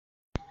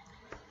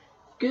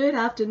Good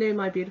afternoon,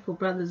 my beautiful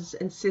brothers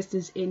and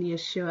sisters in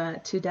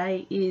Yeshua.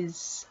 Today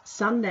is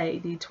Sunday,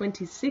 the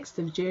 26th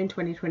of June,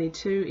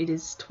 2022. It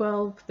is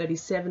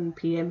 12:37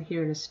 p.m.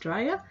 here in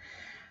Australia.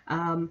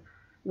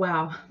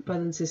 Wow,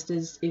 brothers and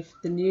sisters, if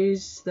the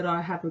news that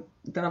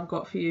I've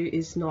got for you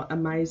is not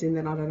amazing,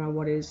 then I don't know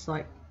what is.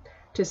 Like,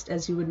 just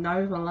as you would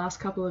know from my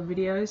last couple of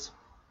videos,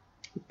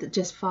 that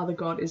just Father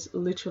God is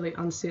literally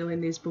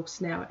unsealing these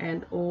books now,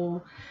 and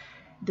all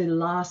the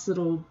last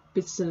little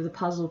bits of the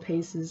puzzle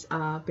pieces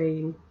are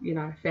being,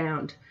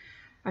 found.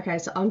 Okay,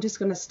 so I'm just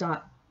going to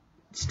start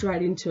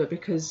straight into it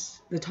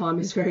because the time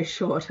is very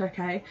short,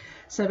 okay?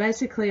 So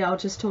basically, I'll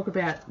just talk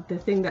about the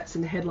thing that's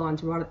in the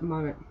headlines right at the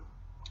moment,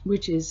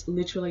 which is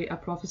literally a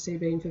prophecy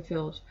being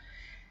fulfilled.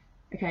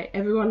 Okay,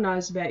 everyone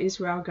knows about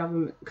Israel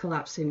government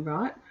collapsing,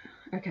 right?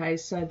 Okay,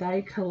 so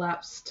they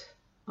collapsed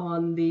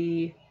on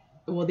the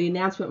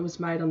announcement was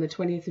made on the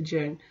 20th of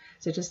June.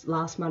 So just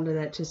last Monday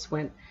that just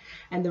went.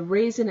 And the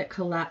reason it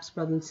collapsed,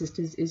 brothers and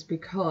sisters, is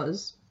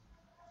because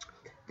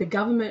the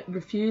government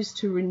refused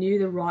to renew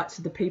the rights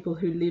of the people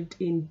who lived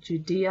in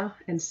Judea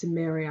and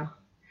Samaria.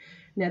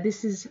 Now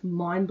this is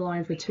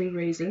mind-blowing for two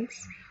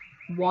reasons.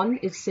 One,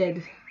 it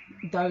said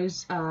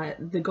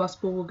the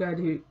gospel will go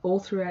to all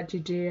throughout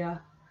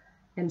Judea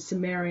and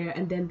Samaria,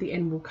 and then the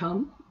end will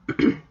come.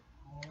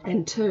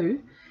 And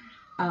two,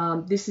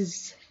 this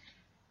is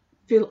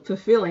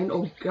fulfilling,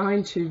 or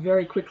going to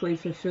very quickly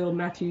fulfill,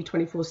 Matthew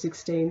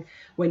 24:16,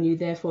 when you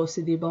therefore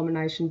see the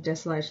abomination of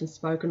desolation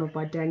spoken of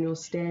by Daniel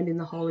stand in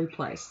the holy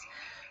place.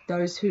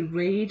 Those who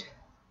read,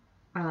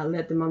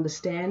 let them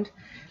understand.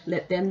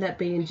 Let them that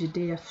be in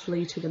Judea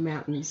flee to the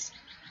mountains.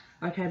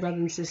 Okay, brothers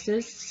and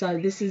sisters, so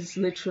this is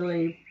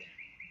literally,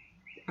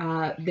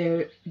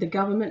 the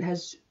government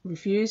has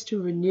refused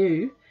to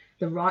renew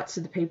the rights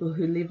of the people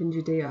who live in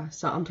Judea.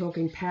 So I'm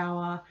talking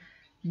power,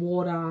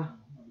 water,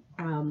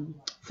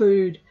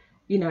 food,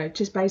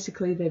 just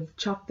basically they've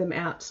chucked them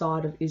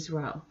outside of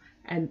Israel.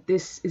 And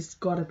this has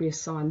got to be a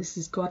sign. This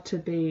has got to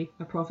be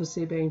a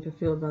prophecy being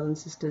fulfilled, brothers and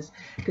sisters,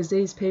 because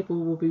these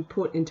people will be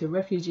put into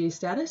refugee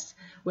status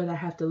where they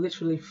have to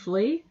literally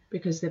flee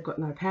because they've got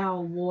no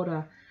power,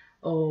 water,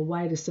 or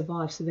way to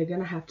survive. So they're going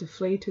to have to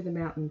flee to the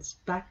mountains,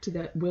 back to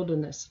the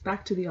wilderness,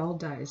 back to the old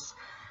days.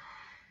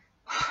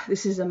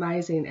 This is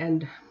amazing,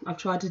 and I've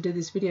tried to do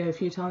this video a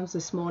few times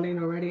this morning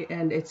already,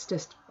 and it's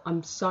just,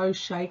 I'm so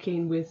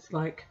shaking with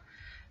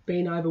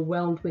being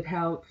overwhelmed with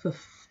how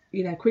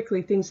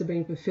quickly things are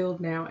being fulfilled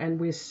now, and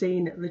we're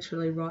seeing it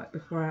literally right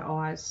before our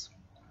eyes.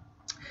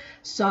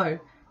 So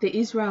the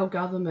Israel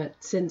government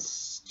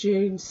since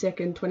June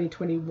 2nd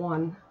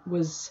 2021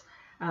 was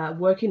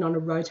working on a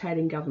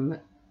rotating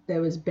government.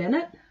 There was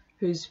Bennett,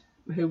 who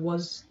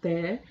was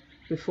there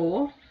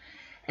before,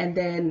 and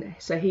then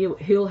so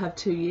he'll have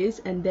 2 years,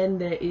 and then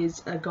there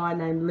is a guy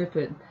named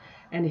Lippert,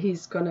 and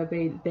he's going to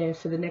be there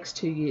for the next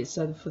 2 years.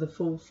 So for the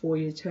full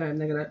 4-year term,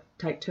 they're going to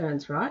take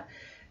turns, right?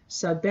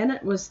 So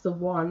Bennett was the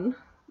one,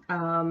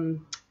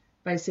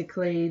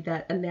 basically,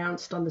 that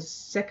announced on the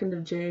 2nd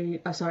of June,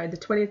 the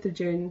 20th of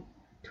June,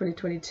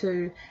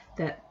 2022,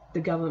 that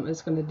the government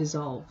was going to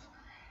dissolve.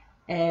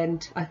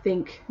 And I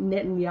think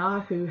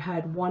Netanyahu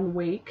had 1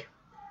 week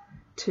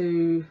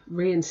to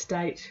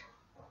reinstate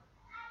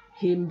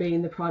him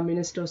being the Prime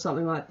Minister or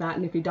something like that.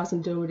 And if he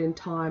doesn't do it in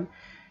time,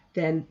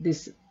 then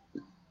this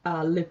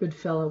Lippert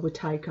fella would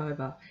take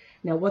over.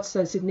 Now, what's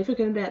so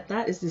significant about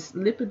that is this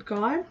Lippert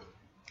guy,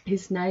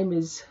 his name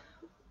is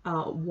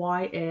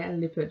Yair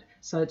Lippert.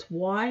 So it's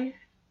Y-A-I-R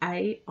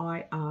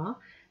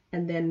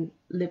and then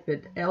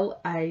Lippert,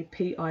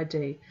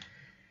 L-A-P-I-D.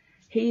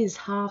 He is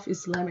half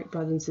Islamic,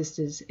 brothers and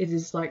sisters. It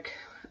is like,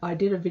 I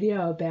did a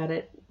video about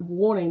it,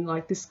 warning,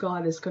 this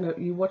guy,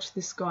 you watch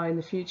this guy in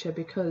the future,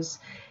 because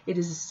it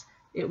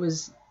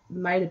was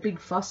made a big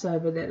fuss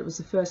over that. It was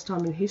the first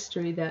time in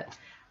history that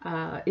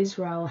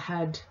Israel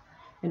had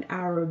an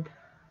Arab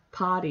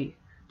party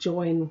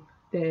join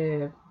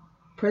their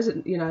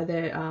president,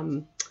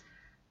 their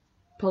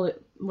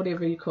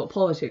whatever you call it,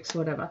 politics,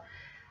 whatever.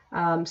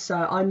 So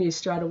I knew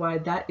straight away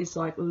that is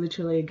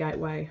literally a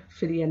gateway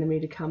for the enemy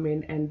to come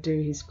in and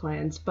do his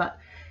plans. But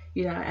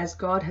as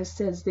God has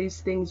said, these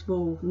things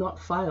will not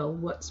fail.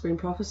 What's been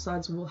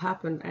prophesied will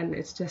happen, and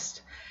it's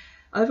just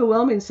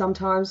overwhelming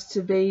sometimes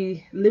to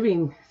be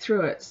living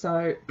through it.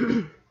 So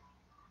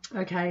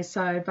okay,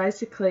 so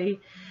basically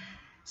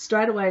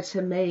straight away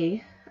to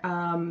me,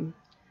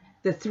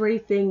 the 3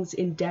 things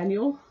in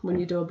Daniel, when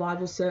you do a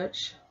Bible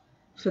search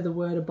for the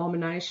word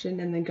abomination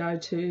and then go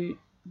to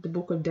the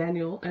book of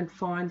Daniel and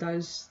find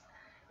there's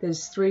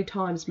 3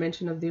 times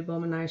mention of the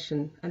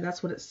abomination, and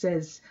that's what it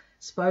says,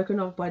 spoken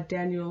of by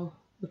Daniel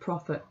the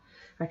prophet.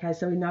 Okay,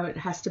 so we know it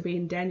has to be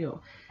in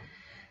Daniel.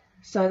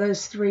 So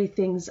those 3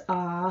 things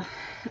are,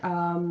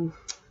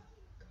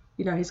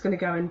 he's going to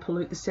go and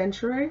pollute the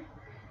sanctuary,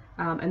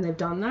 and they've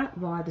done that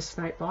via the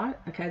snake bite.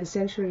 Okay, the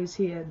sanctuary is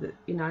here.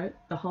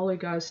 The Holy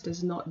Ghost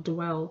does not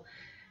dwell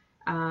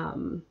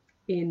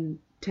in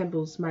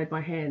temples made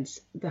by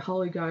hands. The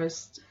Holy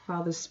Ghost,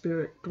 Father's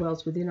Spirit,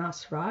 dwells within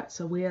us, right?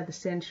 So we are the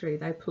sanctuary.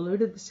 They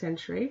polluted the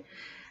sanctuary,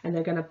 and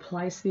they're going to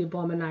place the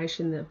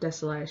abomination of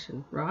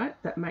desolation, right?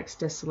 That makes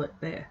desolate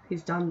there.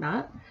 He's done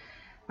that.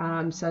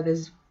 So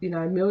there's,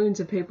 millions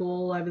of people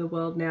all over the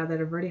world now that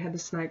have already had the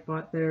snake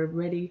bite. They're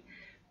already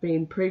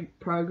being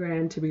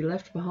pre-programmed to be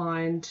left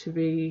behind, to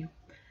be,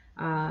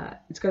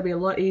 it's going to be a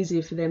lot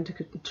easier for them to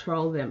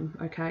control them,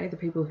 okay? The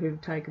people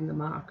who've taken the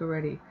mark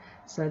already.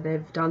 So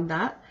they've done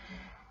that.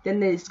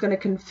 Then it's going to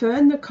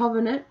confirm the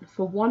covenant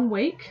for 1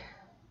 week,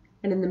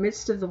 and in the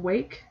midst of the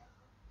week,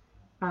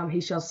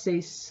 he shall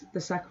cease the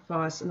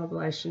sacrifice and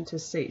oblation to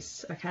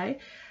cease, okay?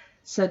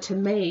 So to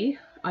me,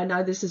 I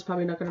know this is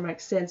probably not going to make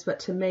sense, but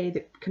to me,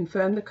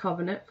 confirm the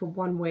covenant for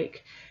 1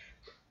 week.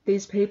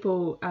 These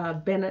people,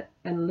 Bennett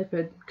and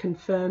Lippard,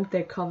 confirmed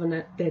their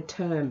covenant, their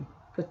term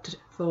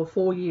for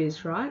 4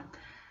 years, right?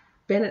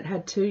 Bennett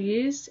had 2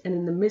 years, and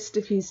in the midst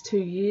of his 2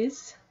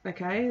 years,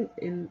 okay,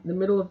 in the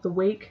middle of the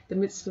week, the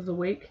midst of the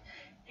week,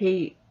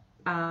 he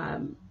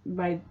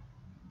made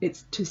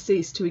it to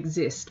cease to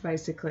exist,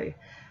 basically.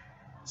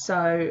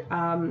 So,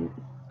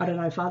 I don't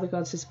know, Father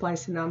God's just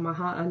placing it on my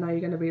heart. I know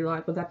you're going to be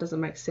like, well, that doesn't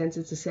make sense.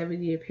 It's a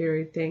 7-year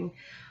period thing.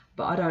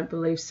 But I don't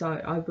believe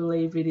so. I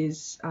believe it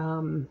is,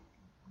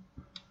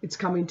 it's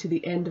coming to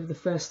the end of the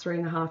first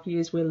 3.5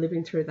 years. We're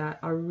living through that.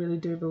 I really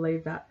do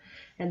believe that.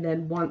 And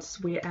then once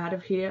we're out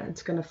of here,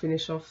 it's going to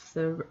finish off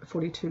the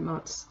 42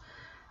 months.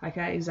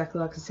 Okay, exactly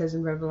like it says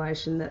in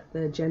Revelation, that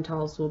the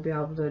Gentiles will be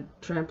able to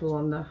trample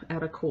on the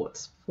outer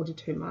courts,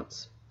 42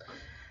 months.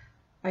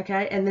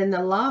 Okay, and then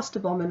the last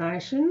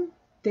abomination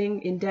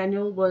thing in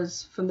Daniel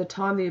was, from the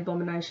time the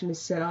abomination is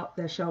set up,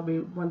 there shall be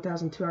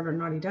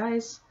 1,290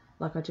 days,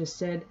 like I just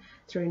said,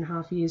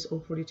 3.5 years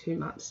or 42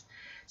 months.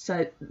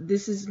 So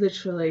this is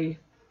literally,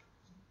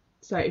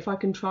 so if I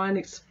can try and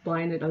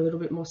explain it a little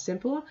bit more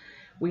simpler,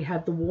 we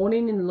have the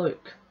warning in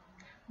Luke.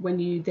 When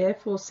you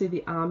therefore see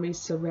the armies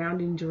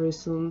surrounding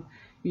Jerusalem,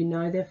 you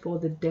know therefore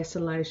the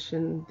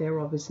desolation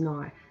thereof is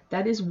nigh.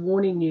 That is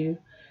warning you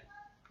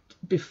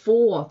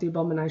before the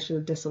abomination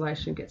of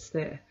desolation gets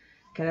there.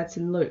 Okay, that's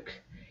in Luke.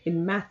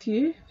 In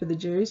Matthew for the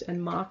Jews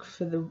and Mark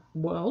for the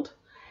world,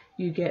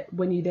 you get,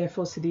 when you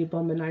therefore see the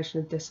abomination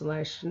of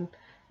desolation,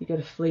 you got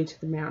to flee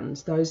to the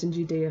mountains. Those in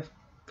Judea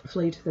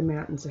flee to the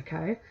mountains,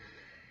 okay?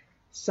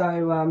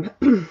 So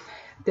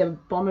the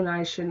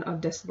abomination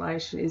of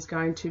desolation is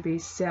going to be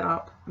set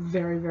up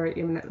very, very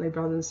imminently,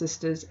 brothers and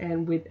sisters,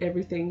 and with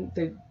everything,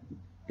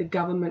 the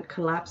government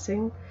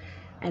collapsing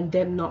and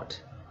them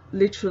not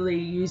literally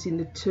using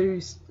the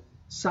 2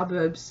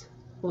 suburbs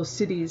or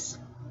cities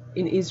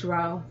in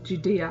Israel,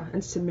 Judea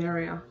and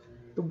Samaria,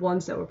 the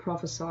ones that were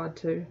prophesied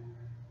to.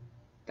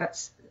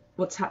 That's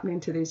what's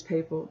happening to these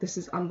people. This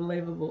is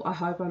unbelievable. I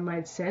hope I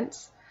made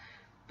sense,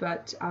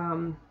 but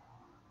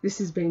this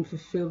is being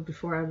fulfilled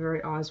before our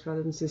very eyes,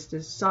 brothers and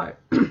sisters. So,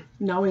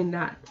 knowing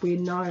that, we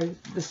know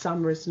the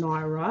summer is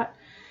nigh, right?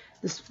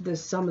 The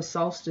summer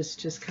solstice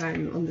just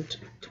came on the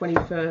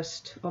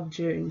 21st of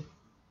June.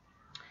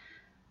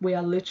 We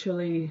are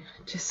literally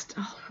just,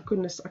 oh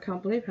goodness, I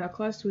can't believe how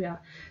close we are.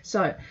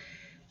 So,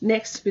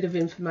 next bit of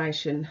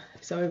information.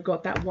 So we've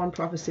got that one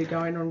prophecy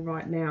going on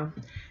right now.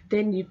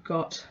 Then you've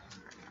got,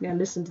 now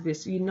listen to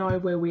this, you know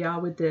where we are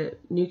with the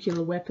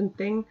nuclear weapon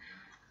thing.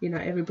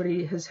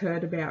 Everybody has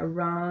heard about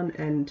Iran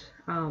and,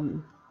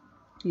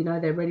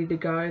 they're ready to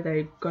go.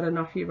 They've got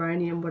enough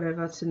uranium,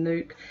 whatever, to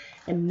nuke.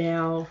 And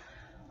now,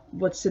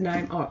 what's the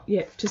name? Oh,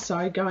 yeah,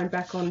 going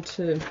back on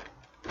to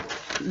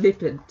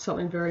Lippard,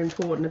 something very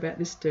important about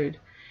this dude.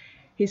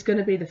 He's going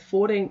to be the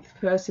 14th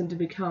person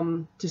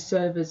to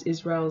serve as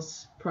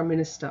Israel's Prime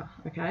Minister,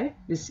 okay?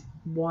 This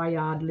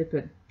Wyatt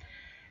Lippard.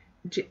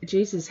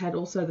 Jesus had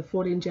also the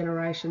 14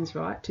 generations,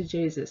 right, to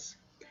Jesus.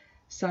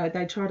 So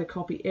they try to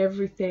copy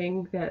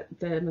everything that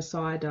the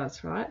Messiah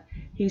does, right?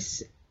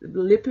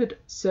 Lippard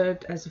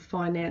served as a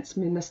finance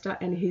minister,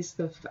 and he's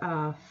the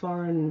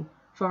foreign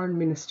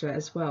minister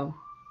as well.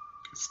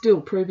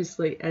 Still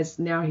previously, as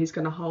now he's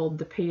going to hold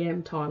the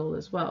PM title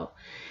as well.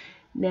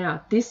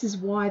 Now, this is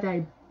why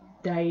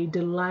they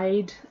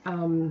delayed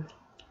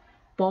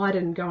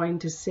Biden going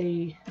to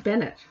see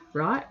Bennett,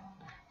 right,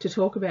 to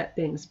talk about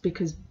things,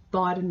 because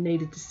Biden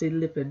needed to see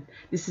Lippard.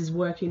 This is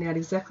working out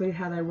exactly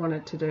how they want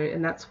it to do,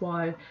 and that's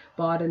why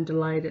Biden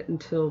delayed it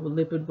until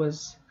Lippard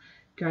was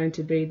going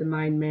to be the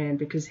main man,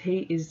 because he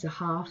is a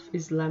half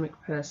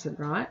Islamic person,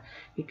 right?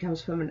 He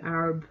comes from an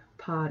Arab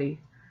party.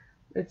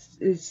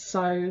 It's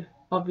so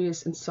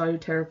obvious and so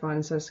terrifying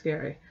and so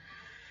scary.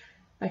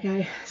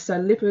 Okay, so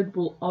Lippard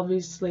will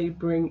obviously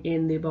bring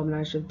in the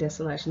abomination of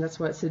desolation. That's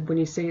why it said when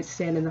you see it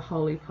stand in the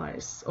holy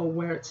place, or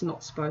where it's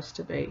not supposed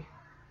to be.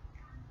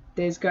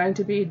 There's going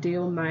to be a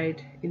deal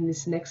made in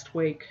this next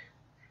week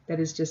that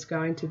is just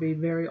going to be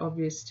very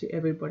obvious to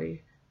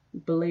everybody,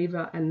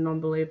 believer and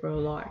non-believer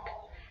alike.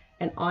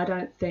 And I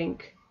don't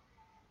think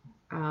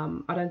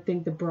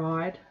the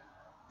bride,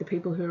 the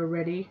people who are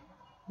ready,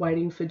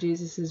 waiting for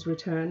Jesus'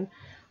 return,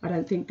 I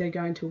don't think they're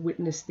going to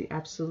witness the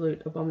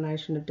absolute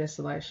abomination of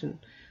desolation.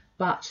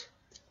 But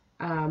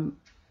I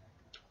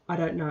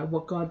don't know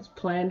what God's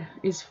plan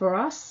is for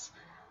us,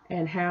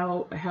 and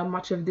how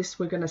much of this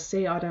we're going to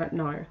see, I don't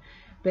know.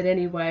 But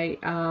anyway,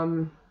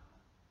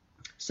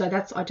 so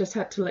that's, I just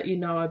had to let you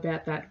know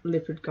about that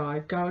leopard guy.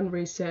 Go and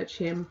research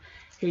him.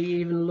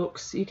 He even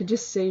looks, you can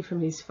just see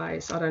from his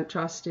face. I don't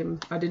trust him.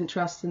 I didn't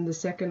trust him the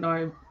second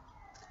I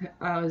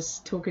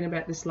was talking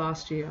about this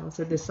last year. I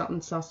said there's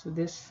something sus with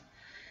this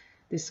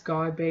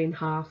guy being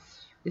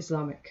half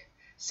Islamic.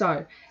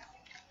 So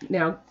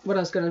now what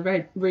I was going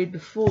to read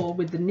before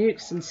with the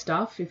nukes and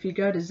stuff, if you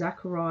go to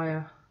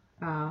Zechariah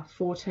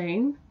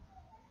 14,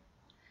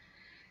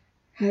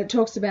 it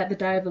talks about the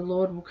day of the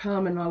Lord will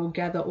come and I will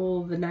gather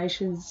all the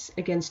nations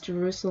against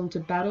Jerusalem to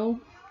battle.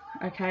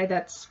 Okay,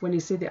 that's when you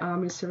see the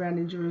armies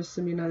surrounding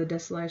Jerusalem, you know the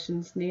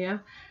desolation's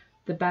near.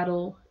 The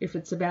battle, if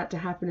it's about to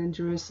happen in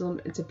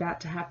Jerusalem, it's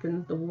about to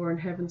happen. The war in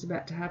heaven's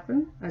about to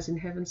happen, as in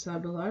heaven so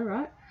below,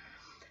 right?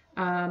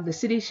 The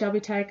city shall be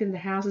taken, the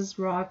houses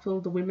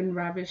rifled, the women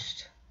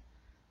ravished.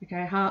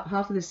 Okay,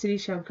 half of the city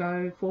shall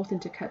go forth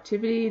into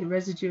captivity. The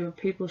residue of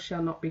people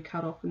shall not be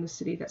cut off in the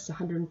city. That's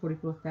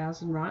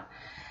 144,000, right?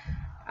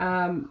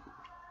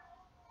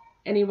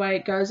 Anyway,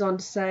 it goes on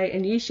to say,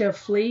 and ye shall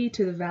flee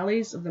to the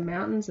valleys of the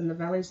mountains, and the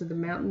valleys of the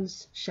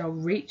mountains shall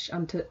reach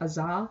unto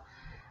Azar.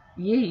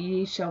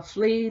 Ye shall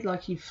flee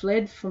like ye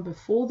fled from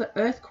before the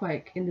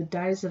earthquake in the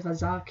days of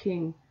Azar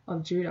king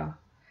of Judah.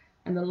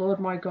 And the Lord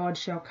my God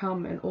shall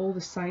come, and all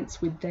the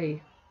saints with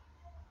thee.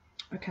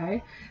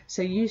 Okay,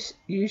 so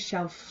you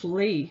shall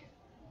flee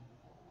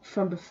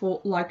from before,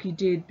 like you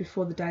did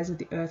before the days of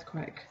the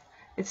earthquake.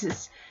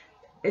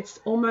 It's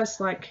almost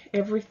like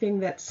everything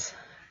that's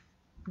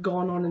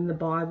gone on in the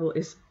Bible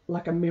is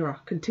like a mirror,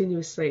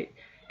 continuously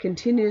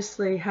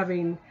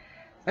having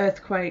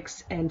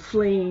earthquakes and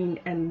fleeing,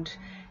 and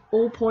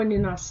all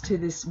pointing us to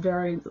this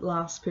very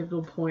last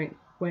pivotal point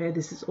where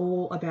this is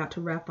all about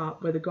to wrap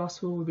up, where the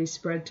gospel will be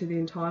spread to the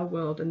entire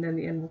world, and then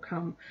the end will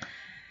come.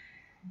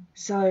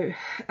 So,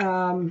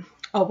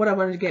 what I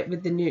wanted to get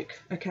with the nuke.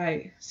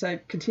 Okay, so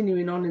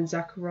continuing on in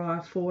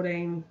Zechariah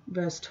 14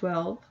 verse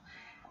 12,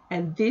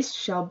 and this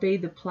shall be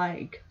the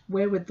plague,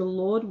 wherewith the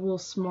Lord will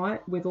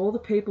smite with all the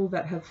people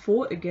that have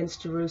fought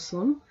against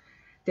Jerusalem.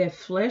 Their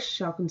flesh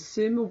shall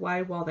consume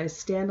away while they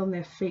stand on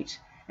their feet,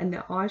 and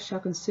their eyes shall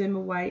consume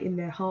away in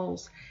their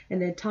holes,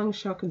 and their tongue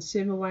shall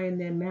consume away in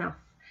their mouth.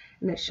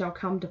 And it shall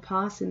come to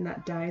pass in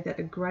that day that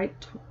a great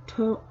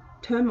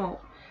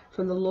tumult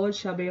from the Lord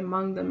shall be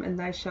among them, and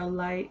they shall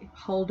lay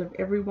hold of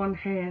every one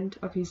hand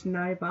of his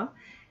neighbour,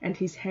 and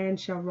his hand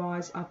shall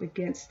rise up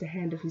against the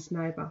hand of his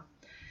neighbour.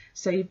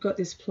 So you've got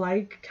this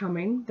plague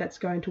coming that's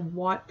going to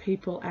wipe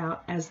people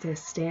out as they're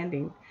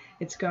standing.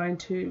 It's going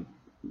to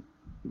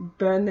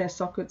burn their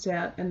sockets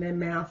out and their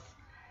mouth.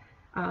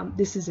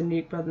 This is a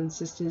nuke, brothers and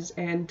sisters.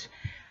 And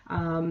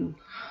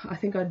I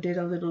think I did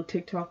a little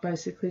TikTok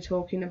basically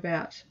talking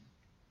about,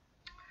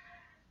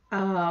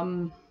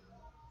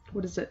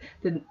 what is it?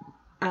 The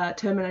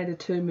Terminator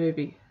 2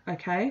 movie.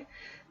 Okay,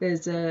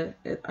 there's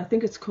I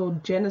think it's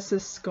called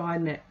Genesis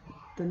Skynet,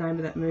 the name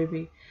of that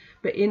movie.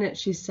 But in it,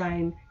 she's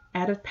saying,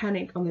 out of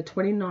panic, on the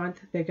 29th,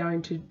 they're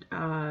going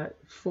to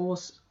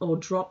force or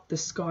drop the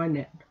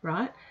Skynet,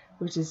 right?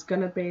 Which is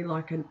going to be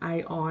like an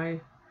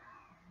AI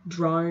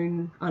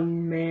drone,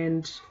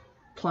 unmanned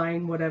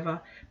plane,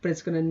 whatever, but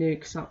it's going to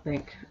nuke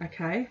something,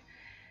 okay,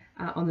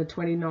 on the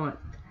 29th.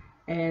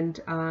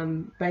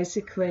 And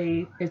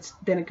basically,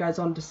 then it goes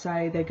on to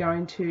say they're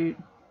going to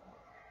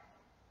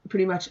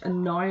pretty much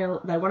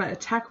annihilate, they want to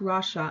attack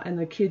Russia. And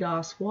the kid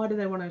asks, why do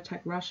they want to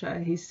attack Russia?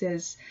 And he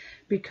says,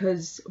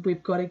 because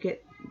we've got to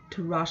get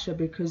to Russia,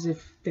 because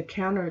if the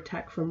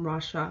counterattack from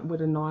Russia would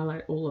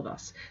annihilate all of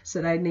us,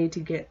 so they need to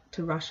get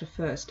to Russia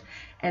first.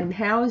 And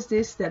how is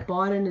this that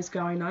Biden is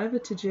going over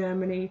to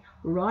Germany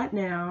right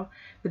now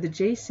for the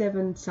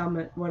G7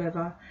 summit,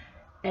 whatever,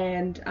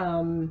 and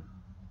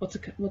what's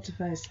the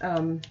face?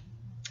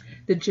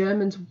 The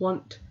Germans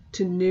want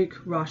to nuke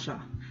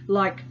Russia.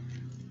 Like,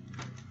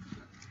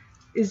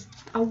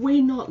 are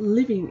we not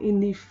living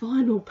in the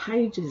final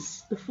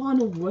pages, the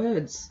final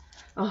words?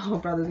 Oh,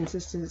 brothers and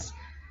sisters.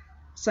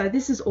 So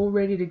this is all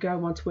ready to go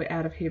once we're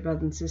out of here,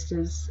 brothers and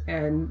sisters.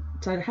 And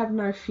so have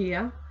no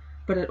fear,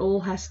 but it all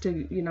has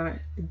to, you know,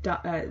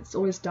 it's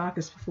always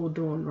darkest before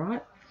dawn,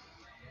 right?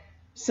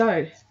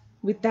 So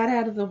with that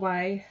out of the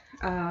way,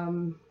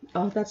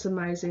 oh, that's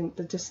amazing.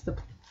 The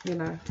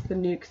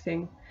nuke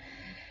thing.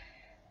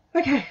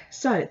 Okay,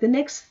 so the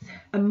next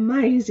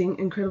amazing,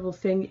 incredible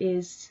thing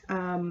is,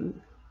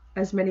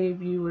 as many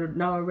of you would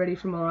know already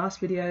from my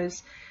last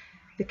videos,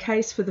 the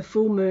case for the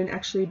full moon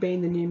actually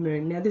being the new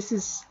moon. Now this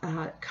is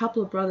a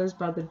couple of brothers,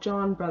 Brother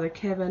John, Brother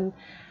Kevin,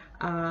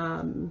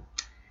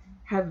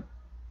 have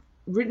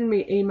written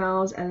me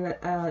emails, and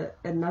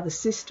another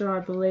sister, I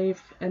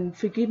believe, and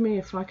forgive me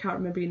if I can't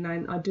remember your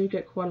name. I do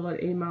get quite a lot of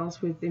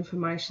emails with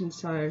information,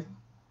 so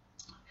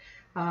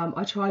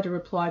I try to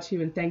reply to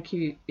you and thank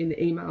you in the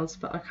emails,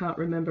 but I can't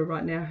remember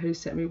right now who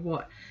sent me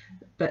what.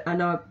 But I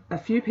know a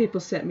few people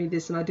sent me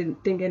this and I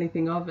didn't think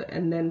anything of it,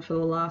 and then for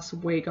the last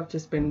week I've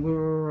just been,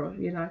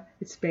 you know,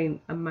 it's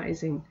been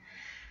amazing.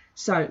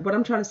 So what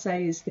I'm trying to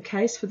say is the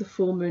case for the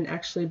full moon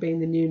actually being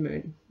the new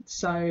moon.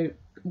 So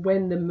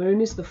when the moon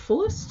is the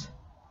fullest,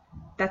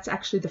 that's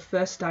actually the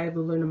first day of the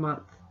lunar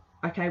month.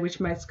 Okay, which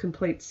makes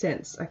complete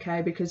sense,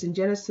 okay, because in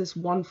Genesis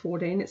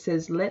 1:14 it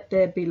says, "Let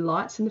there be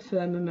lights in the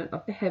firmament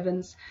of the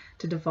heavens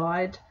to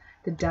divide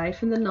the day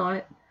from the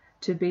night,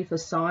 to be for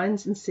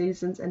signs and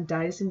seasons and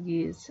days and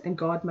years. And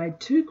God made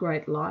two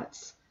great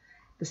lights,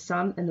 the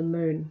sun and the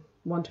moon,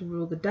 one to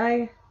rule the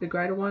day, the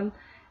greater one,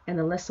 and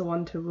the lesser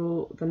one to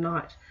rule the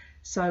night."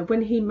 So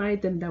when he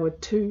made them, there were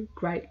two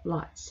great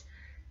lights.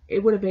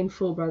 It would have been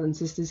full, brothers and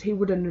sisters. He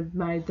wouldn't have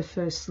made the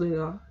first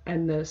slither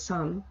and the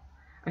sun.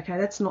 Okay,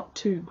 that's not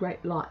two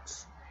great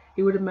lights.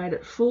 He would have made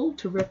it full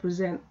to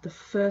represent the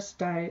first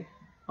day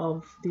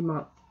of the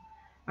month.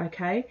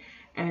 Okay,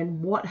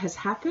 and what has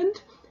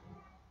happened?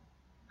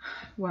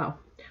 Well,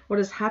 what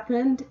has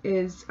happened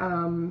is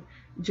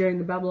during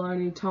the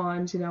Babylonian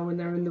times, you know, when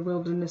they're in the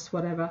wilderness,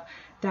 whatever,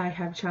 they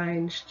have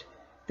changed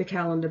the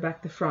calendar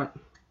back to front.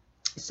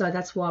 So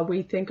that's why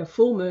we think a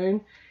full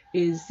moon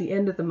is the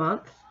end of the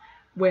month,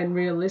 when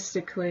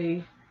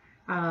realistically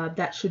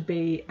that should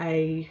be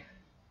a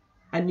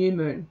new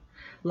moon,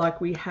 like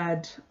we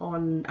had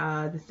on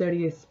the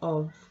 30th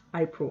of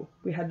April.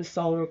 We had the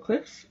solar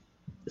eclipse.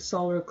 The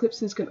solar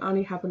eclipses can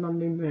only happen on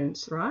new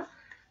moons, right?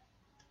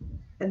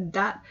 And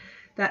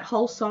that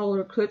whole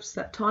solar eclipse,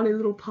 that tiny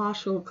little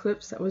partial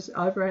eclipse that was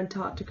over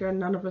Antarctica and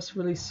none of us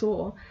really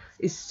saw,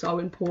 is so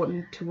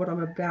important to what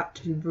I'm about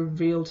to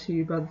reveal to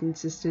you, brothers and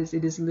sisters.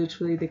 It is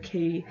literally the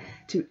key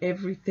to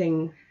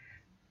everything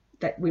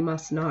that we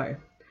must know.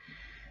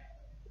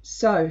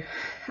 So,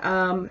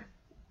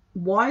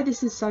 why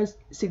this is so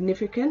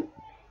significant,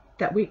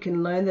 that we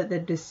can learn that they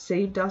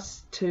deceived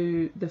us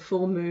to the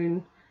full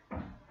moon.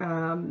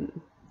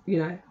 You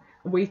know,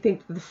 we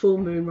think the full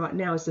moon right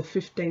now is the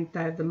 15th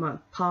day of the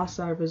month.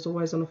 Passover is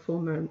always on a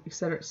full moon,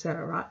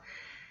 etc., right?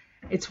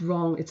 It's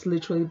wrong. It's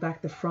literally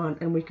back to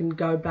front, and we can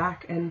go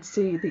back and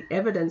see the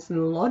evidence and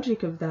the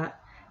logic of that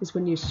is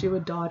when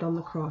Yeshua died on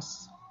the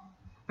cross.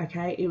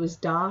 Okay, it was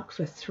dark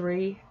for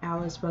 3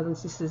 hours,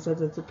 brothers and sisters. So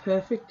that's a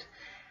perfect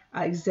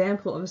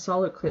example of a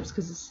solar eclipse,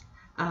 because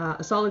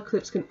a solar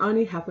eclipse can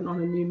only happen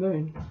on a new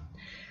moon.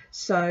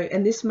 So,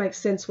 and this makes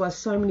sense why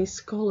so many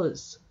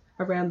scholars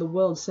around the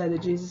world say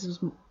that Jesus was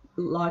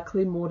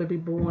likely more to be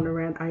born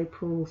around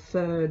April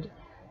 3rd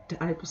to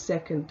April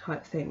 2nd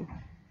type thing.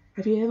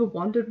 Have you ever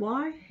wondered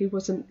why he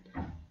wasn't,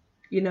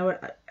 you know?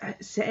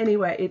 So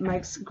anyway, it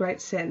makes great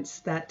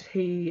sense that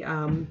he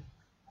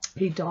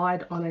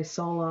died on a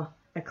solar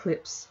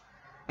eclipse,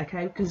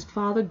 okay, because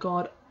Father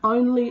God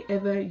only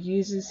ever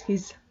uses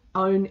his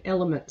own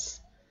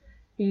elements.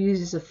 He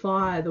uses the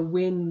fire, the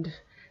wind,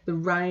 the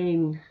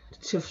rain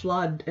to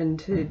flood and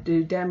to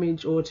do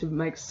damage or to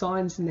make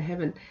signs in the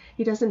heaven.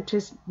 He doesn't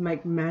just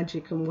make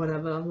magic and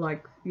whatever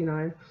like, you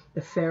know,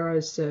 the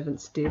Pharaoh's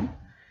servants did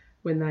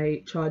when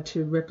they tried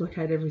to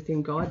replicate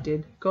everything God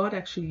did. God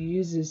actually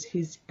uses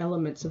his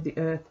elements of the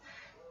earth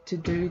to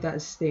do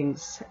those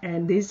things,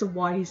 and these are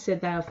why he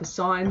said they are for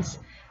signs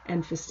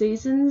and for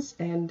seasons.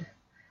 And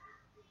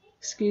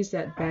excuse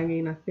that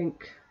banging, I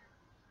think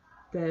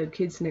the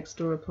kids next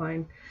door are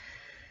playing.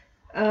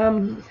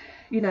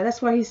 You know,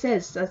 that's why he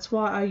says, that's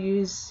why I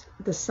use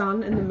the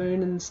sun and the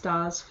moon and the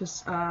stars for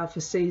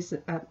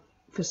season,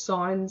 for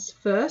signs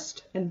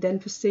first, and then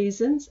for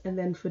seasons, and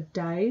then for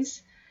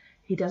days.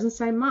 He doesn't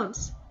say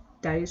months,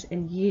 days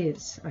and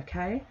years,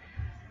 okay?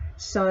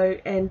 So,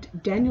 and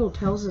Daniel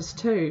tells us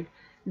too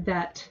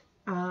that,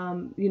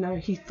 you know,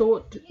 he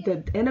thought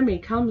the enemy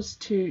comes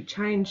to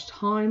change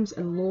times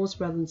and laws,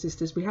 brothers and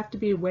sisters. We have to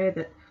be aware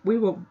that we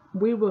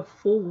were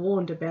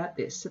forewarned about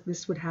this, that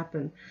this would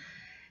happen.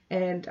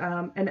 And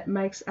it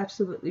makes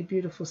absolutely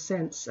beautiful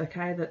sense,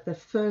 okay, that the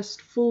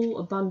first full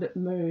abundant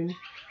moon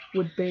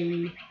would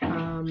be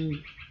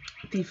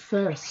the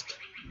first,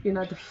 you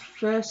know, the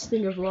first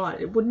thing of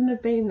light. It wouldn't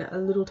have been a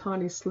little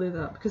tiny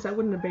slither, because that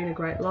wouldn't have been a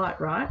great light,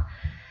 right?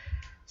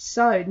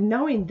 So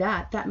knowing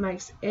that, that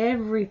makes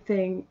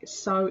everything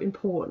so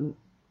important,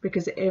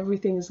 because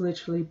everything is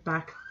literally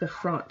back the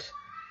front.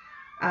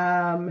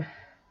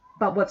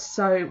 But what's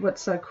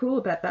so cool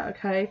about that,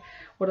 okay,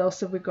 what else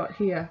have we got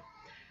here?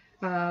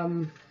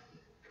 Oh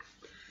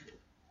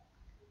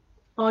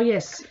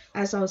yes,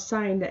 as I was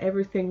saying, that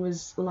everything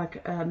was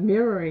like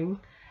mirroring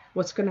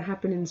what's going to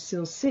happen in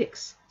Seal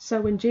 6.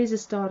 So when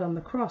Jesus died on the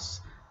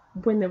cross,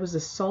 when there was a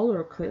solar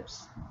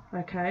eclipse,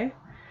 okay,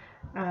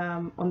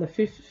 on the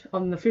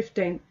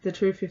 15th, the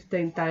true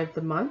 15th day of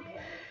the month,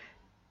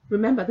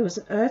 remember there was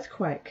an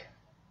earthquake.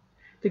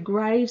 The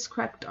graves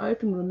cracked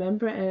open,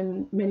 remember,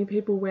 and many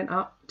people went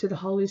up to the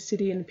holy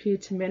city and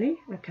appeared to many,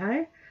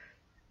 okay.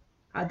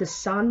 The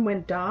sun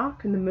went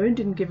dark and the moon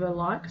didn't give her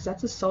light, because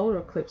that's a solar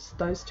eclipse,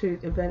 those two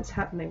events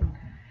happening.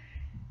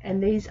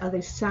 And these are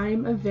the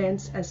same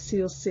events as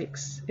Seal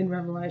 6 in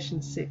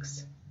Revelation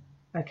 6.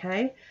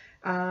 Okay?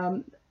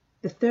 The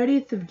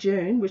 30th of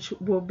June, which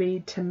will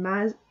be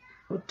Tammuz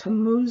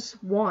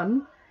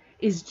 1,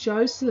 is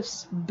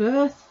Joseph's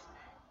birth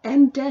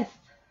and death,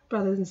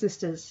 brothers and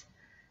sisters.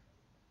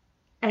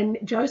 And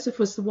Joseph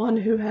was the one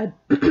who had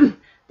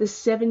the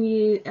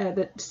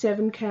 7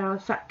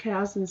 fat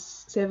cows and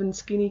 7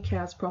 skinny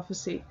cows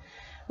prophecy,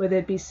 where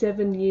there'd be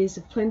 7 years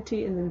of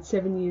plenty and then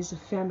 7 years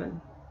of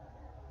famine.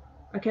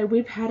 Okay,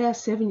 we've had our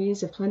 7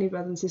 years of plenty,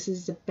 brothers and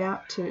sisters.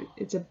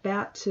 It's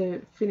about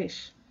to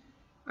finish.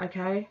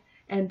 Okay,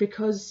 and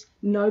because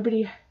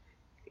nobody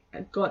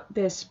got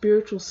their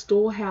spiritual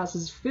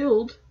storehouses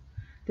filled,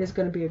 there's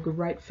going to be a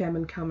great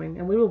famine coming,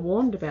 and we were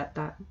warned about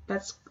that.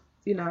 That's,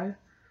 you know,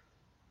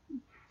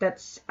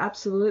 that's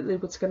absolutely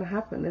what's going to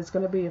happen. There's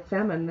going to be a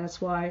famine.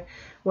 That's why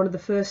one of the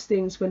first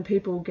things when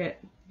people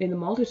get in the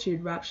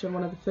multitude rapture,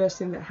 one of the first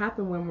things that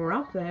happen when we're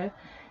up there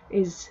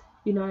is,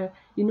 you know,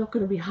 you're not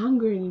going to be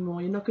hungry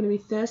anymore. You're not going to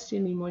be thirsty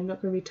anymore. You're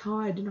not going to be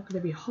tired. You're not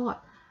going to be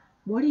hot.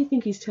 Why do you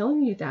think he's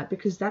telling you that?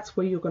 Because that's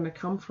where you're going to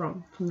come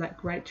from that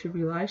great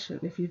tribulation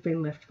if you've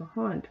been left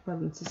behind,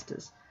 brothers and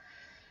sisters.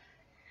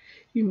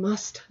 You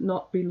must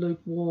not be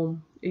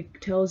lukewarm. It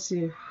tells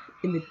you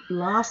in the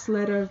last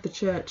letter of the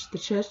church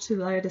to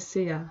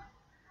Laodicea,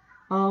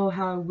 oh,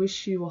 how I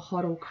wish you were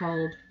hot or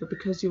cold, but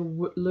because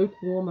you're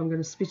lukewarm, I'm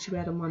going to spit you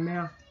out of my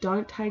mouth.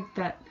 Don't take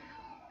that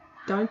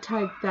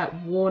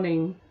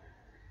warning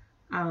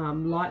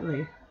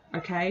lightly,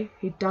 okay?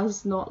 He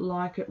does not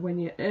like it when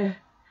you're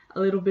a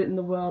little bit in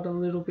the world and a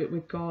little bit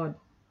with God.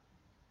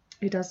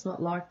 He does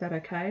not like that,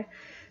 okay?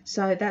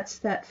 So that's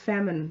that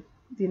famine,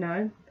 you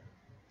know.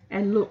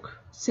 And look,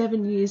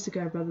 7 years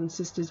ago, brothers and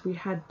sisters, we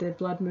had the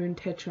blood moon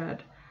tetrad.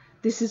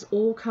 This is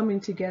all coming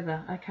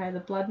together, okay? The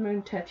blood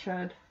moon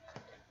tetrad,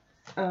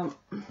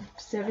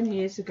 7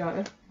 years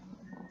ago,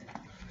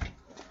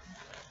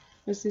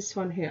 was this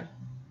one here.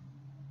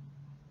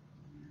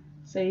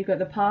 So you've got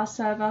the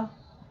Passover,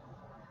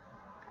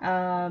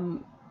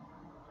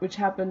 which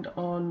happened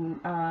on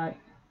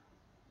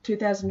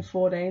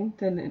 2014.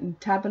 Then in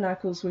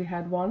Tabernacles we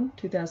had one,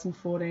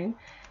 2014.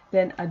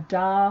 Then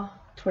Adar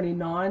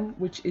 29,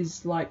 which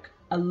is like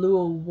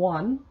Elul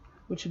 1,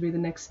 which would be the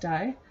next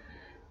day,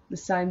 the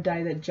same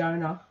day that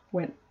Jonah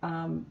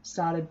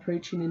started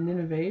preaching in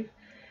Nineveh.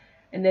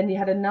 And then you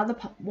had another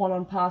one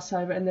on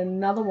Passover, and then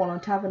another one on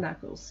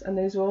Tabernacles. And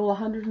these were all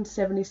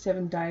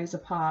 177 days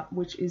apart,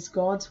 which is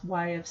God's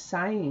way of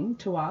saying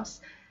to us,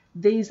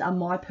 these are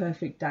my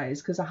perfect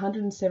days, because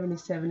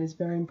 177 is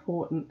very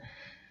important.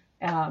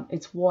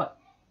 It's what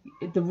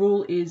the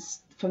rule is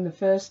from the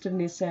 1st of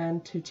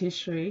Nisan to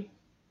Tishri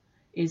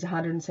is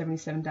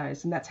 177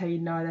 days. And that's how you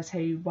know, that's how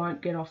you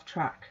won't get off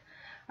track.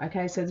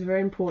 Okay, so it's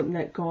very important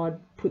that God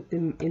put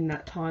them in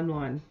that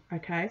timeline.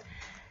 Okay,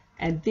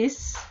 and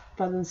this,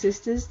 brothers and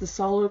sisters, the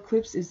solar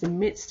eclipse is the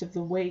midst of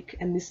the week,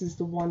 and this is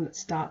the one that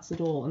starts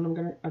it all. And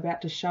I'm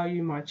about to show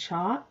you my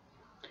chart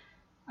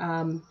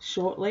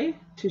shortly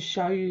to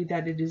show you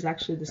that it is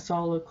actually the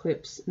solar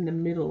eclipse in the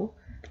middle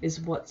is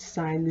what's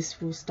saying this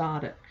will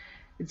start it.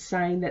 It's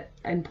saying that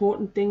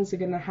important things are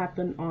going to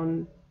happen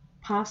on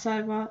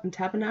Passover and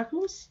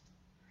Tabernacles.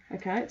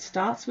 Okay, it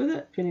starts with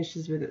it,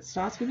 finishes with it,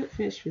 starts with it,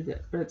 finishes with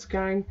it, but it's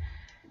going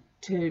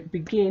to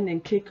begin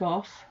and kick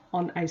off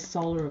on a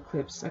solar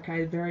eclipse.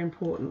 Okay, very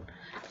important.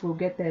 We'll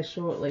get there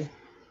shortly.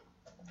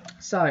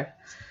 So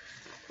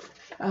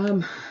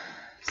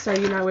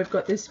you know, we've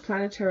got this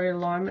planetary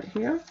alignment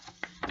here.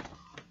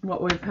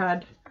 What we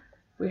had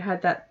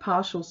that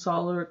partial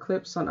solar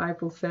eclipse on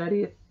April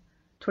 30th,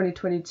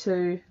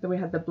 2022. Then we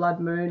had the blood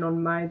moon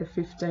on May the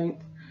 15th.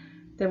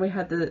 Then we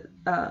had the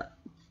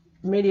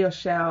meteor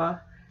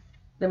shower.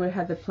 Then we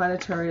had the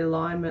planetary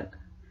alignment,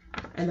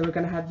 and then we're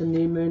going to have the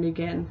new moon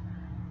again.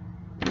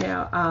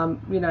 Now,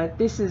 you know,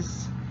 this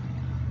is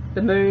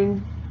the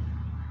moon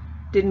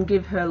didn't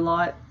give her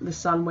light. The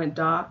sun went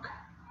dark.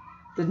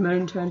 The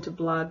moon turned to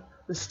blood.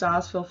 The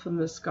stars fell from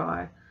the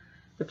sky.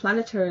 The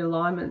planetary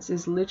alignments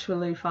is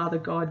literally Father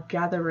God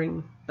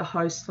gathering the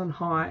hosts on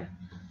high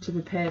to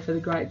prepare for the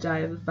great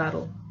day of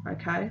battle.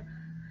 Okay,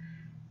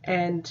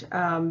 and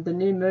the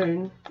new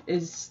moon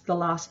is the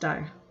last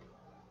day.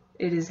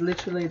 It is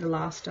literally the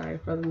last day,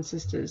 brothers and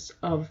sisters,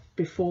 of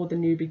before the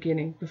new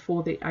beginning,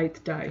 before the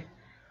 8th day.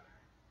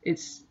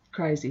 It's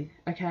crazy,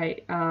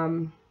 okay?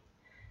 And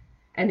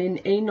in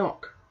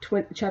Enoch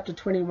chapter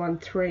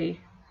 21:3,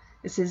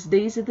 it says,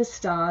 "These are the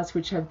stars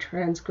which have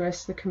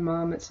transgressed the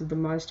commandments of the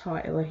Most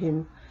High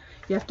Elohim."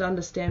 You have to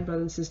understand,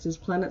 brothers and sisters,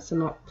 planets are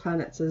not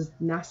planets as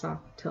NASA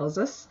tells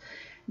us.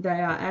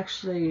 They are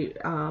actually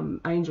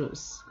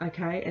angels,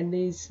 okay? And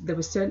there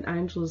were certain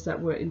angels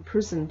that were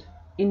imprisoned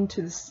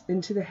into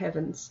the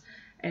heavens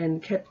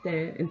and kept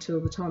there until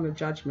the time of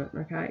judgment,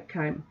 okay, it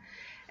came.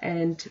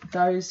 And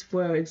those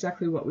were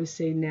exactly what we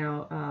see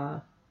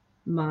now,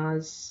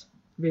 Mars,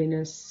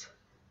 Venus,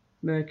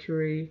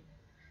 Mercury,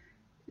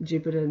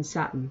 Jupiter and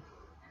Saturn.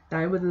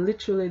 They were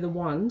literally the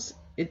ones,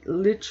 it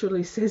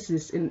literally says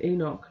this in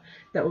Enoch,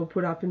 that were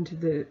put up into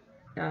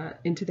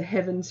the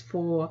heavens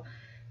for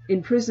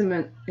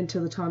imprisonment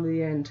until the time of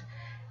the end.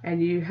 And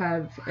you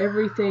have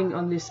everything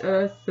on this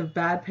earth, the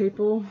bad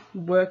people,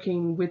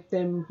 working with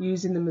them,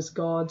 using them as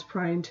gods,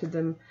 praying to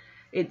them.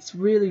 It's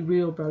really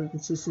real, brothers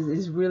and sisters.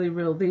 It's really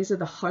real. These are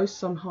the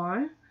hosts on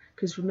high,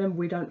 because remember,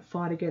 we don't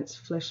fight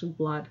against flesh and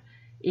blood.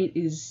 It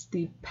is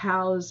the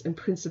powers and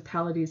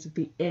principalities of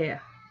the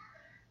air.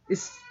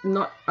 It's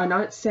not, I know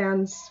it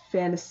sounds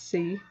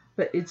fantasy,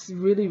 But it's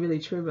really, really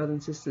true, brothers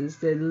and sisters.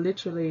 They're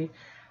literally,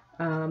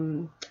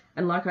 and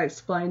like I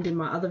explained in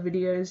my other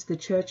videos, the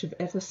church of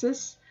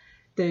Ephesus,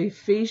 the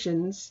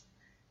Ephesians,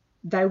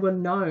 they were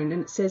known,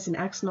 and it says in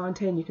Acts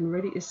 19, you can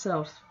read it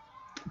yourself,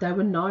 they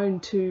were known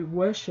to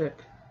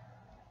worship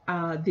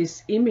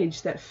this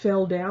image that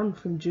fell down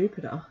from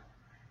Jupiter,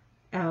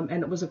 and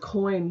it was a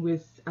coin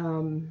with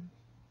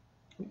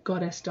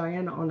goddess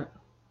Diana on it.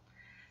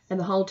 And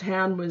the whole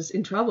town was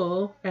in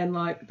trouble, and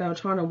like they were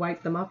trying to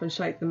wake them up and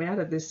shake them out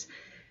of this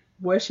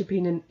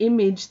worshipping an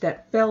image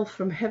that fell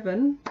from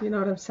heaven. You know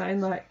what I'm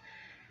saying? Like,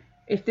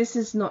 if this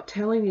is not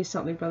telling you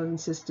something, brothers and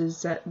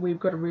sisters, that we've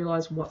got to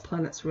realize what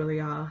planets really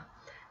are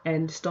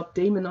and stop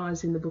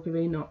demonizing the Book of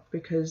Enoch,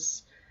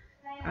 because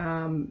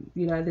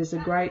you know, there's a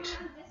great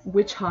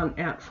witch hunt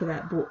out for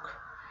that book,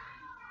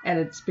 and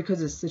it's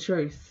because it's the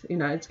truth. You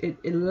know, it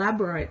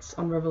elaborates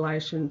on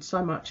Revelation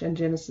so much, and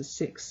Genesis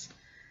 6.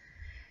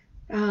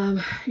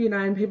 You know,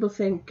 and people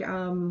think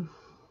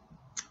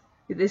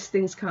these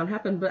things can't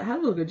happen, but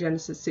have a look at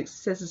Genesis 6. It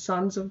says the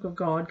sons of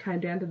God came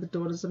down to the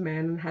daughters of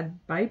man and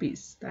had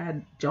babies. They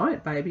had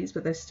giant babies,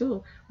 but they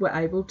still were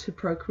able to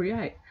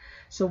procreate.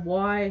 So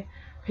why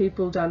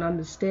people don't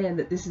understand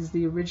that this is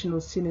the original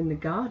sin in the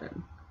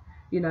garden?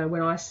 You know,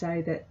 when I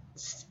say that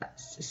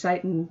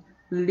Satan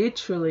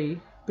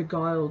literally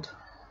beguiled,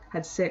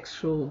 had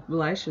sexual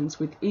relations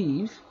with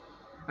Eve,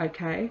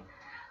 okay,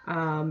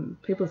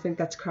 people think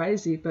that's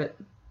crazy, but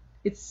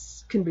it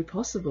can be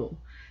possible.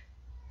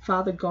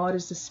 Father God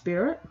is a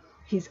spirit.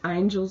 His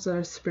angels are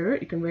a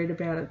spirit. You can read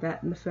about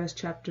that in the first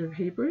chapter of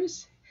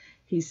Hebrews.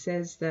 He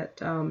says that,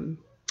 you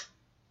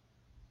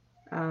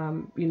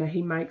know,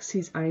 he makes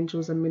his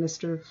angels a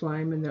minister of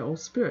flame, and they're all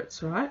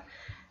spirits, right?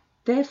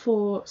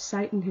 Therefore,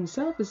 Satan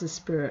himself is a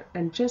spirit,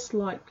 and just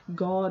like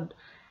God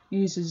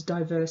uses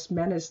diverse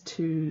manners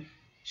to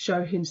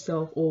show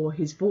himself or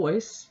his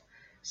voice,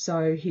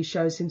 so he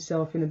shows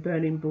himself in a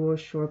burning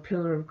bush or a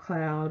pillar of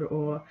cloud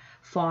or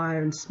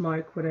fire and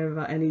smoke,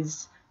 whatever, and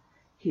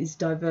his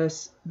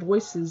diverse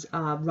voices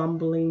are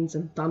rumblings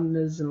and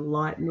thunders and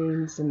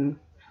lightnings and,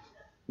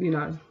 you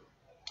know,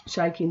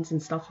 shakings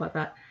and stuff like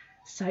that.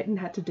 Satan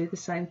had to do the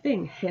same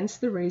thing. Hence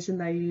the reason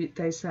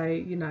they say,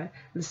 you know,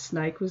 the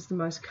snake was the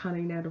most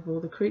cunning out of all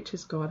the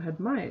creatures God had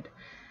made.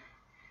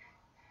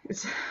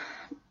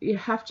 You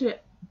have to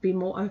be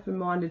more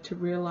open-minded to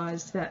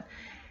realize that.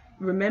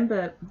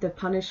 Remember, the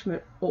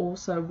punishment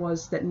also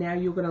was that now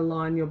you're going to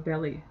lie on your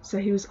belly. So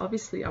he was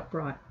obviously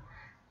upright.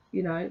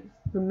 You know,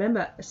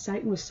 remember,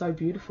 Satan was so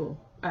beautiful.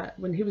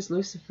 When he was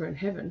Lucifer in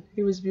heaven,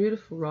 he was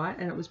beautiful, right?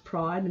 And it was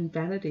pride and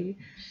vanity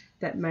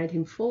that made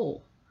him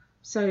fall.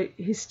 So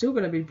he's still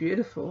going to be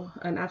beautiful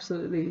and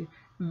absolutely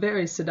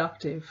very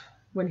seductive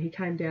when he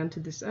came down to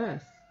this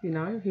earth. You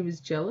know, he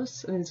was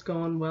jealous and he's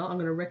gone, well, I'm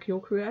going to wreck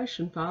your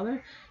creation,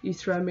 Father. You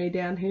throw me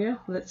down here,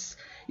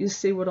 you'll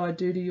see what I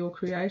do to your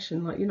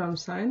creation. Like, you know what I'm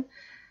saying?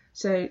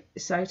 So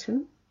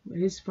Satan,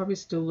 he's probably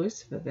still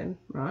Lucifer then,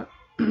 right?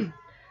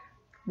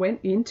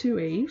 Went into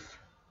Eve.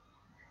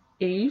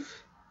 Eve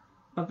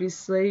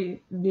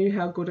obviously knew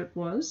how good it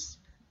was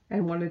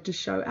and wanted to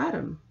show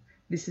Adam.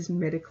 This is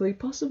medically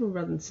possible,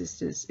 brothers and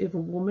sisters. If a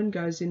woman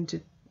goes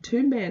into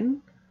two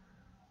men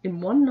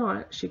in one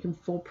night, she can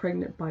fall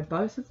pregnant by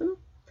both of them.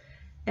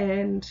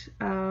 And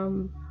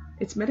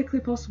it's medically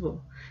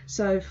possible.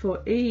 So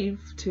for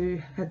Eve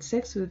to have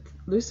sex with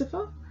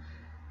Lucifer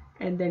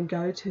and then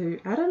go to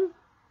Adam,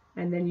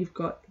 and then you've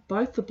got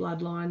both the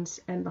bloodlines,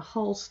 and the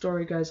whole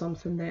story goes on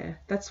from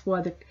there. That's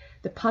why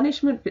the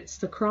punishment fits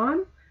the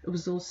crime. It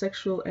was all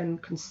sexual and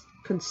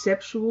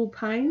conceptual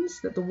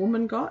pains that the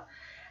woman got,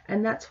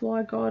 and that's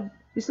why God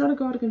is not a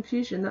God of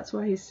confusion. That's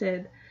why he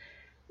said,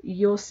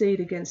 your seed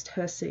against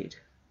her seed.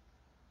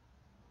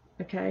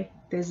 Okay,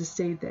 there's a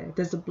seed there.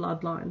 There's a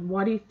bloodline.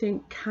 Why do you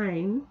think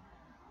Cain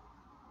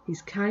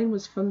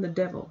was from the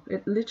devil?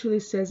 It literally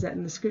says that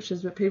in the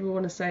scriptures, but people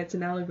want to say it's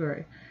an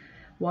allegory.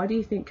 Why do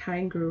you think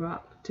Cain grew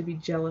up to be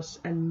jealous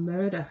and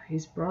murder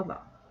his brother?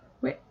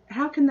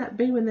 How can that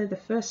be when they're the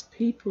first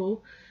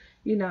people,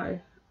 you know?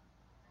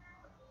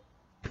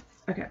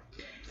 Okay,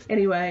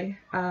 anyway,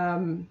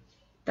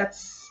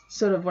 that's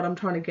sort of what I'm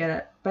trying to get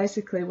at.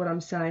 Basically what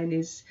I'm saying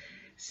is,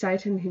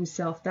 Satan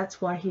himself, that's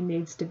why he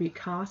needs to be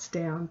cast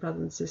down,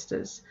 brothers and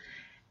sisters.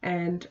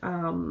 And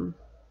the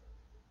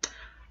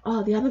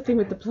other thing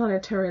with the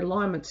planetary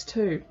alignments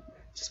too,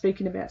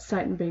 speaking about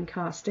Satan being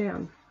cast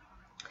down,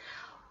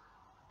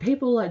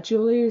 people like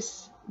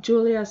Julius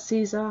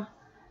Caesar,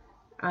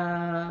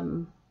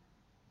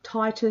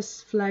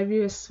 Titus,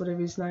 Flavius,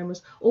 whatever his name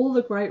was, all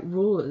the great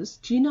rulers,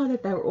 do you know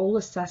that they were all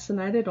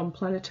assassinated on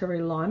planetary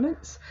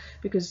alignments?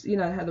 Because, you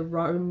know, how the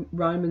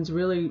Romans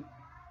really,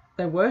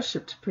 they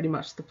worshipped pretty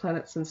much the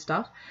planets and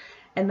stuff,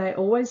 and they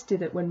always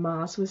did it when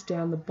Mars was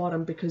down the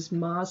bottom, because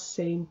Mars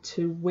seemed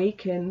to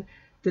weaken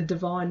the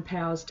divine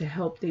powers to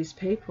help these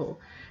people,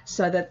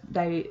 so that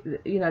they,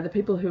 you know, the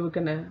people who were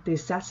the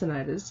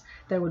assassinators,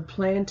 they would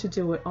plan to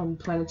do it on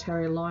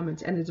planetary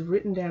alignments. And it's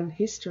written down in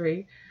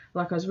history,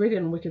 like I was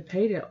reading on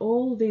Wikipedia,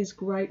 all these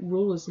great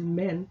rulers and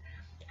men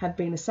have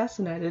been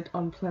assassinated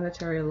on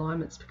planetary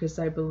alignments because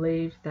they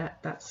believe that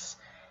that's,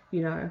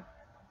 you know,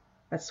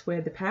 that's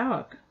where the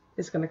power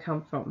is going to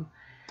come from.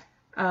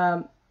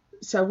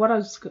 So what I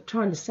was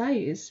trying to say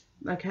is,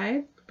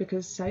 okay,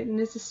 because Satan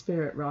is a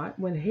spirit, right?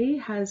 When he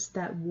has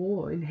that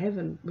war in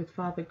heaven with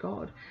Father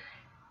God,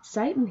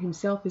 Satan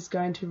himself is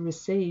going to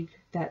receive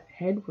that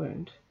head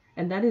wound,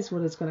 and that is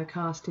what is going to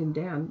cast him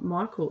down.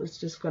 Michael is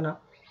just going to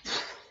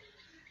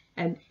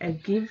and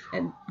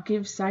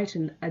give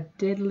Satan a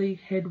deadly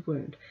head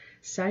wound.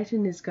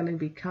 Satan is going to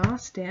be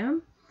cast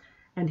down,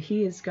 and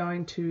he is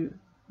going to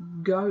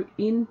go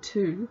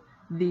into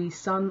the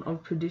son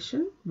of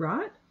perdition,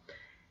 right?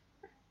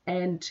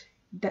 And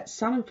that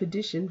son of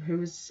perdition,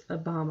 who is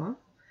Obama,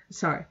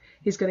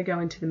 he's going to go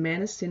into the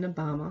man of sin,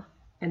 Obama,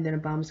 and then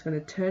Obama's going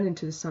to turn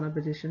into the son of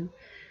perdition.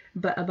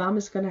 But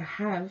Obama's going to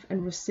have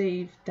and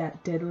receive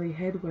that deadly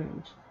head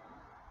wound,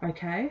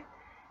 okay?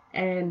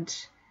 And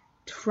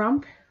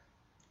Trump,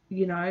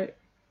 you know,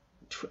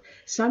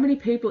 so many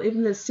people,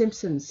 even the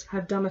Simpsons,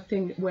 have done a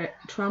thing where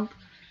Trump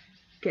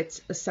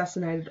gets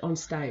assassinated on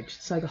stage.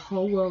 So the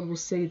whole world will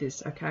see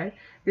this, okay?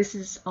 This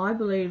is, I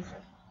believe,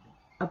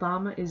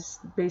 Obama is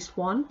beast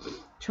 1,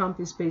 Trump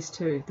is beast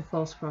 2, the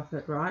false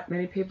prophet, right?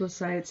 Many people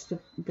say it's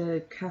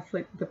the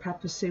Catholic, the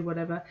papacy,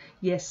 whatever.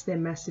 Yes, they're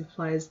massive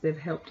players. They've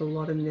helped a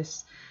lot in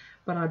this.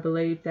 But I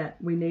believe that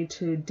we need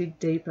to dig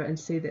deeper and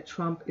see that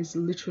Trump is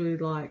literally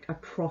like a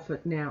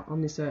prophet now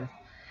on this earth.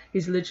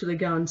 He's literally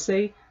going,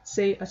 see,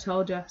 I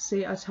told you.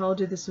 See, I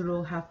told you this would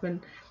all happen.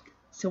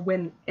 So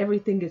when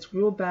everything gets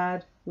real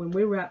bad, when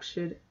we're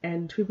raptured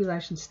and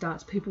tribulation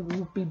starts, people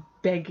will be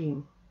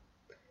begging.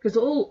 Because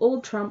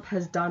all Trump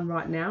has done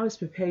right now is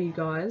prepare you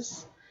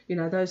guys, you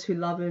know, those who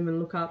love him and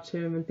look up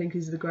to him and think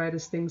he's the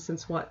greatest thing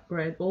since white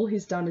bread. All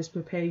he's done is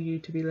prepare you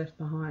to be left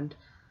behind.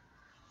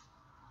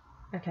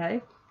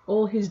 Okay?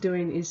 All he's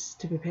doing is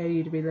to prepare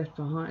you to be left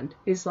behind.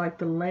 He's like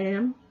the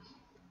lamb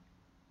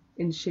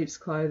in sheep's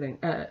clothing.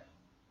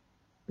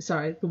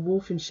 The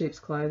wolf in sheep's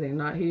clothing.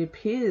 Like, he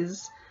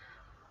appears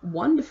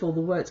wonderful, the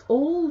words.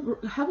 All,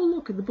 have a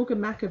look at the book of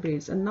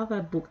Maccabees,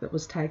 another book that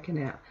was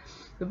taken out.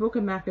 The book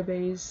of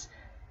Maccabees,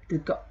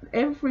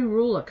 every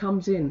ruler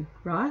comes in,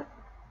 right,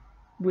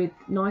 with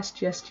nice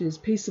gestures,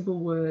 peaceable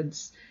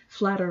words,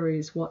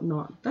 flatteries,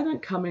 whatnot. They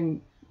don't come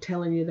in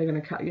telling you they're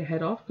going to cut your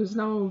head off, because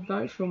no one will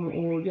vote for them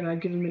or, you know,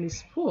 give them any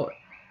support.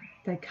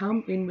 They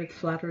come in with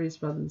flatteries,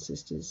 brothers and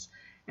sisters.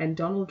 And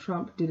Donald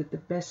Trump did it the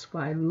best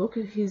way. Look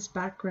at his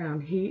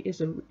background. He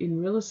is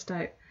in real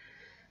estate.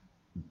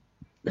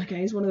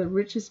 Okay, he's one of the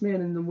richest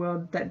men in the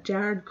world. That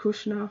Jared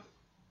Kushner,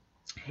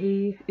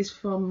 he is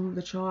from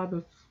the tribe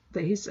of,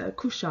 he's a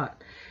Cushite.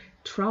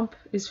 Trump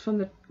is from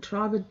the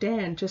tribe of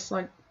Dan, just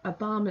like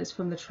Obama is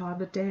from the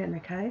tribe of Dan,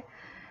 okay?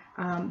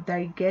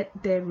 They get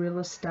their real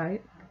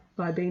estate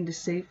by being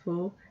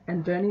deceitful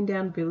and burning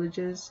down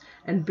villages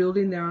and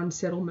building their own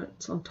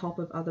settlements on top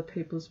of other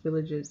people's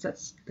villages.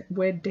 That's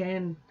where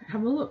Dan,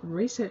 have a look,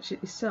 research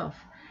it yourself.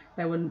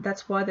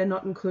 That's why they're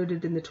not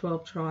included in the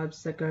 12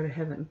 tribes that go to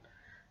heaven,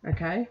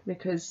 okay?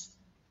 Because,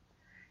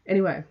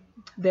 anyway,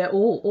 they're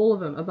all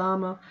of them,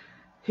 Obama,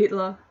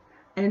 Hitler,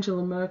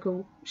 Angela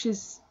Merkel,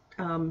 she's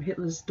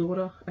Hitler's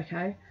daughter,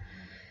 okay?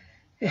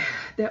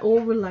 They're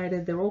all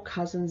related, they're all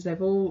cousins, they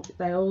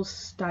all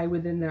stay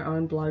within their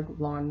own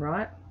bloodline,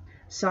 right?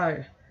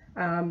 So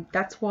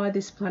that's why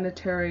this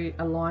planetary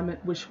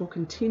alignment, which will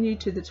continue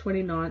to the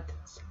 29th,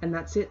 and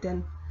that's it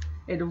then,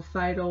 it'll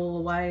fade all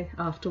away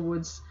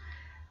afterwards,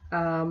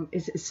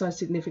 is so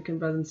significant,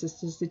 brothers and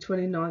sisters. The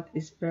 29th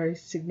is very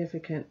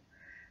significant.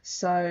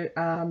 So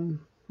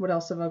what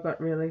else have I got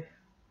really?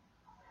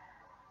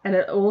 And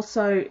it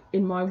also,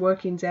 in my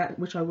workings out,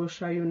 which I will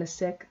show you in a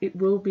sec, it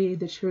will be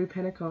the true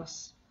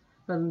Pentecost,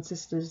 brothers and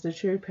sisters, the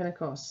true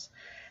Pentecost.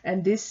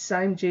 And this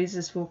same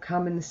Jesus will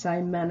come in the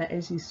same manner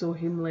as you saw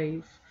him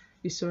leave.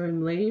 You saw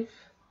him leave,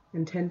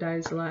 and 10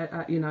 days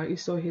later, you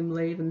saw him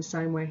leave, in the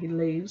same way he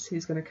leaves,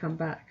 he's going to come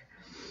back.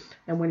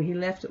 And when he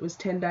left, it was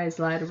 10 days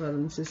later, brothers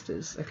and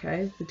sisters,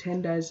 okay? The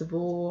 10 days of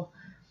awe,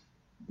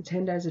 the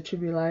 10 days of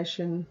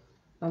tribulation,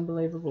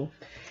 unbelievable.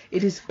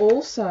 It is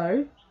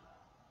also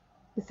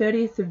the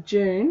 30th of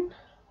June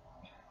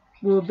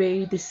will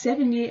be the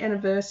 7-year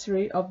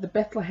anniversary of the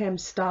Bethlehem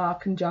Star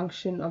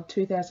conjunction of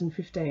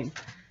 2015.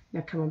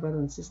 Now come on, brothers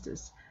and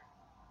sisters.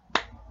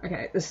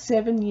 Okay, the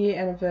 7-year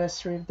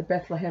anniversary of the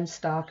Bethlehem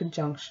Star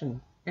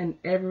conjunction. And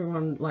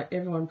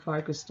everyone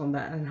focused on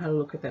that and had a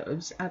look at that. It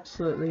was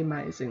absolutely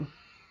amazing.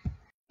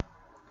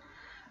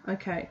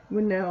 Okay,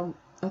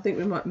 I think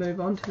we might move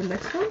on to the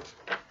next one.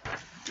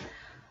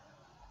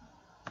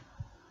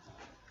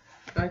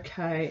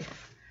 Okay.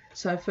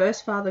 So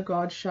first, Father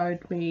God showed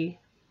me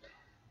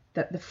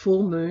that the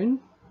full moon,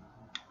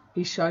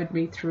 he showed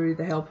me through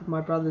the help of my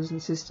brothers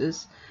and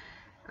sisters,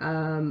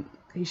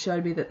 he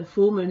showed me that the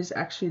full moon is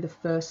actually the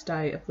first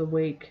day of the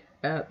week,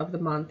 of the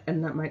month,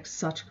 and that makes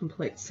such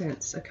complete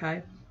sense,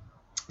 okay?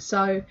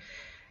 So,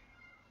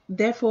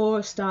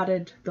 therefore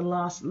started the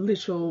last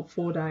literal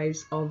 4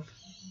 days of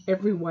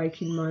every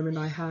waking moment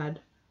I had,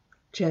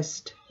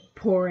 just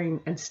pouring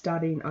and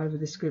studying over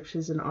the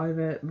scriptures and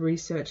over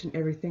research and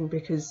everything,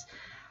 because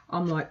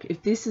I'm like,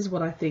 if this is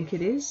what I think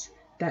it is,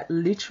 that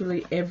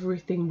literally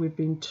everything we've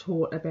been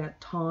taught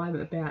about time,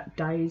 about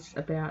days,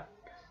 about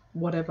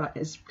whatever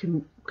is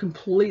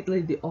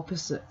completely the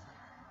opposite.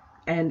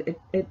 And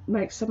it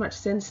makes so much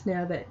sense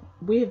now that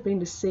we have been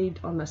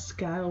deceived on a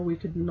scale we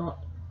could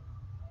not.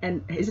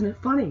 And isn't it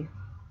funny?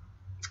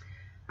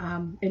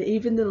 And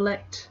even the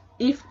elect,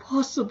 if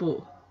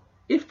possible,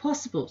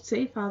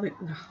 see, Father,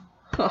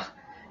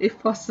 if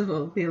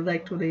possible, the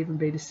elect would even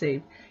be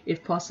deceived,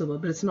 if possible,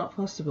 but it's not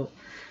possible,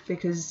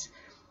 because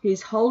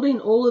he's holding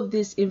all of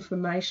this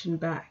information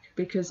back.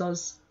 Because I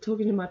was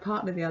talking to my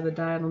partner the other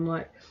day, and I'm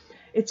like,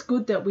 it's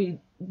good that we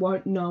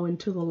won't know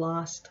until the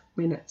last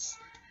minutes,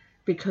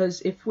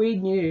 because if we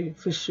knew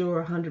for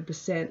sure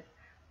 100%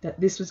 that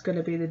this was going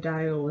to be the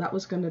day or that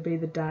was going to be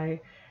the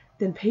day,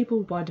 then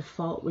people by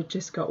default would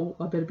just go,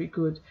 oh, I better be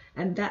good.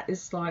 And that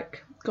is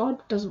like,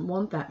 God doesn't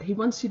want that. He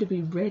wants you to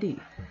be ready.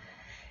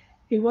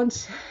 He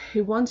wants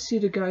you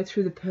to go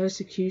through the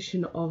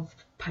persecution of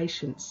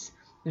patience.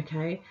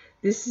 Okay,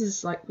 this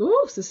is like,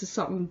 oh, this is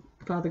something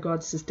Father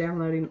God's just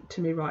downloading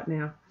to me right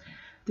now.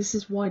 This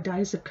is why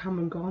days have come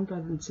and gone,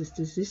 brothers and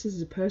sisters. This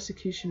is a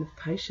persecution of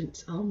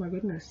patience. Oh my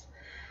goodness.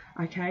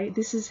 Okay,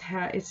 this is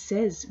how it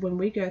says when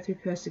we go through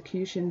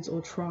persecutions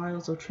or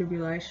trials or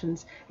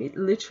tribulations, it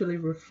literally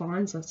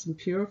refines us and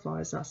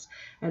purifies us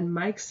and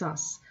makes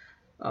us,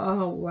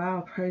 oh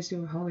wow, praise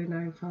your holy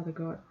name, Father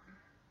God.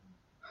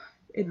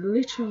 It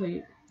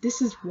literally,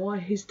 this is why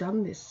he's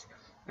done this.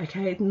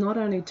 Okay, not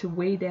only to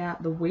weed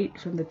out the wheat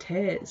from the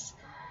tares,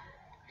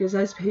 because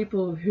those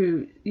people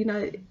who, you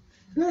know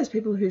those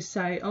people who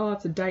say, oh,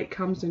 if the date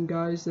comes and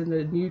goes, then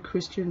the new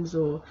Christians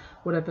or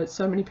whatever,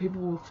 so many people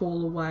will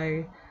fall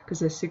away because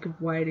they're sick of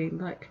waiting.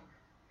 Like,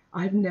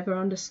 I've never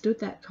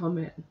understood that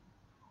comment,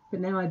 but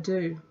now I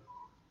do.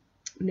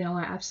 Now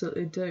I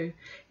absolutely do.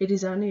 It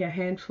is only a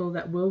handful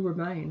that will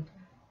remain.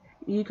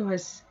 You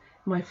guys,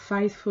 my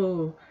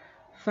faithful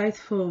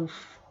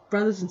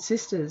brothers and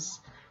sisters,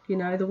 you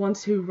know, the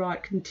ones who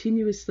write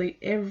continuously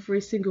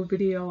every single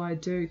video I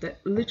do, that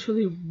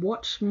literally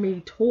watch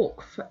me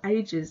talk for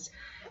ages.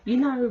 You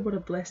know what a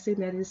blessing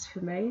that is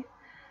for me?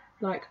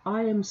 Like,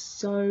 I am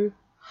so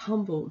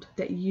humbled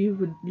that you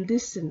would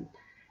listen,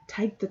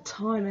 take the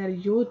time out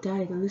of your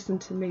day to listen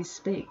to me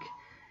speak.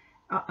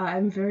 I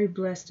am very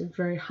blessed and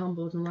very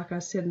humbled. And like I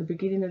said in the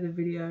beginning of the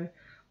video,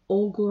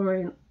 all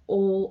glory and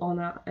all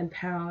honor and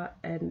power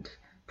and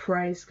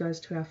praise goes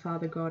to our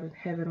Father God in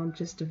heaven. I'm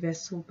just a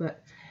vessel,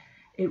 but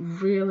it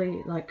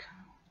really, like,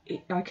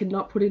 I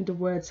cannot put into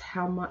words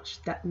how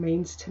much that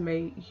means to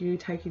me, you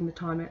taking the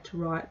time out to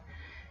write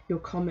your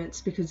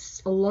comments,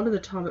 because a lot of the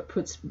time it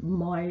puts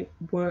my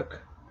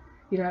work,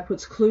 you know, it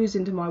puts clues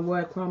into my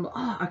work where I'm like,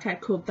 oh, okay,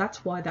 cool,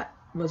 that's why that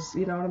was,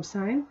 you know what I'm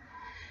saying?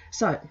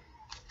 So,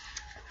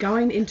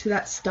 going into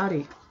that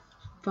study,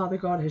 Father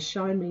God has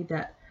shown me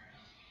that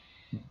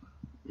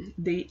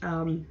the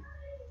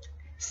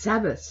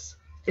Sabbaths,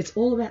 it's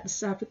all about the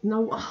Sabbath.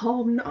 No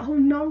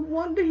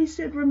wonder he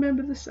said,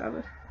 remember the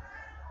Sabbath.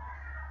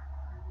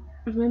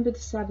 Remember the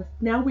Sabbath.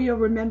 Now we are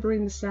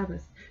remembering the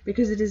Sabbath,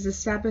 because it is the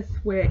Sabbath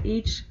where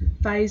each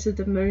phase of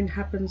the moon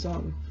happens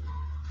on.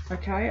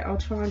 Okay, I'll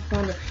try and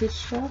find a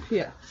picture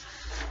here.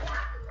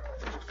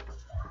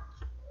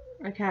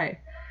 Okay,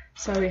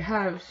 so we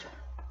have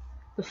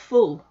the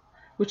full,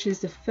 which is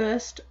the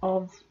first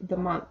of the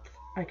month.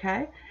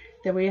 Okay,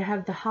 then we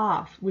have the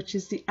half, which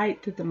is the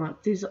 8th of the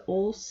month. These are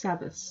all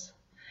Sabbaths.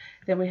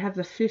 Then we have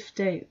the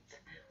 15th,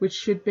 which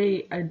should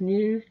be a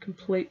new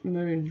complete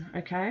moon.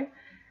 Okay,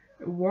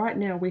 right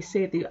now we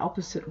see it the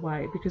opposite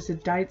way because the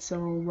dates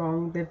are all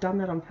wrong. They've done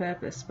that on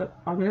purpose, but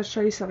I'm going to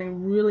show you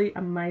something really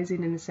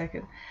amazing in a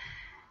second.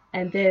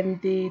 And then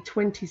the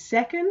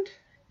 22nd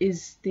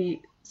is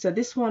so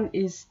this one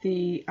is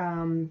the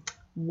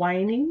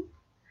waning,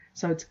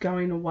 so it's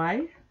going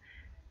away.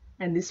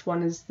 And this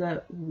one is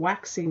the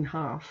waxing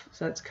half,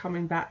 so it's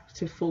coming back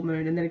to full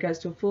moon, and then it goes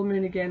to a full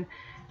moon again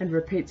and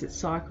repeats its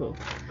cycle.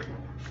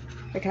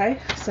 Okay,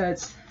 so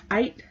it's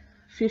 8,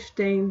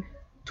 15,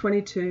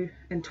 22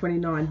 and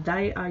 29.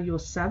 They are your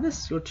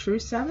Sabbaths, your true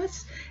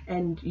Sabbaths,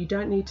 and you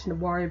don't need to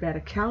worry about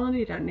a calendar.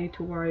 You don't need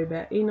to worry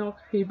about Enoch,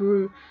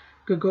 Hebrew,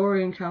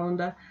 Gregorian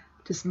calendar.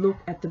 Just look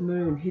at the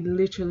moon. He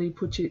literally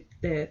puts it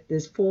there.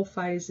 There's 4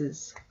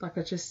 phases, like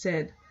I just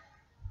said.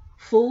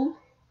 Full,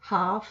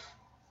 half,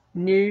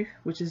 new,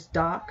 which is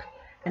dark,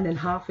 and then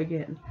half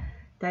again.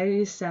 They are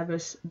your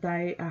Sabbaths.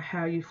 They are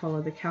how you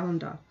follow the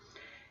calendar.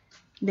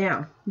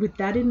 Now, with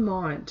that in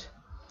mind,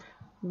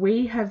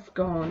 we have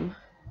gone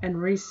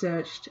and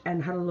researched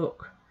and had a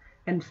look,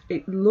 and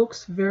it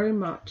looks very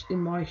much, in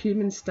my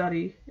human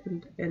study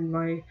and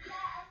my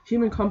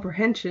human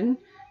comprehension,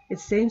 it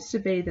seems to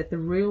be that the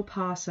real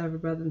Passover,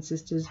 brothers and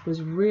sisters,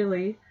 was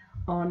really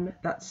on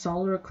that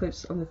solar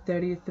eclipse on the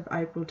 30th of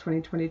April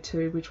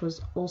 2022, which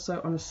was also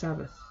on a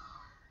Sabbath.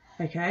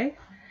 Okay,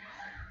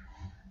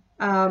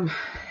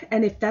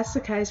 And if that's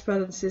the case,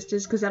 brothers and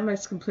sisters, because that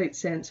makes complete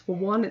sense. For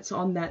one, it's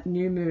on that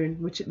new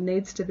moon, which it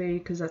needs to be,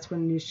 because that's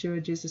when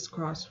Yeshua Jesus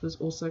Christ was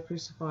also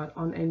crucified,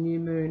 on a new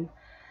moon.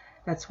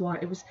 That's why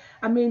it was.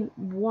 I mean,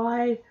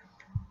 why?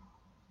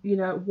 You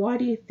know, why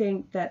do you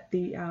think that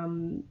the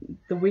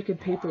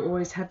wicked people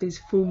always have these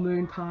full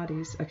moon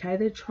parties? Okay,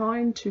 they're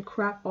trying to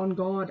crap on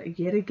God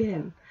yet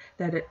again.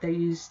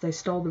 They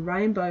stole the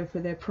rainbow for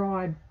their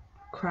pride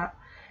crap.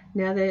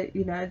 Now they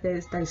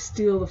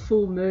steal the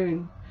full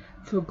moon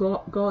for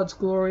God's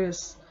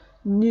glorious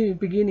new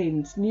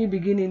beginnings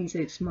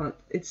each month.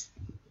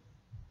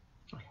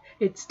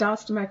 It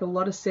starts to make a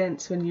lot of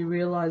sense when you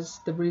realize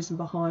the reason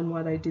behind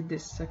why they did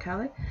this,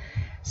 okay?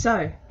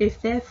 So,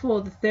 if therefore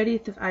the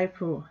 30th of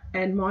April,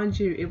 and mind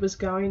you, it was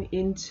going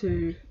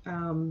into,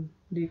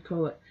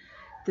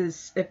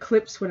 this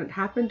eclipse when it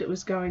happened, it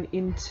was going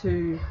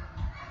into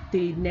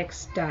the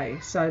next day,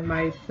 so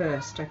May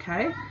 1st,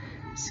 okay?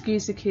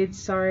 Excuse the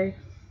kids, sorry.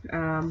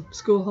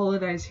 School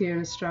holidays here in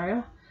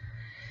Australia.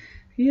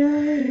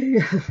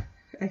 Yay!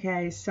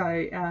 Okay,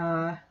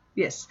 so,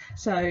 yes,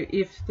 so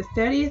if the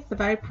 30th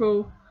of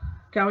April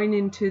going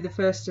into the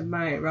 1st of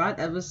May, right,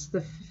 that was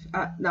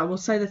we'll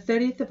say the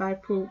 30th of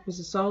April was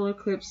a solar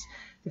eclipse,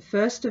 the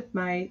 1st of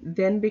May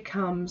then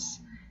becomes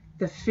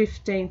the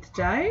 15th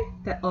day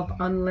of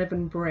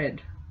unleavened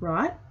bread,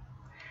 right?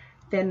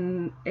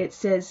 Then it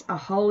says a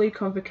holy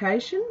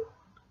convocation,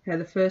 okay,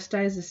 the first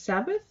day is the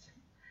Sabbath,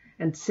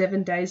 and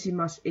 7 days you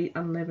must eat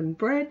unleavened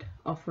bread,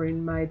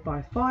 offering made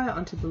by fire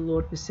unto the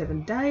Lord for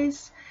 7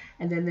 days.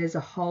 And then there's a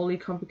holy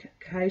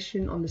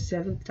convocation on the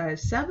 7th day of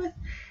Sabbath.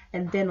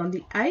 And then on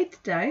the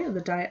 8th day, or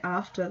the day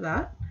after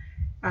that,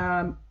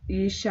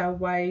 you shall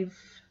wave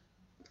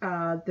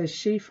the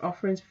sheaf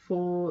offerings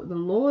before the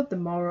Lord the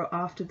morrow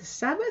after the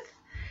Sabbath.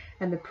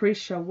 And the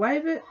priest shall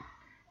wave it,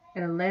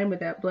 and a lamb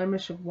without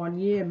blemish of 1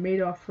 year, a meat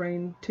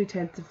offering,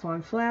 2/10 of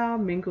fine flour,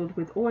 mingled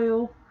with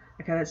oil.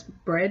 Okay, that's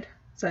bread.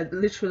 So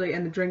literally,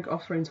 and the drink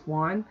offerings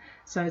wine.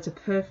 So it's a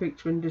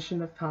perfect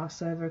rendition of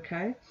Passover,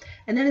 okay?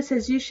 And then it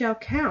says, you shall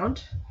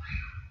count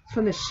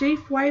from the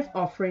sheaf wave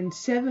offering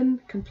 7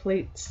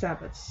 complete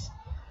Sabbaths.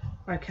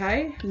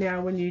 Okay,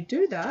 now when you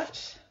do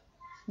that,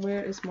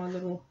 where is my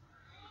little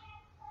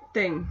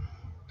thing?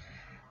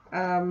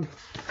 Now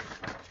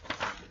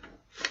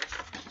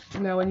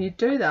when you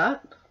do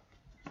that,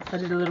 I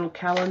did a little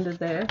calendar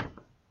there.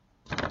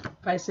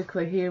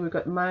 Basically here we've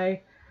got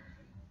May.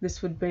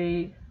 This would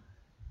be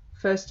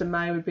 1st of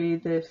May would be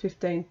the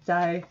 15th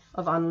day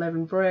of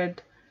unleavened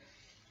bread,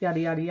 yada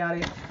yada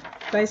yada.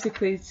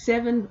 Basically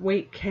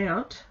 7-week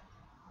count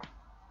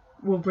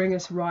will bring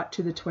us right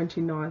to the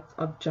 29th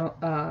of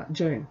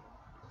June.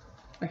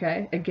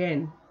 Okay,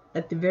 again,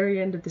 at the very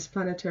end of this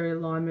planetary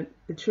alignment,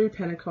 the true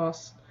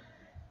Pentecost,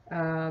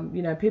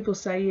 people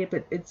say, yeah,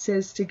 but it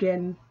says to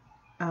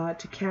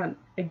count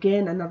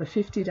again another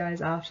 50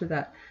 days after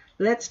that.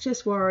 Let's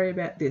just worry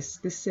about this.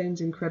 This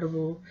seems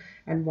incredible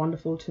and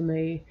wonderful to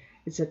me.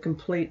 It's a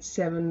complete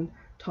 7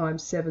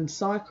 times 7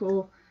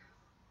 cycle.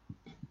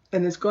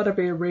 And there's got to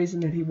be a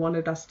reason that he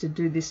wanted us to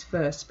do this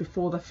first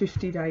before the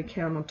 50-day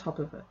count on top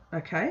of it.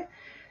 Okay?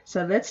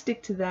 So let's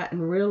stick to that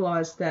and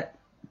realize that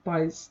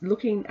by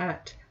looking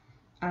at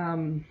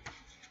the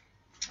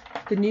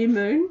new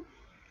moon,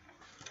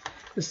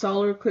 the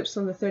solar eclipse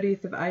on the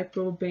 30th of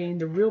April being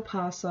the real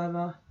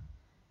Passover,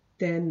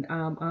 then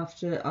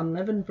after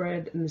unleavened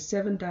bread and the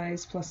 7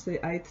 days plus the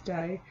 8th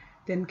day,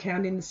 then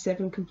counting the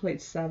 7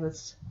 complete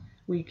Sabbaths,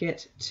 we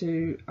get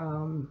to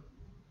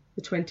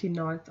the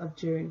 29th of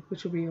June,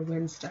 which will be a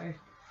Wednesday,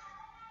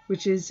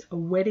 which is a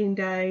wedding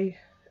day.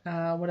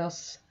 What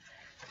else?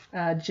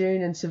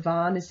 June and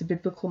Sivan is the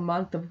biblical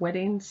month of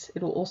weddings.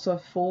 It'll also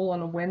fall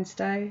on a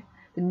Wednesday.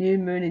 The new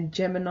moon in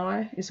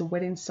Gemini is a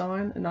wedding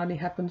sign and only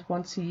happens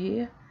once a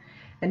year.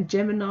 And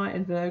Gemini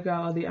and Virgo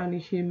are the only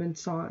human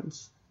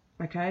signs.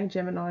 Okay,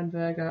 Gemini and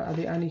Virgo are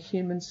the only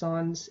human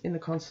signs in the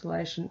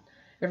constellation.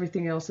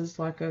 Everything else is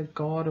like a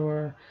god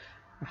or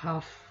a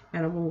half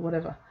animal,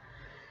 whatever.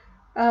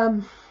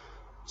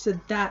 So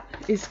that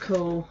is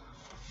cool.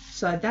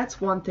 So that's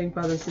one thing,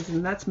 brothers and sisters,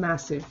 and that's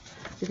massive.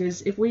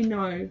 Because if we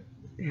know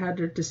how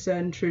to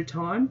discern true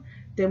time,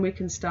 then we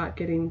can start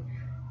getting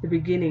the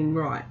beginning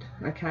right,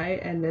 okay?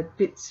 And the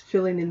bits,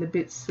 filling in the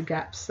bits, the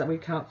gaps that we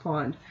can't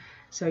find.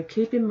 So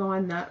keep in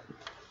mind that,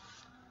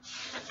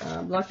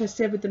 like I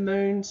said with the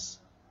moons,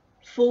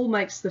 full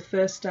makes the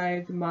first day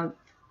of the month,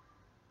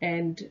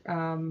 and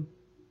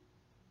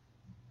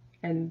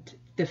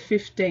the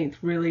 15th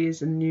really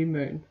is a new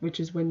moon,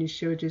 which is when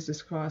Yeshua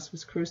Jesus Christ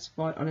was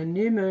crucified on a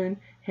new moon,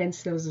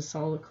 hence there was a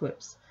solar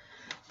eclipse.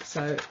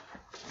 So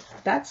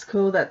that's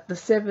cool that the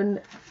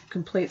 7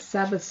 complete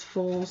Sabbaths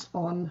falls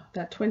on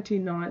that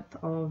 29th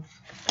of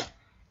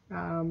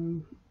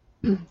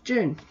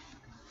June.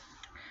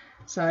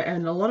 So,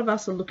 and a lot of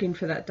us are looking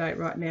for that date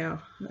right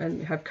now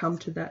and have come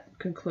to that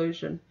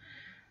conclusion.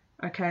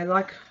 Okay,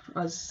 like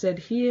I said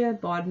here,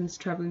 Biden's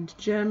traveling to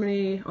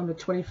Germany on the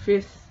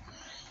 25th,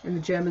 and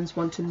the Germans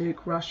want to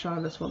nuke Russia.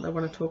 That's what they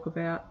want to talk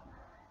about.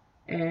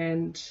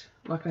 And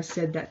like I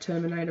said, that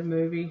Terminator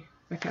movie,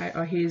 Okay,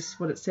 oh, here's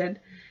what it said.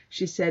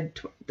 She said,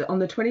 on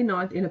the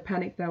 29th, in a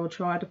panic, they will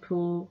try to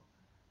pull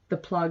the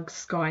plug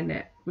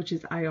Skynet, which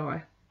is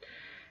AI.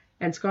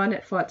 And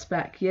Skynet fights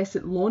back. Yes,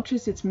 it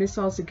launches its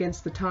missiles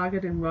against the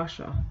target in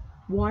Russia.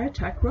 Why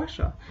attack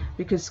Russia?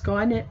 Because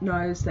Skynet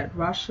knows that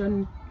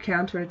Russian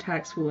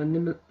counterattacks will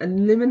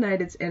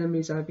eliminate its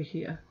enemies over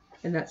here.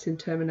 And that's in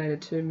Terminator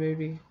 2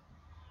 movie.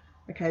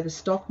 Okay, the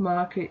stock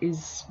market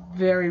is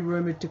very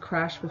rumoured to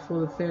crash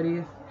before the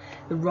 30th.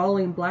 The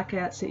rolling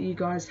blackouts that you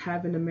guys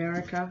have in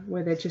America,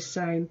 where they're just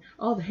saying,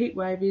 oh, the heat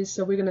wave is,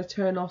 so we're going to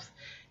turn off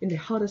in the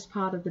hottest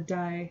part of the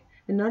day.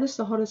 And notice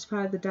the hottest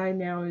part of the day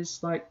now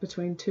is like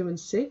between 2 and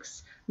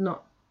 6,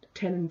 not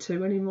 10 and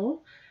 2 anymore.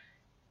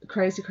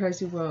 Crazy,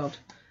 crazy world.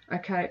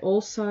 Okay,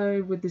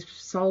 also with this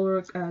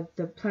solar,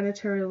 the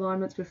planetary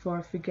alignments, before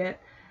I forget,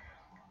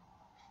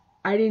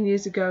 18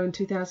 years ago in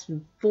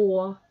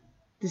 2004,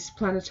 this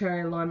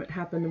planetary alignment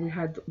happened and we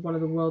had one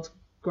of the world's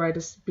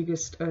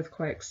biggest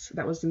earthquakes.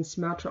 That was in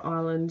Sumatra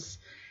Islands.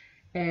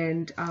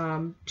 And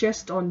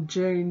just on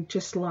June,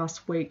 just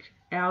last week,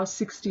 our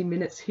 60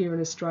 Minutes here in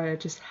Australia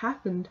just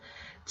happened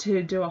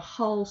to do a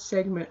whole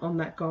segment on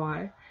that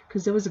guy,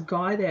 because there was a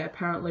guy there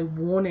apparently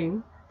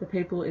warning the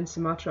people in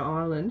Sumatra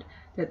Island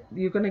that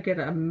you're going to get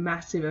a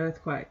massive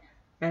earthquake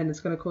and it's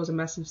going to cause a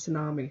massive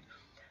tsunami.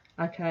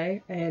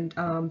 Okay, and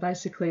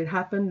basically it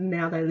happened.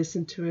 Now they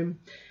listen to him.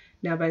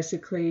 Now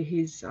basically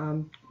he's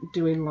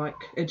doing like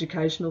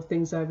educational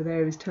things over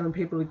there. He's telling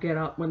people to get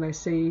up when they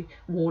see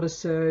water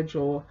surge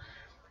or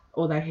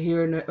they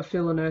hear or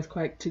feel an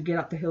earthquake, to get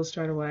up the hill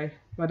straight away,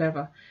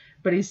 whatever.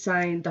 But he's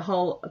saying the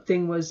whole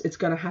thing was it's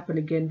going to happen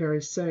again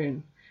very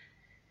soon.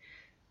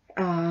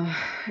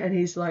 And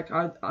he's like,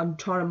 I'm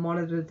trying to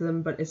monitor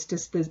them, but it's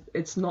just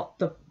it's not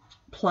the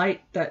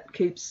plate that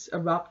keeps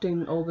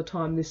erupting all the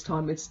time this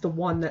time. It's the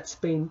one that's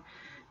been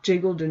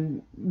jiggled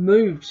and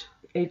moved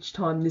each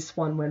time this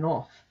one went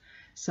off.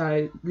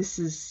 So this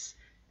is,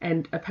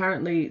 and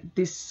apparently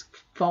this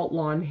fault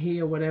line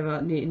here,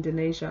 whatever, near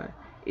Indonesia,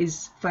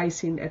 is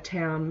facing a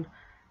town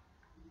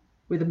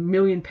with 1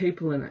 million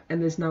people in it,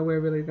 and there's nowhere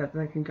really that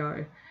they can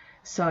go.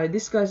 So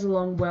this goes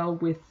along well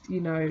with,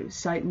 you know,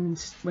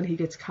 Satan's, when he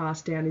gets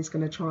cast down, he's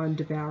going to try and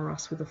devour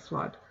us with a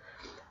flood.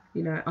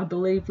 You know, I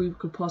believe we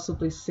could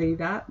possibly see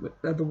that,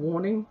 the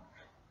warning.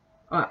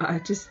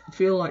 I just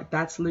feel like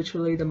that's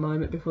literally the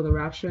moment before the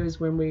rapture, is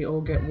when we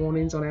all get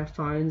warnings on our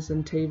phones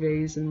and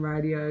TVs and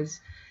radios.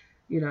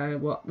 You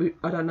know,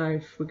 I don't know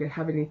if we could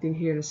have anything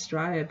here in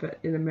Australia, but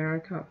in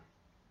America,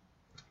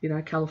 you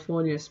know,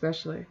 California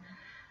especially.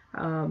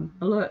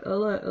 Alert,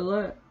 alert,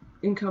 alert,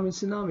 incoming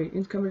tsunami,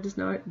 incoming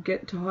tsunami,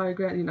 get to higher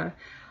ground, you know.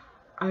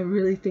 I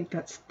really think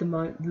that's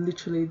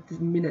literally the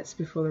minutes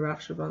before the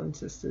rapture, brothers and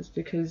sisters,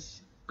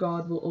 because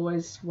God will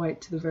always wait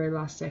to the very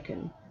last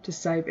second to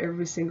save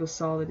every single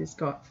soul that he's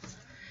got.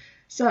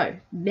 So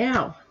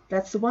now,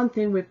 that's the one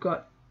thing we've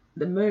got.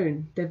 The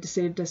moon, they've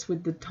deceived us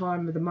with the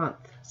time of the month,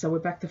 so we're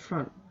back to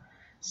front.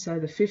 So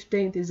the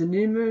 15th is a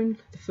new moon,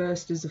 the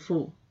 1st is a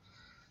full.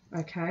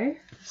 Okay,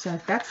 so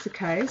if that's the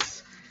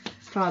case,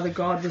 Father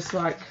God was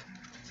like,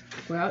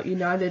 well, you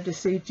know, they've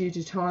deceived you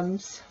to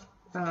times,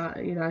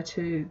 you know,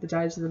 to the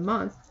days of the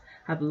month.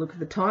 Have a look at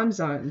the time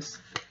zones.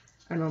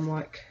 And I'm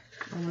like,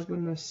 oh my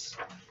goodness,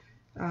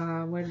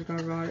 where did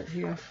I write it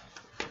here?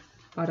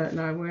 I don't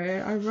know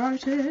where I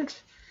wrote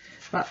it,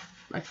 but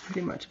like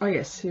pretty much, oh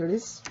yes, here it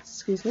is,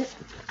 excuse me.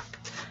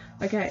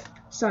 Okay,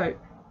 so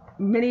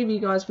many of you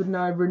guys would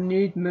know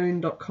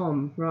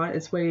renewedmoon.com, right?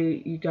 It's where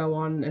you go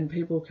on and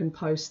people can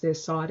post their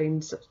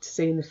sightings,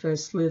 seeing the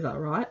first slither,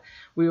 right?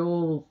 We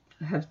all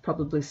have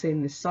probably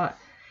seen this site.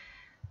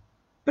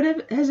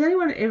 But has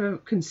anyone ever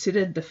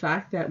considered the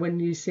fact that when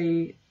you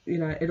see, you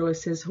know, it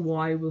always says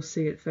Hawaii will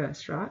see it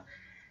first, right?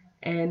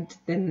 And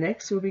then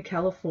next will be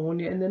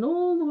California, and then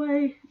all the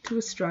way to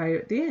Australia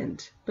at the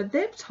end. But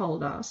they've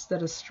told us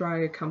that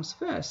Australia comes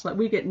first. Like,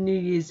 we get New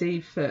Year's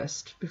Eve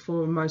first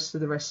before most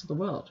of the rest of the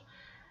world.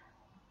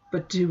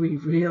 But do we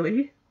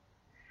really?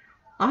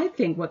 I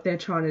think what they're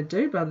trying to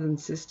do, brothers and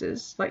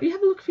sisters, like, you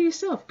have a look for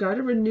yourself. Go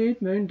to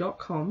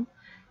renewedmoon.com.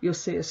 You'll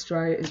see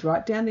Australia is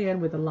right down the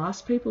end. We're the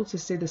last people to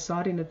see the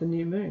sighting of the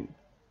new moon.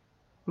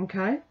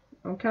 Okay?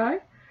 Okay?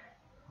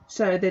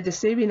 So they're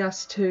deceiving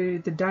us to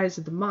the days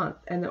of the month,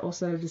 and they're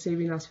also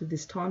deceiving us with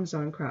this time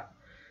zone crap.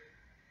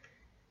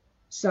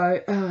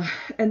 So,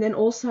 and then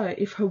also,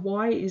 if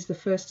Hawaii is the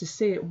first to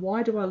see it,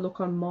 why do I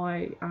look on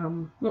my,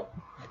 look,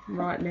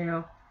 right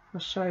now, I'll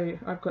show you,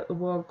 I've got the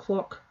world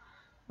clock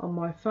on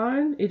my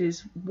phone. It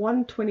is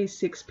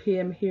 1:26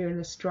 p.m. here in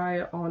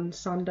Australia on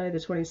Sunday the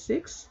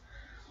 26th.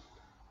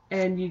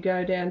 And you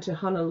go down to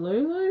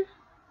Honolulu,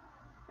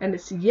 and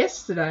it's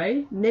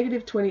yesterday,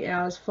 negative 20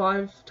 hours,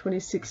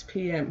 5:26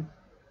 p.m.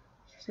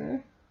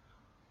 So,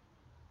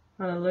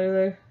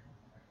 Honolulu,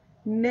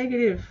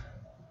 negative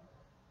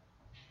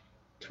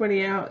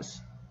 20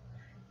 hours.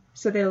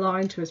 So they're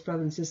lying to us,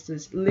 brothers and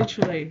sisters,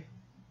 literally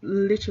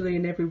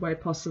in every way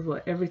possible,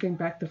 everything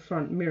back to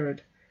front,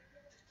 mirrored.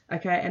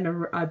 Okay,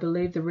 and I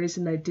believe the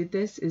reason they did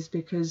this is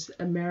because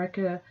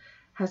America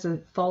has a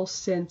false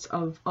sense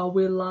of, oh,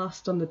 we're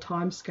last on the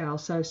time scale,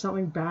 so if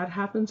something bad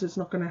happens, it's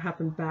not going to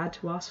happen bad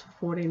to us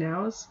for 14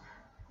 hours.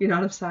 You know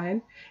what I'm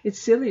saying?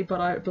 It's silly, but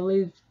I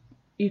believe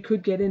you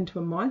could get into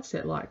a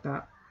mindset like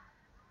that.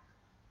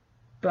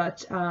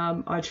 But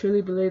I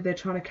truly believe they're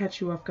trying to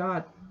catch you off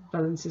guard,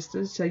 brothers and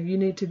sisters. So you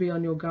need to be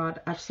on your guard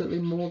absolutely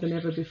more than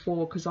ever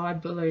before, because I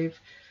believe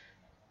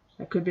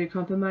that could be a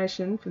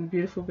confirmation from the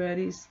beautiful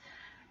birdies.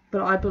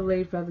 But I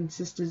believe, brothers and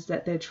sisters,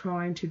 that they're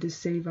trying to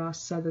deceive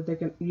us so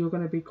that you're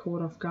going to be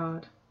caught off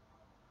guard.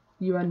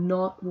 You are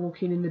not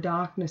walking in the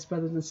darkness,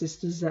 brothers and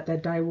sisters,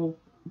 that day will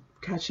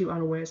catch you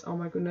unawares. Oh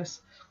my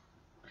goodness.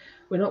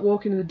 We're not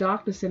walking in the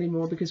darkness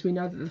anymore, because we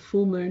know that the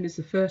full moon is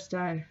the first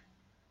day.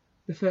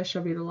 The first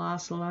shall be the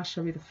last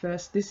shall be the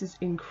first. This is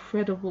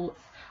incredible.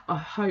 I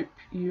hope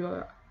you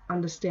are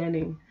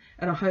understanding,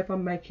 and I hope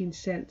I'm making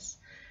sense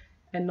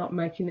and not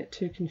making it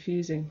too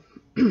confusing.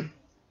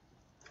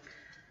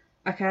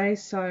 Okay,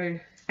 so,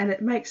 and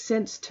it makes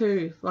sense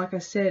too, like I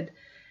said,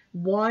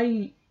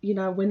 why,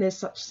 when there's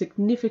such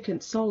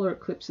significant solar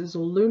eclipses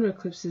or lunar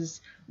eclipses,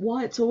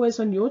 why it's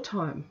always on your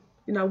time.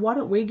 Why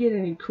don't we get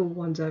any cool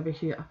ones over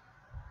here?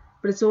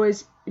 But it's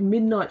always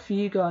midnight for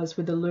you guys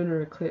with the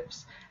lunar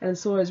eclipse, and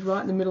it's always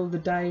right in the middle of the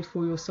day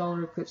for your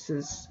solar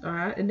eclipses,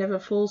 alright? It never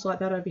falls like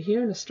that over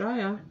here in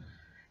Australia,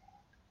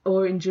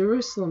 or in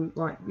Jerusalem,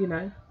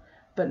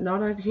 but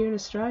not over here in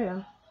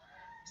Australia.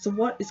 So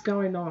what is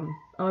going on?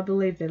 I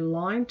believe they're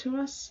lying to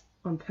us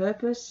on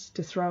purpose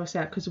to throw us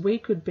out, because we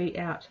could be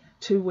out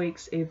 2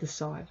 weeks either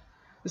side.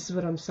 This is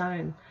what I'm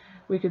saying.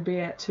 We could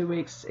be out 2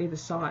 weeks either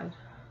side.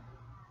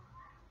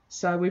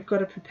 So we've got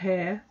to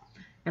prepare,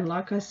 and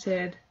like I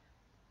said,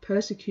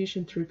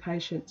 persecution through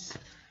patience.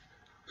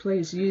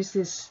 Please use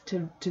this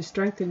to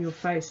strengthen your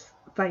faith,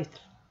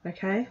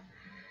 okay?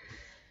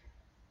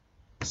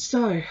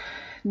 So,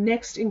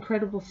 next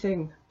incredible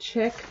thing.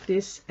 Check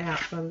this out,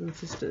 brothers and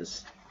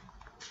sisters.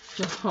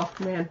 Oh,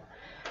 man.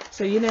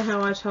 So you know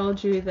how I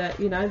told you that,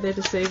 they're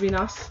deceiving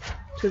us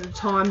to the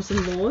times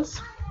and laws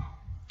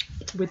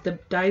with the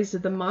days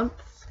of the month,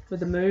 with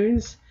the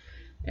moons,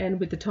 and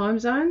with the time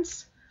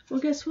zones? Well,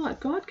 guess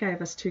what? God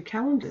gave us 2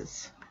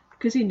 calendars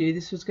because he knew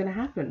this was going to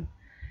happen.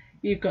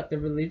 You've got the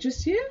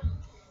religious year,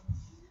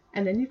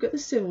 and then you've got the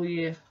civil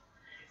year.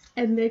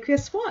 And then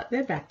guess what?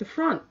 They're back to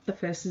front. The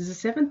 1st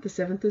is the 7th, the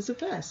 7th is the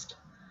 1st.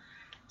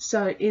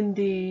 So in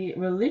the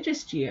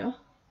religious year,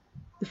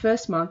 the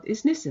first month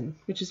is Nisan,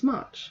 which is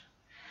March.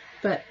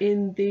 But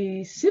in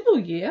the civil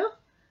year,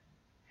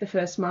 the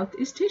first month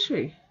is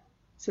Tishri,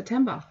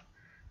 September.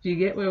 Do you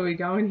get where we're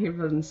going here,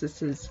 brothers and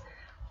sisters?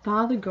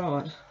 Father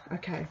God,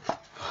 okay,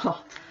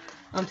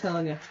 I'm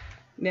telling you,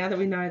 now that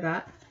we know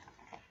that,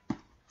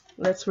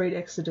 let's read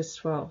Exodus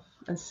 12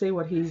 and see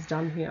what he's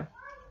done here.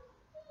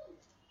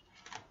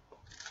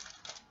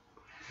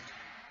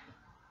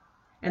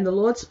 And the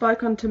Lord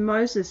spoke unto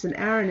Moses and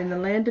Aaron in the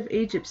land of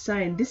Egypt,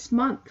 saying, This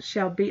month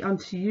shall be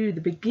unto you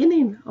the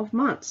beginning of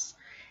months.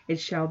 It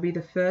shall be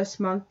the first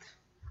month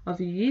of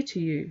the year to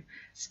you.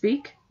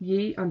 Speak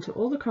ye unto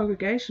all the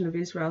congregation of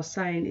Israel,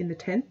 saying, In the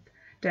 10th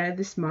day of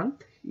this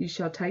month you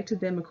shall take to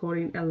them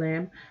according a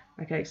lamb.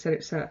 Okay, etc.,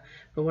 etc.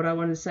 But what I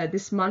want to say,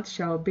 this month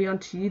shall be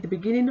unto you the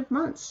beginning of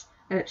months,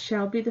 and it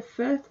shall be the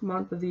first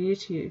month of the year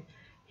to you.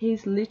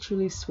 He's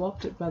literally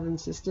swapped it, brothers and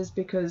sisters,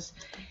 because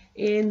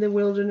in the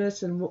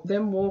wilderness and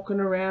them walking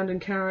around and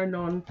carrying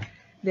on,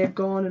 they've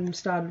gone and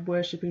started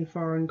worshipping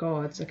foreign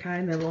gods, okay,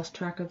 and they lost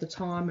track of the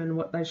time and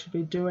what they should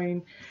be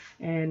doing,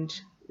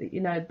 and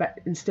but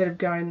instead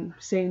of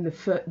seeing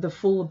the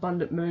full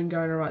abundant moon,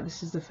 going, all right,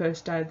 this is the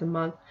first day of the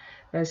month,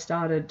 they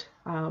started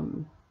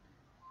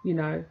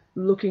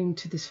looking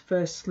to this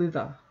first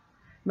slither,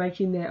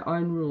 making their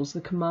own rules,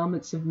 the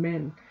commandments of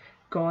men.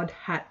 God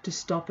had to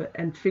stop it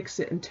and fix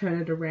it and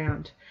turn it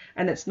around.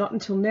 And it's not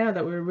until now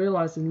that we're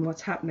realizing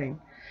what's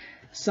happening.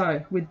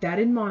 So with that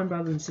in mind,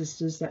 brothers and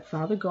sisters, that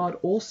Father God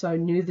also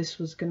knew this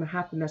was going to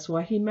happen. That's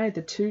why he made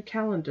the 2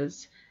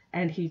 calendars,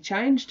 and he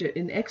changed it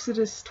in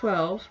Exodus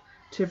 12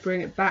 to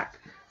bring it back.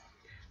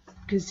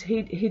 Because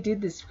he did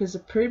this because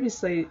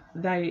previously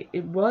they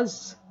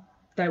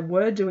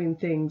were doing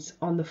things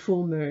on the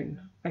full moon.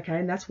 Okay,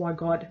 and that's why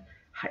God,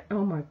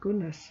 oh my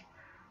goodness,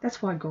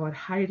 that's why God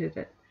hated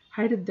it.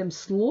 Hated them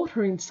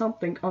slaughtering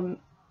something on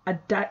a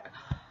day.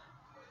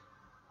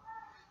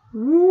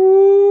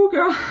 Ooh,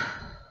 God.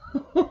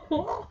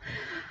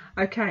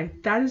 Okay,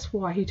 that is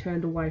why he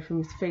turned away from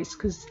his feast,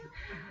 because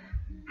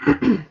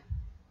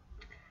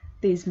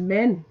these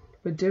men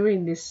were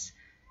doing this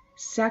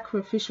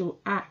sacrificial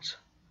act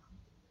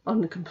on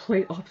the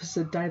complete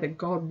opposite day that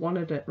God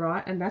wanted it,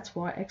 right? And that's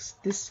why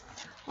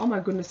oh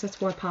my goodness,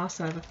 that's why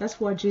Passover, that's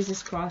why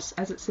Jesus Christ,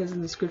 as it says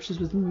in the scriptures,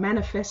 was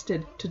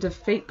manifested to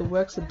defeat the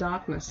works of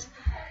darkness.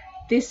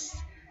 This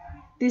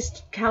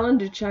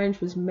calendar change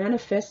was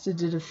manifested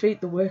to defeat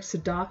the works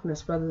of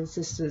darkness, brothers and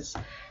sisters.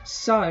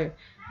 So,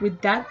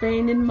 with that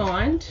being in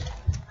mind,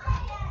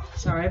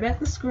 sorry about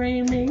the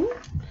screaming,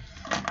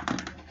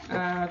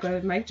 I've got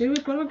to make do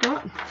with what I've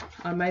got.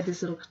 I made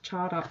this little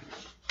chart up.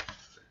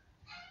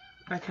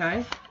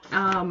 Okay,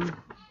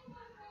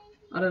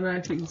 I don't know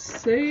if you can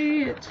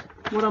see it.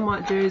 What I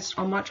might do is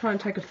I might try and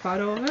take a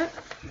photo of it,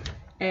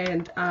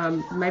 and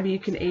maybe you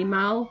can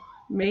email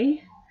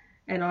me,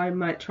 and I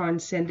might try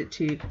and send it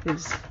to you,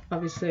 because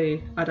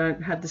obviously I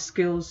don't have the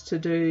skills to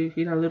do,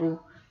 you know,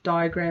 little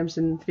diagrams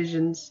and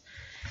visions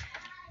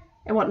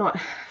and whatnot.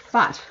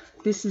 But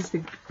this is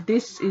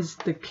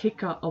the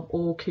kicker of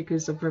all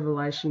kickers of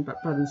Revelation.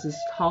 But brothers, just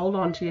hold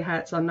on to your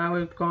hats. I know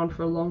we've gone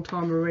for a long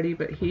time already,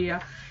 but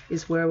here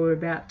is where we're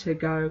about to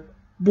go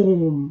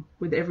boom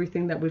with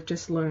everything that we've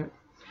just learnt.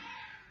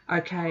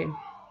 Okay,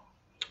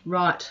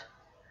 right.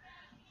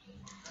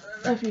 I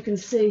don't know if you can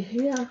see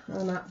here.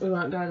 Oh no, we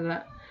won't go to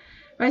that.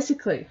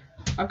 Basically,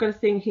 I've got a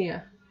thing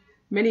here.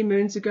 Many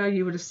moons ago,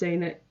 you would have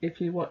seen it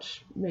if you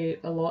watch me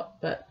a lot,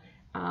 but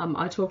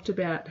I talked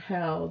about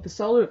how the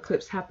solar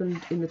eclipse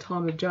happened in the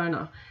time of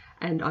Jonah,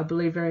 and I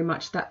believe very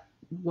much that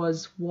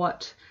was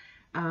what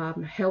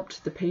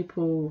helped the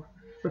people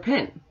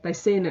repent. They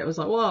seen it, it was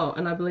like, whoa,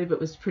 and I believe it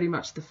was pretty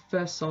much the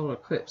first solar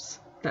eclipse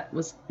that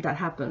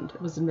happened.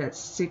 It was in about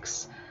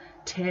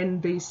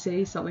 610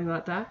 BC, something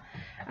like that,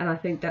 and I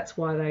think that's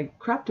why they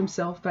crapped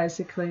himself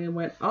basically and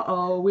went,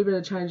 uh-oh, we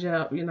better change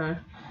our, you know,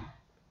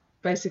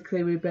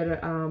 basically we better,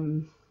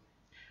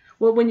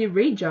 well, when you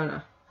read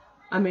Jonah,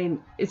 I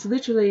mean, it's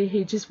literally,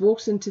 he just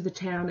walks into the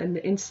town and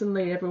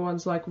instantly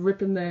everyone's like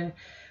ripping their,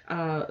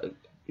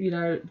 you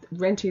know,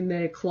 renting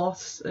their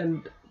cloths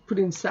and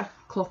putting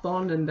sackcloth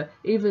on, and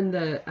even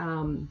the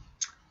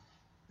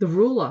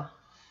ruler,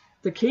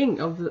 the king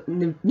of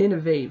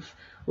Nineveh,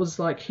 was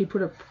like, he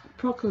put a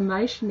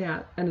proclamation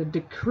out and a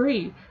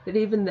decree that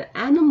even the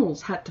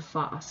animals had to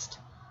fast,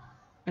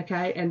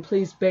 okay, and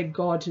please beg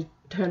God to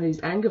turn his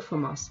anger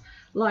from us.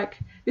 Like,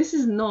 this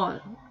is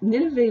not,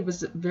 Nineveh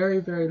was a very,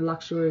 very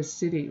luxurious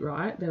city,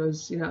 right? There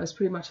was, you know, it was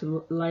pretty much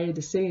a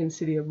Laodicean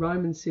city, a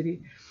Roman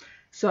city.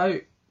 So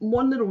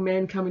one little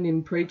man coming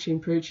in preaching,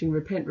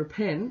 repent,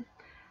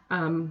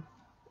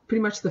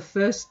 pretty much the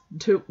first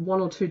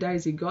 1 or 2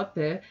 days he got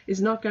there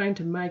is not going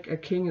to make a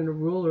king and a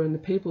ruler and the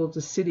people of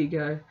the city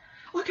go,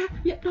 okay,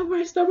 yeah, no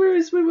worries,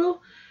 we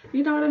will.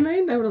 You know what I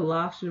mean? They would have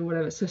laughed and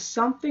whatever. So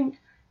something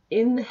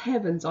in the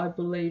heavens, I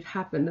believe,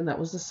 happened, and that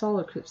was the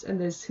solar eclipse, and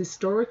there's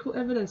historical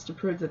evidence to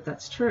prove that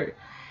that's true.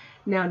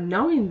 Now,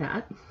 knowing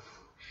that,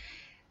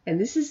 and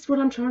this is what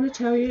I'm trying to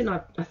tell you, and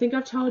I think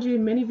I've told you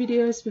in many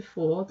videos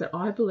before, that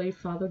I believe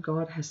Father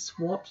God has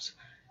swapped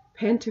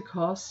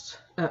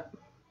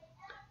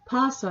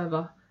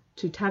Passover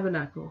to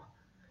Tabernacle,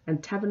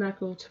 and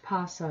Tabernacle to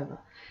Passover.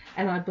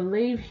 And I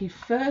believe he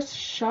first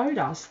showed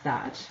us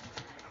that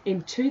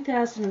in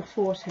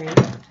 2014,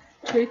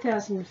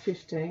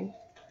 2015,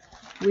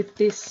 with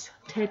this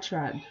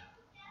tetrad.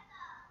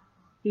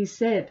 He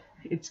said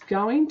it's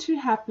going to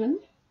happen.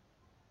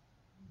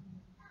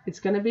 It's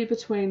going to be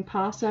between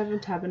Passover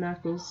and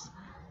Tabernacles.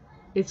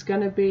 It's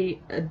going to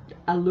be a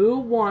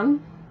Elul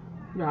 1,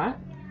 right?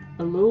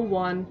 Elul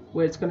 1,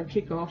 where it's going to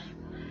kick off,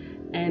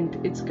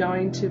 and it's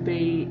going to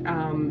be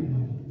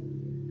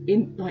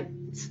in like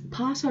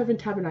Passover and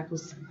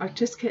Tabernacles. I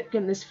just kept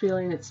getting this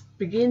feeling it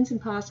begins in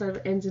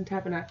Passover, ends in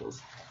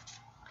Tabernacles.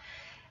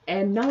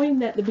 And knowing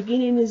that the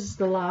beginning is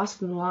the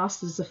last and the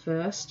last is the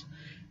first,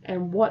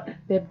 and what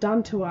they've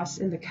done to us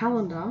in the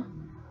calendar,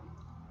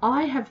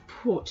 I have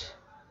put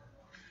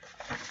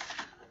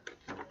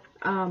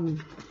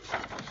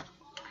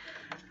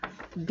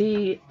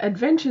the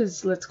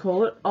adventures, let's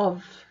call it,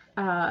 of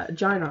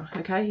Jonah.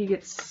 Okay, he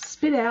gets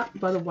spit out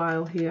by the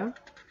whale here,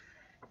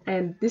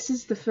 and this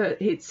is the first.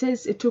 It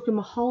says it took him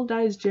a whole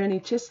day's journey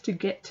just to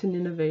get to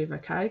Nineveh.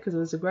 Okay, because it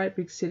was a great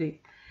big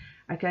city.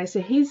 Okay, so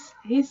he's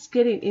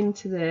getting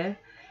into there.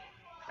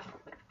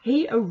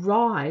 He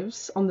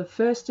arrives on the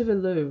 1st of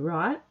Elul,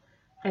 right?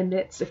 And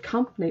that's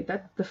accompanied,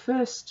 that the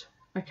first,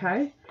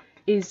 okay,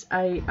 is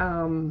a,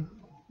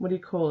 what do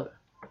you call it?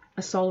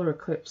 A solar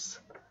eclipse.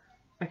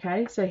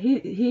 Okay, so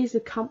he's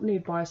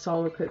accompanied by a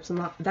solar eclipse,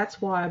 and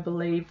that's why I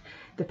believe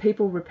the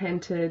people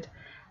repented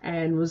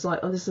and was like,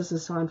 oh, this is a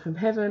sign from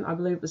heaven. I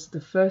believe it was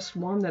the first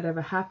one that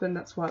ever happened.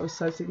 That's why it was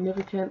so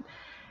significant.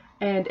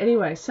 And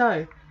anyway,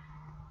 so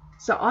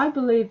I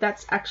believe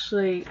that's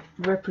actually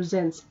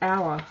represents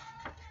our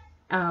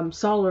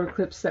solar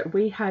eclipse that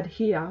we had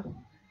here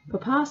for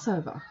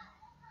Passover.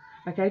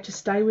 Okay, just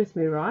stay with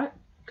me, right?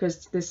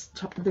 Because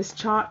this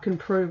chart can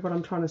prove what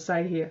I'm trying to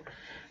say here.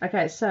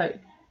 Okay, so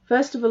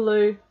 1st of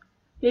Elul,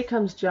 here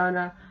comes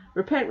Jonah.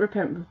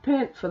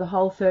 Repent for the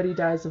whole 30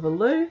 days of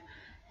Elul.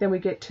 Then we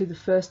get to the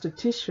 1st of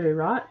Tishri,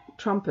 right?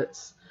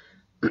 Trumpets.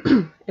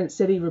 And it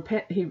said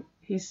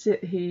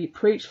he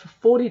preached for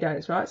 40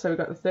 days, right? So we've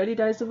got the 30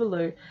 days of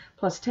Elul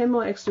plus 10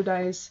 more extra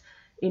days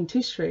in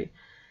Tishri.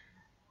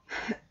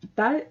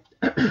 Pardon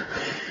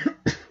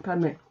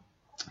me.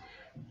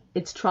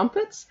 It's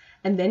trumpets,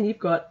 and then you've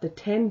got the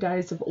 10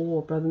 days of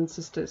awe, brothers and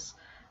sisters.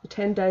 The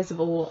 10 days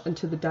of awe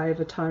until the Day of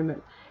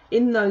Atonement.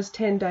 In those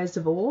 10 days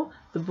of awe,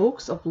 the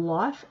books of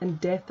life and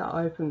death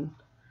are open.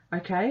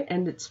 Okay,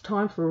 and it's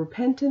time for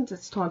repentance.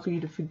 It's time for you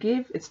to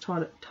forgive. It's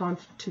time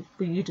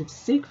for you to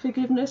seek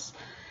forgiveness.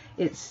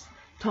 It's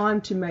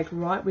time to make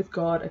right with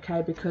God,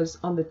 okay, because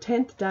on the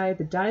 10th day,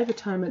 the Day of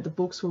Atonement, the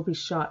books will be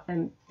shut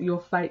and your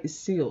fate is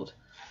sealed.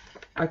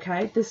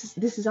 Okay, this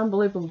is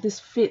unbelievable. This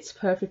fits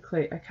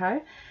perfectly,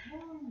 okay?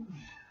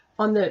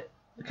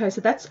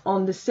 So that's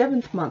on the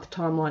 7th month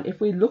timeline.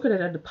 If we look at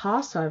it at the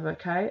Passover,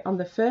 okay, on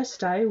the first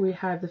day, we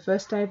have the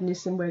first day of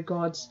Nisan, where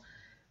God's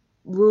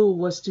rule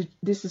was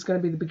this is going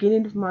to be the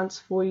beginning of months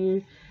for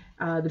you,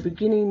 the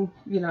beginning,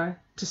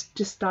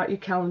 just start your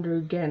calendar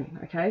again,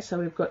 okay? So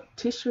we've got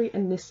Tishri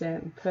and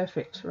Nisan,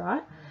 perfect,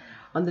 right?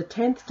 On the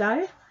 10th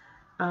day,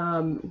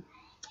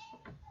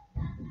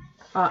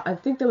 I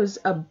think there was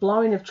a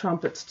blowing of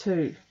trumpets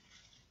too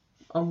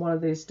on one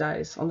of these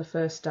days, on the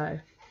first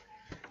day.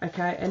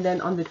 Okay, and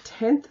then on the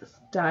 10th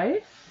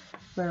day,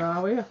 where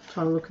are we? I'm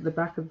trying to look at the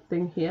back of the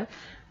thing here.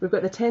 We've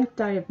got the 10th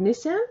day of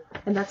Nisan,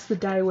 and that's the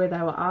day where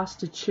they were asked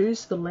to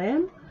choose the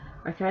lamb.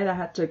 Okay, they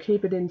had to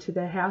keep it into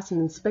their house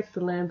and inspect the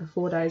lamb for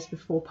 4 days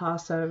before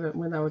Passover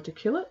when they were to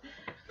kill it.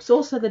 It's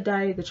also the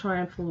day, the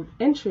triumphal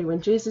entry,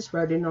 when Jesus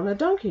rode in on a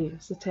donkey.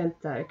 It's the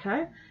 10th day,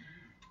 okay?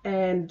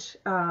 And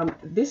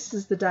this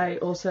is the day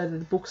also that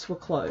the books were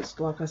closed,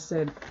 like I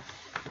said.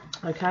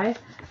 Okay,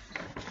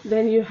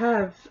 then you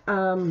have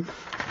the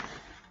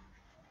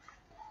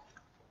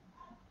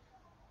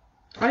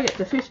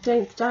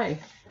 15th day.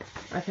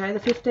 Okay, the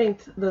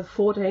 15th, the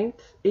 14th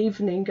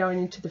evening going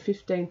into the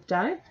 15th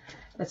day.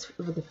 That's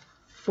the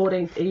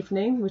 14th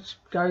evening, which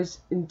goes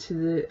into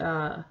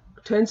the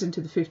turns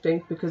into the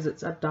 15th because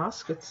it's at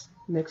dusk. It's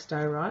next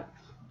day, right?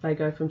 They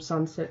go from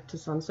sunset to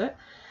sunset.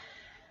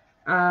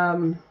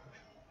 That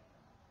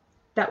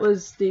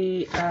was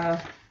the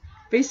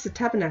Feast of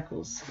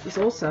Tabernacles. It was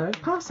also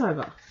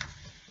Passover.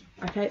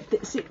 Okay,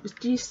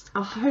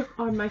 I hope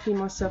I'm making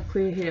myself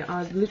clear here.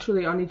 I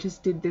literally only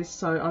just did this,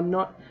 so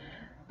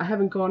I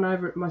haven't gone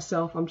over it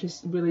myself. I'm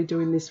just really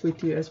doing this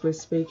with you as we're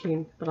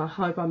speaking, but I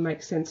hope I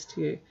make sense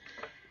to you.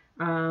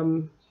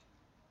 And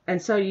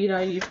so,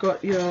 you've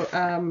got your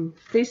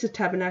Feast of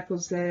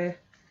Tabernacles there,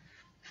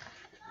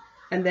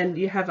 and then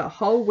you have a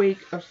whole week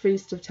of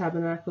Feast of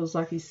Tabernacles,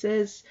 like he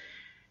says,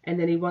 and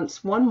then he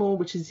wants one more,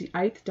 which is the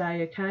 8th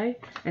day, okay?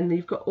 And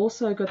you've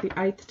also got the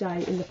 8th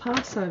day in the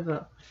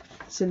Passover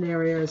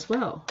scenario as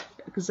well,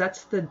 because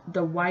that's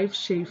the wave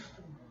sheaf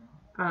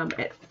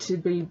to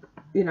be,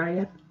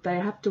 they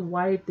have to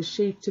wave the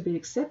sheaf to be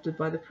accepted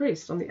by the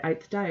priest on the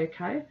 8th day,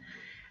 okay?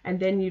 And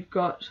then you've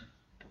got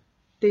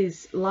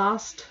these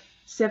last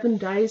 7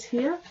 days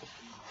here,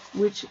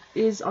 which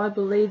is, I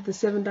believe, the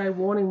 7-day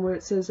warning where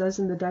it says, as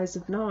in the days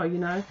of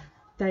Noah,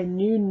 they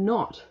knew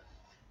not,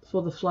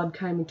 for the flood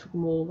came and took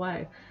them all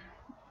away.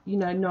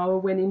 Noah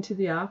went into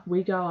the ark,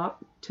 we go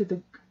up to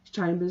the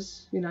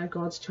chambers,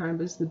 God's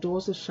chambers, the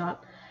doors are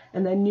shut,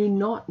 and they knew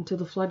not until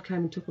the flood came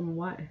and took them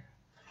away.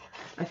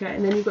 Okay,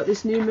 and then you've got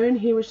this new moon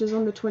here, which is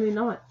on the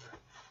 29th,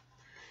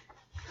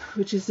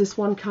 which is this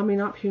one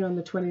coming up here on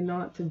the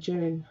 29th of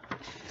June.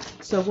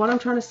 So what I'm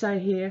trying to say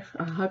here,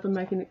 I hope I'm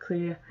making it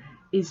clear,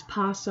 is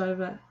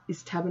Passover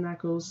is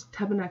Tabernacles.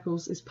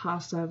 Tabernacles is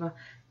Passover.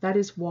 That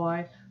is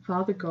why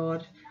Father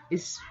God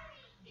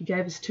He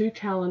gave us 2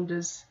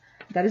 calendars.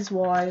 That is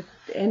why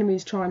the enemy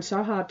is trying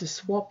so hard to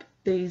swap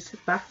these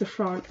back to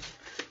front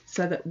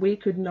so that we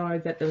could know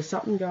that there was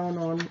something going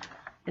on,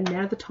 and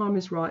now the time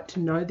is right to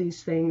know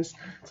these things.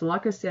 So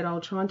like I said,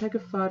 I'll try and take a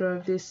photo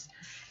of this,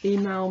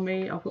 email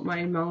me, I'll put my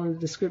email in the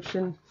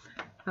description,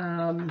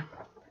 and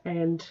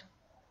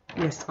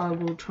yes, I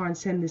will try and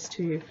send this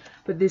to you,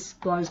 but this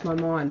blows my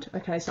mind.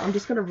 Okay, so I'm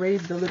just going to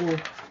read the little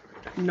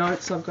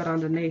notes I've got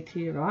underneath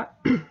here, right?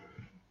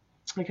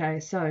 Okay,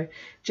 so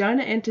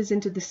Jonah enters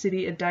into the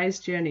city a day's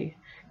journey,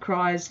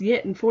 cries,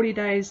 yet in 40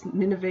 days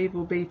Nineveh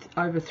will be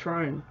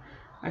overthrown.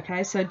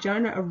 Okay, so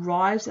Jonah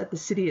arrives at the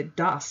city at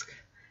dusk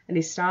and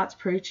he starts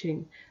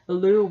preaching.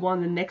 Elul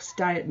 1, the next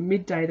day at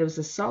midday there was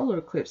a solar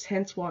eclipse,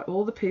 hence why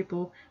all the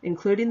people,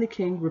 including the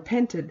king,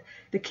 repented.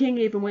 The king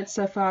even went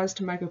so far as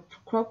to make a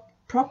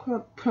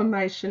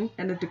proclamation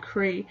and a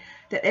decree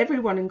that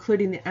everyone,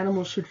 including the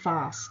animals, should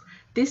fast.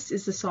 This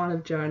is the sign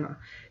of Jonah.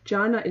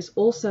 Jonah is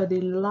also the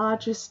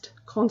largest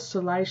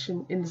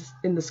constellation in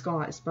the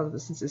skies,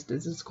 brothers and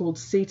sisters. It's called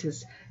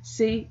Cetus,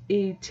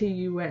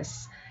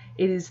 C-E-T-U-S.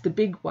 It is the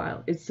big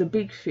whale. It's the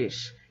big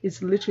fish.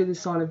 It's literally the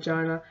sign of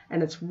Jonah,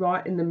 and it's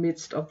right in the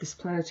midst of this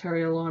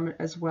planetary alignment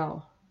as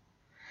well.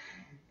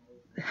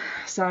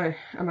 So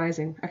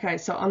amazing. Okay,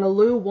 so on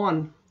Elul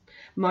 1,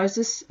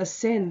 Moses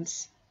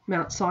ascends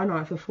Mount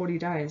Sinai for 40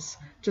 days,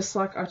 just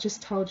like I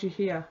just told you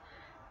here.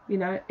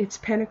 It's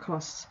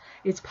Pentecost,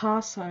 it's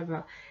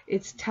Passover,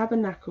 it's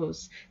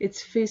Tabernacles, it's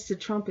Feast of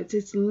Trumpets,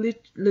 it's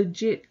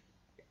legit.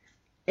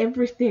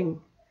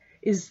 Everything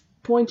is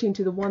pointing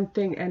to the one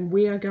thing, and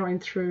we are going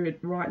through it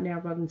right now,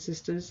 brothers and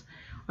sisters.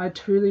 I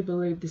truly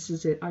believe this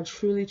is it. I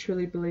truly,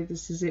 truly believe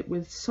this is it,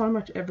 with so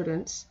much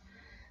evidence.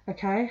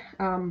 Okay,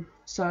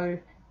 so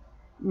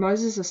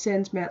Moses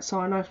ascends Mount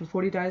Sinai for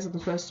 40 days on the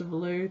 1st of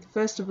Elul. The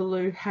 1st of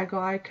Elul,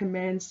 Haggai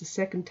commands the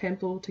second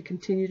temple to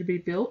continue to be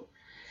built.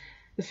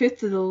 The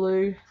 5th of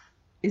Elul,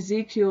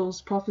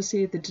 Ezekiel's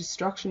prophecy of the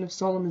destruction of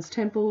Solomon's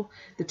temple.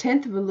 The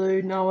 10th of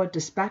Elul, Noah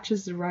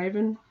dispatches the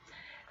raven.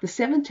 The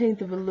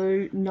 17th of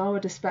Elul, Noah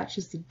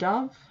dispatches the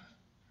dove.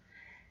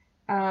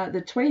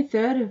 The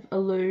 23rd of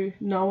Elul,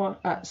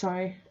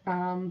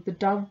 the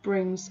dove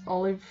brings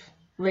olive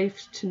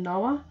leaf to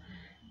Noah.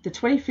 The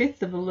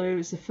 25th of Elul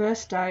is the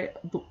first day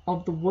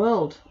of the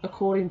world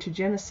according to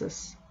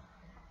Genesis.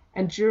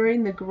 And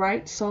during the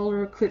great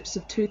solar eclipse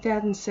of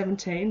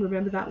 2017,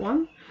 remember that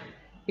one?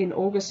 In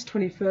August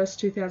 21st,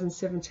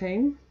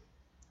 2017,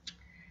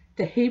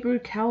 the Hebrew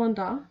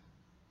calendar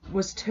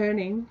was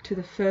turning to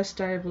the first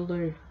day of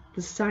Elul,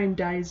 the same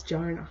day as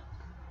Jonah.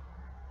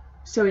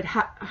 So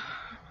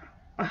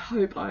I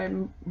hope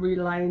I'm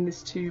relaying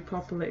this to you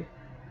properly.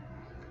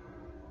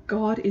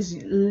 God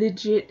is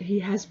legit. He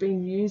has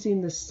been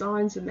using the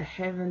signs in the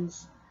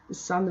heavens, the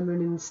sun, the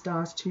moon, and the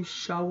stars to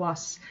show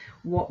us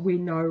what we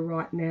know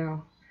right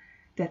now.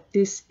 That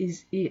this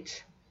is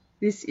it.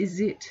 This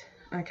is it.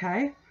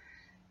 Okay?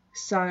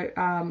 So,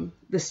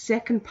 the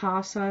second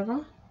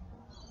Passover,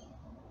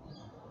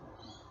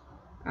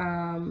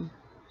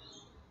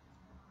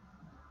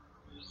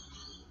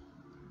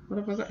 what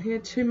have I got here?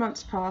 2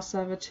 months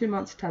Passover, 2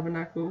 months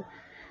Tabernacle,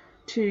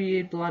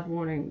 2-year blood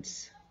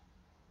warnings.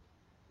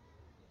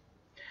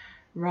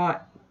 Right,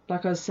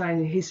 like I was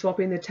saying, he's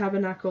swapping the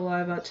Tabernacle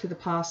over to the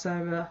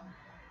Passover,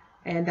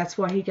 and that's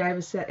why he gave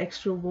us that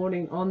extra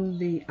warning on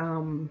the,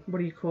 on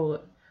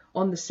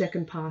the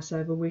second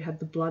Passover. We had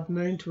the blood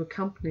moon to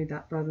accompany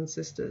that, brothers and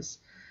sisters.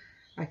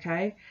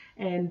 Okay,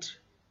 and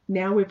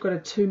now we've got a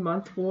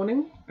 2-month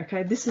warning.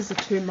 Okay, this is a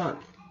 2-month.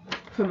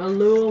 From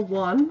Elul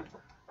 1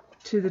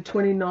 to the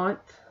 29th,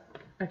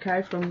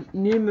 okay, from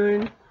new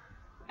moon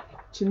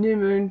to new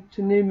moon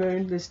to new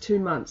moon, there's 2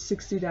 months,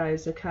 60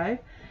 days, okay,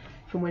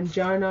 from when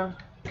Jonah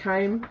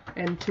came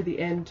and to the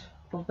end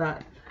of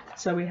that.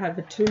 So we have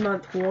a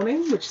 2-month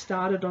warning, which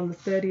started on the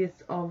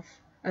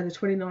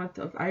 29th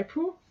of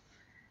April,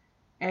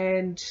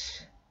 and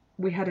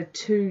we had a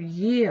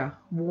 2-year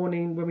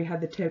warning when we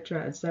had the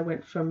tetrads. They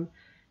went from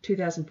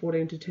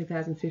 2014 to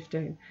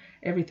 2015.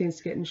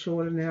 Everything's getting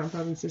shorter now,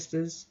 brothers and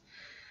sisters.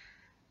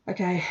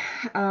 Okay,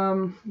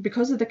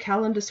 because of the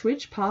calendar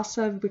switch,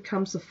 Passover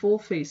becomes the fall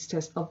feast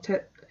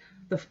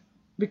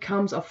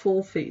becomes a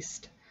fall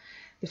feast,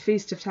 the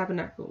Feast of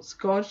Tabernacles.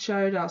 God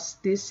showed us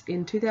this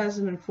in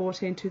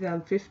 2014,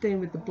 2015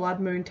 with the blood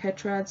moon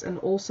tetrads, and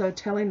also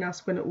telling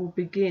us when it will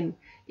begin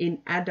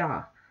in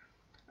Adar.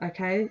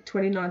 Okay,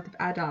 29th of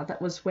Adar. That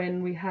was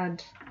when we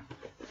had,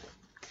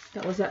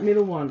 that was that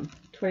middle one,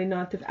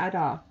 29th of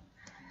Adar.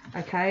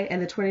 Okay, and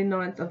the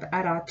 29th of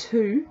Adar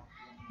 2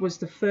 was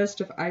the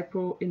 1st of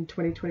April in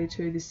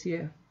 2022 this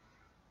year.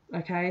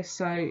 Okay,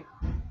 so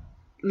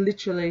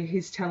literally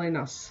he's telling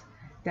us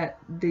that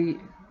the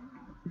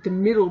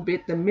middle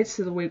bit, the midst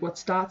of the week, what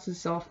starts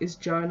us off is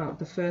Jonah,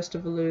 the 1st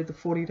of Elul, the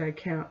 40-day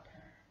count.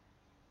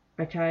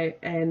 Okay,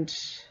 and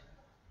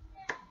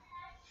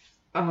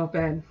oh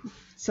man,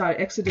 so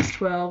Exodus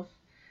 12,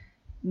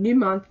 new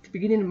month,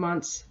 beginning of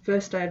months,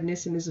 first day of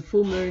Nisan is a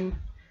full moon,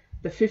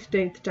 the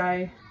 15th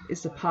day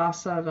is the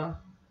Passover,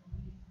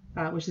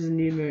 which is a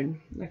new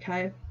moon.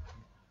 Okay,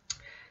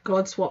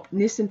 God swapped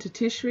Nisan to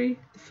Tishri,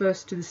 the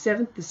 1st to the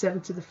 7th, the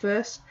 7th to the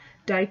 1st.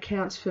 Day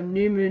counts from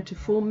new moon to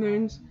full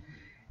moons,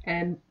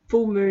 and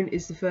full moon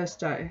is the first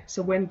day.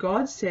 So when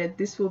God said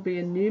this will be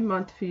a new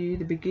month for you,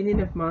 the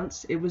beginning of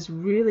months, it was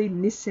really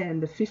Nisan,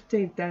 the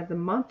 15th day of the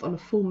month, on a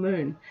full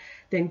moon.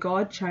 Then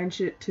God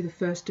changed it to the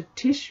 1st of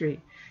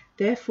Tishri,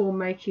 therefore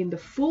making the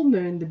full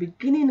moon the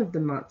beginning of the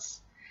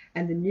months,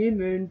 and the new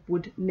moon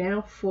would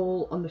now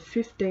fall on the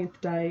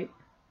 15th day,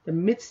 the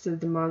midst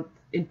of the month,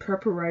 in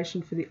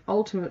preparation for the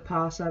ultimate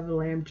Passover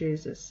lamb,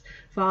 Jesus.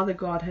 Father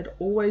God had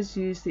always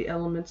used the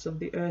elements of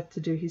the earth to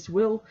do his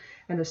will,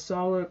 and a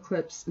solar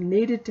eclipse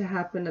needed to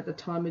happen at the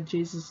time of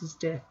Jesus'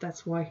 death.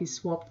 That's why he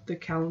swapped the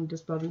calendars,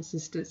 brothers and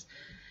sisters,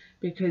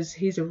 because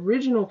his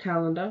original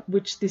calendar,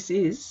 which this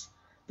is,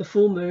 the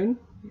full moon,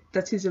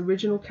 that's his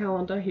original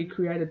calendar. He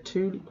created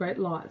 2 great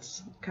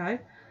lights, okay?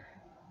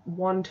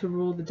 One to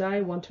rule the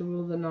day, one to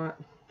rule the night.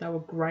 They were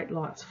great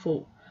lights,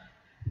 full.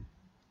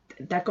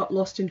 That got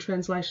lost in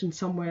translation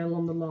somewhere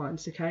along the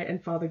lines, okay?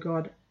 And Father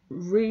God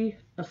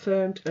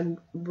reaffirmed and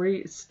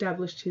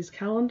re-established his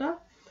calendar,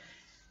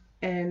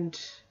 and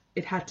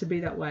it had to be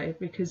that way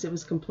because it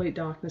was complete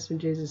darkness when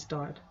Jesus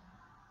died.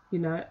 You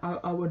know,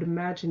 I would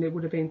imagine it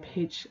would have been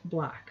pitch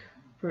black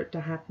for it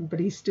to happen,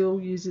 but he still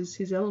uses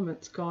his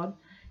elements. God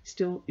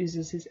still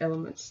uses his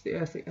elements, the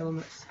earthly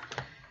elements.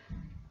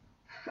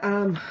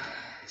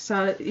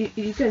 So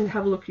you can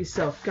have a look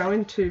yourself. Go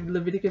into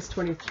Leviticus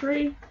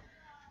 23,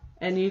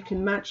 and you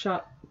can match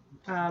up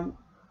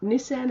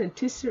Nisan and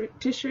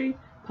Tishri,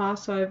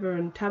 Passover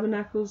and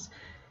Tabernacles.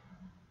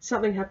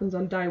 Something happens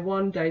on day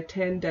 1, day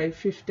 10, day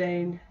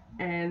 15,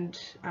 and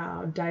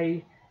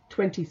day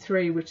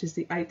 23, which is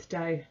the 8th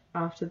day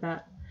after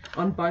that,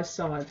 on both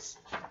sides.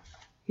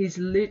 He's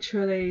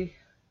literally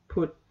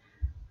put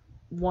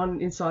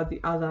one inside the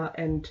other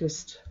and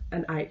just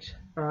an 8,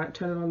 right?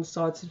 Turn it on the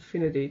sides of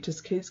infinity. It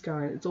just keeps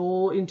going. It's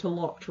all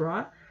interlocked,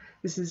 right?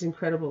 This is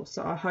incredible.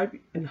 So I hope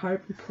and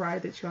pray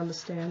that you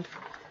understand.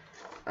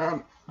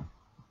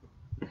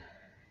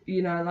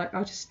 You know, like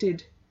I just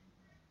did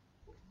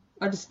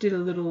a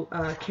little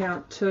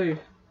count too.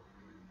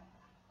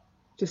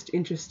 Just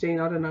interesting.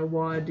 I don't know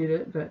why I did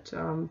it, but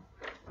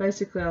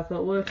basically I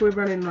thought, well, if we're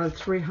running on a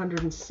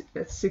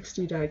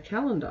 360-day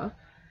calendar,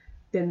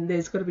 then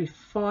there's got to be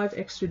 5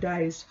 extra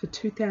days for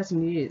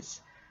 2,000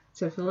 years.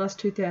 So for the last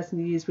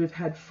 2,000 years, we've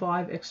had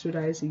 5 extra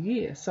days a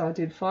year. So I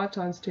did 5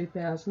 times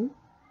 2,000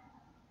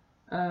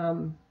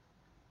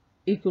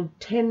 equaled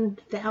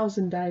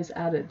 10,000 days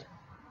added.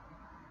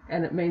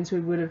 And it means we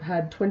would have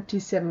had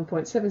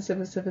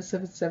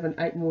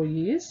 27.777778 more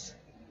years.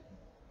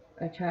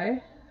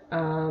 Okay.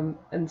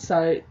 And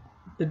so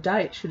the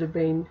date should have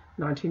been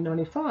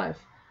 1995.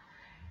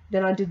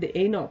 Then I did the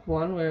Enoch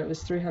one where it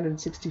was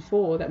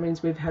 364. That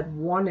means we've had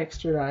 1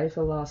 extra day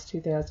for the last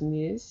 2,000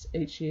 years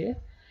each year.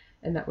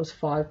 And that was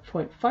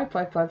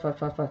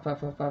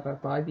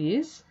 5.555555555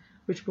 years,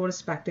 which brought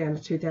us back down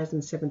to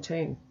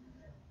 2017,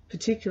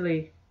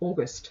 particularly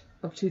August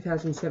of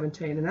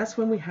 2017. And that's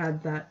when we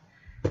had that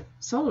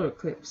solar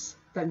eclipse,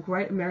 that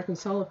great American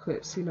solar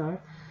eclipse, you know.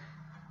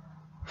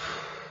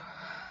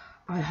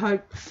 I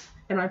hope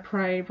and I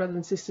pray, brothers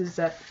and sisters,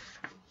 that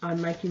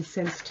I'm making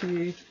sense to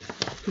you,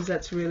 because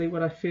that's really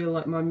what I feel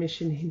like my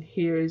mission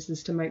here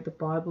is to make the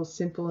Bible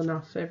simple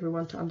enough for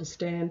everyone to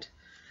understand.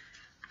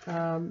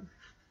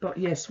 But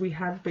yes, we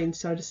have been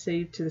so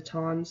deceived to the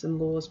times and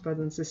laws,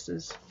 brothers and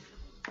sisters.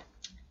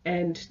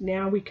 And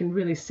now we can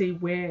really see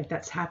where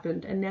that's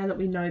happened. And now that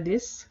we know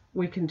this,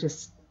 we can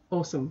just,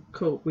 awesome,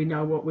 cool. We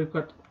know what we've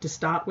got to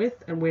start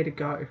with and where to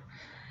go.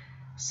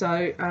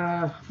 So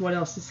what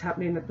else is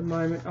happening at the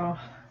moment? Oh,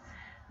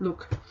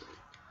 look,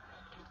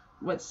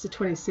 what's the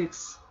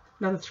 26th?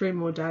 Another 3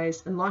 more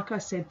days. And like I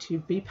said to you,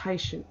 be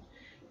patient.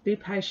 Be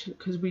patient,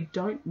 because we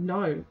don't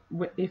know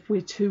if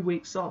we're 2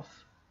 weeks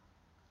off.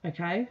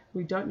 Okay?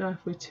 We don't know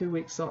if we're 2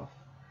 weeks off.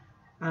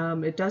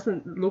 It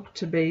doesn't look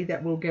to be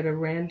that we'll get a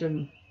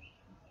random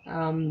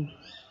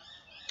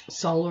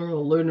solar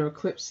or lunar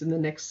eclipse in the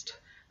next,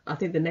 I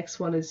think the next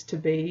one is to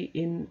be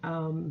in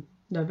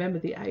November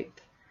the 8th,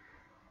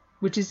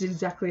 which is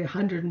exactly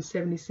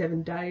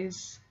 177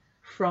 days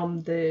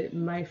from the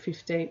May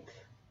 15th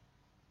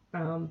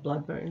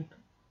blood moon.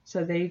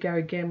 So there you go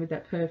again with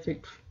that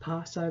perfect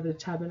Passover, the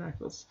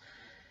Tabernacles.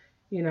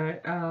 You know,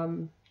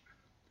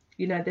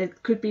 there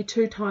could be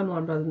 2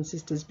 timeline, brothers and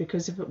sisters,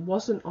 because if it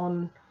wasn't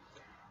on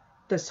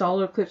the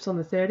solar eclipse on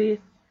the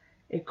 30th,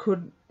 it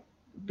could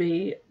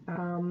be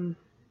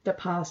the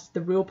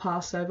real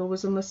Passover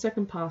was on the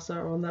second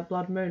Passover, on that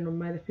blood moon on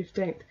May the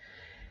 15th.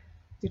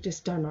 We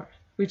just don't know.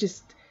 We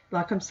just,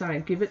 like I'm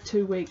saying, give it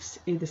 2 weeks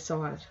either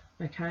side,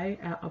 okay?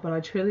 But I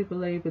truly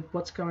believe with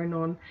what's going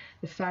on,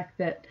 the fact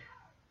that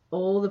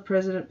all the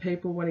president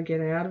people want to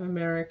get out of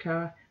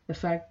America, the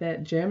fact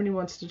that Germany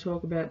wants to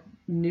talk about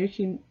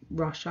nuking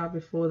Russia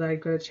before they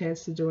got a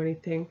chance to do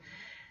anything,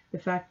 the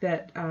fact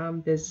that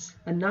there's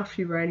enough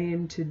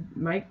uranium to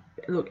make,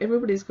 look,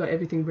 everybody's got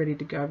everything ready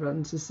to go, brothers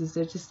and sisters.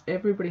 They're just,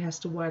 everybody has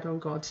to wait on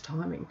God's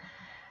timing.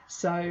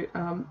 So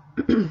I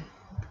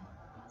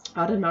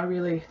don't know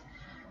really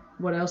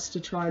what else to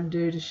try and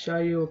do to show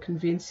you or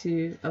convince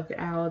you of the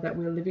hour that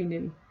we're living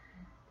in.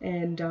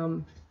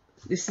 And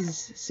this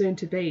is soon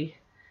to be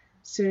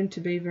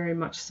very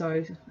much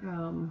so.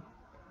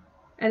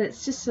 And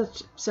it's just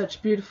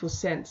such beautiful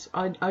sense.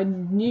 I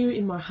knew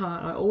in my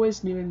heart, I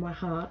always knew in my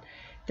heart,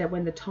 that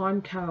when the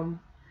time come,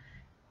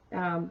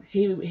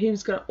 he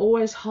was going to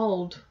always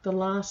hold the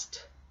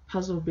last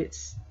puzzle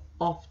bits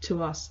off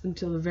to us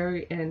until the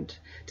very end,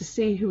 to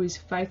see who his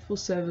faithful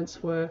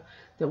servants were,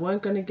 that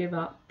weren't going to give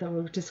up, that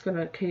were just going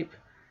to keep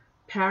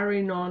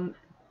powering on.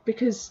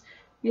 Because,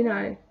 you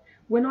know,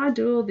 when I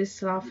do all this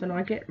stuff and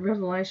I get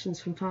revelations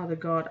from Father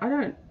God, I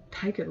don't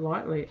take it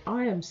lightly.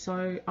 I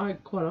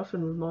quite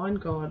often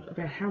remind God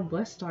about how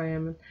blessed I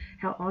am and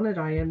how honored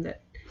I am that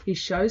he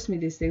shows me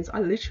these things. I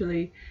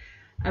literally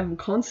am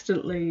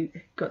constantly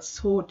got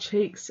sore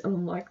cheeks, and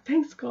I'm like,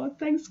 thanks God,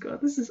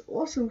 this is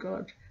awesome,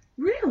 God,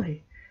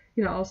 really.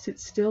 You know, I'll sit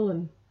still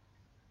and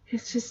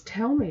he's just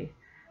tell me.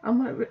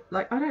 I'm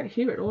like I don't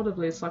hear it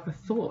audibly, it's like a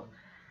thought.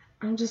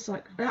 I'm just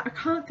like, I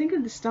can't think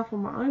of this stuff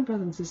on my own,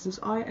 brothers and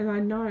sisters. I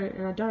know,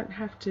 and I don't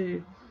have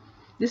to.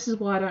 This is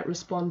why I don't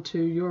respond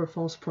to "you're a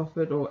false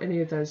prophet" or any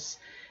of those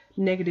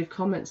negative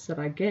comments that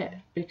I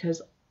get,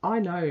 because I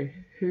know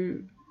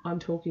who I'm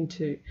talking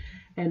to.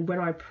 And when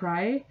I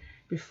pray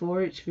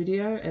before each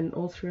video and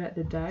all throughout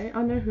the day,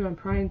 I know who I'm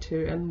praying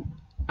to, and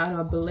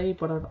I believe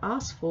what I've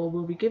asked for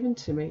will be given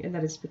to me, and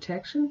that is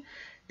protection.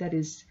 That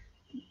is,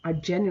 I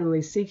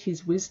genuinely seek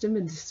his wisdom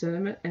and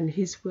discernment, and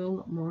his will,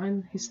 not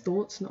mine, his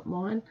thoughts, not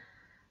mine.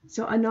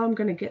 So I know I'm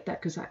going to get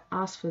that because I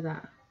asked for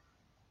that.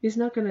 He's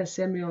not going to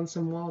send me on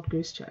some wild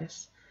goose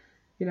chase.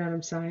 You know what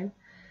I'm saying?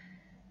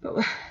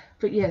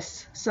 But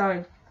yes,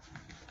 so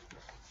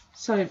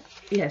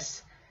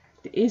yes,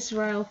 the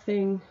Israel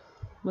thing,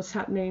 what's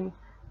happening,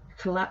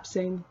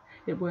 collapsing,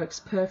 it works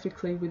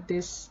perfectly with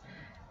this.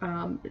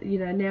 You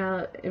know,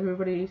 now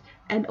everybody,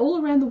 and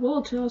all around the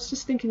world too. I was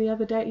just thinking the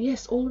other day,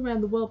 yes, all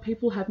around the world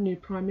people have new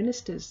prime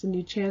ministers. The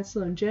new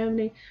chancellor in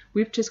Germany,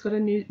 we've just got a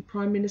new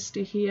prime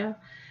minister here.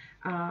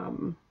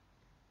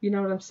 You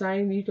know what I'm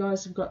saying? You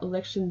guys have got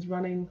elections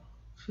running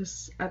for,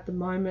 at the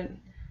moment.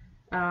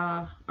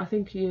 I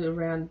think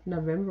around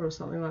November or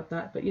something like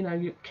that. But you know,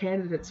 your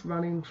candidates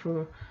running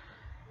for,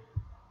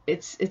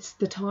 it's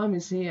the time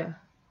is here.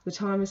 The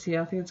time is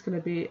here. I think it's going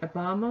to be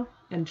Obama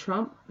and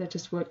Trump. They're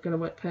just going to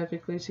work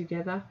perfectly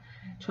together.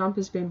 Trump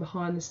has been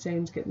behind the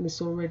scenes getting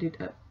this all ready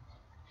to,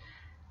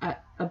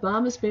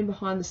 Obama's been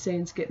behind the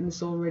scenes getting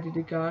this all ready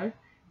to go,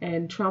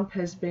 and Trump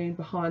has been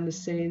behind the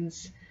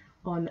scenes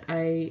on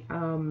a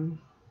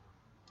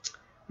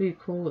what do you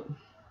call it?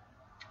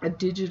 A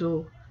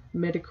digital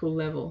medical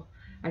level.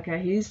 Okay,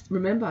 he's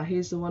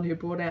the one who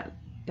brought out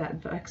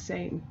that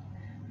vaccine.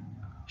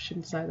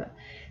 Shouldn't say that.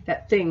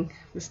 That thing,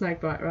 the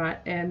snake bite, right?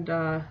 And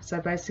so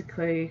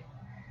basically,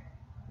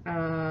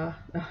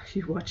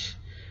 you watch.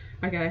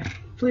 Okay,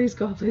 please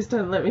God, please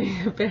don't let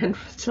me ban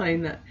for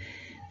saying that.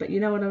 But you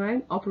know what I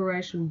mean?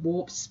 Operation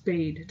Warp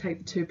Speed. Take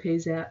the two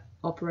P's out.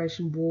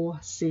 Operation War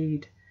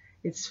Seed.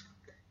 It's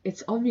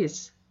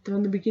obvious.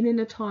 From the beginning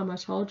of time, I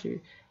told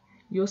you,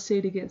 your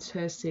seed against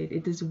her seed.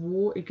 It is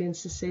war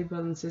against the seed,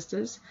 brothers and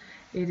sisters.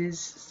 It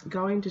is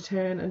going to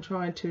turn and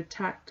trying to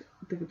attack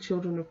the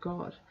children of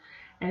God.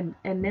 And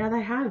now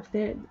they have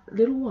their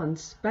little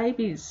ones,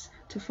 babies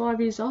to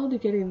 5 years old, are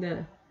getting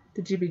the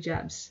jibby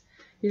jabs.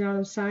 You know what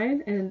I'm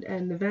saying?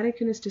 And the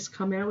Vatican has just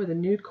come out with a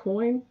new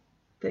coin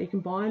that you can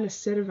buy in a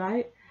set of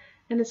 8,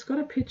 and it's got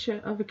a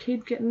picture of a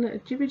kid getting a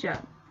jibby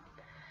jab.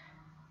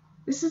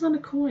 This is on a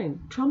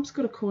coin. Trump's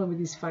got a coin with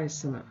his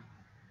face on it.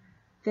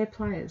 They're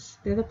players.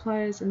 They're the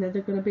players, and they're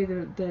going to be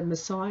the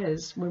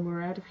messiahs when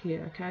we're out of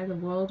here. Okay, the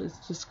world is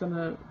just going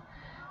to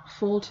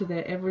fall to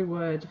their every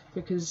word,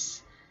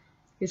 because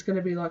it's going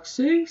to be like,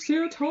 see,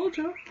 I told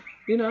you,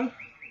 you know.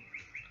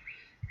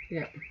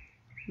 Yeah.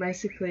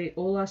 Basically,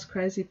 all us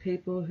crazy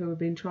people who have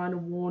been trying to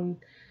warn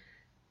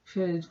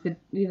for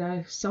you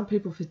know, some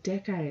people for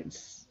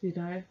decades, you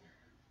know,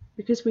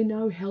 because we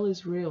know hell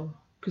is real,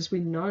 because we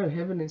know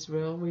heaven is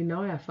real, we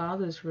know our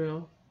Father is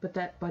real, but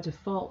that by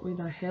default we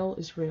know hell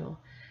is real,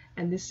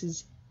 and this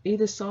is,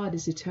 either side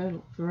is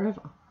eternal,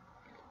 forever,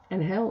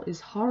 and hell is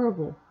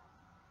horrible.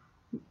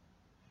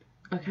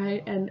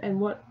 Okay, and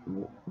what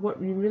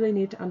you really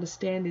need to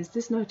understand is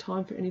there's no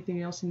time for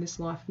anything else in this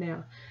life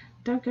now.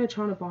 Don't go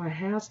trying to buy a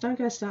house. Don't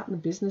go starting a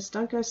business.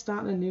 Don't go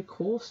starting a new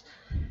course.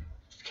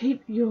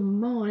 Keep your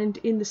mind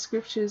in the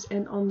scriptures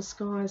and on the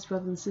skies,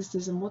 brothers and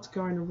sisters, and what's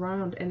going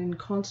around, and in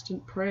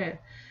constant prayer,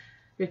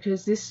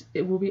 because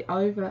it will be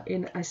over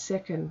in a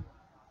second.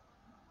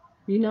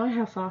 You know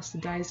how fast the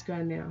days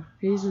go now.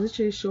 He's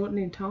literally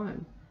shortening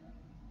time.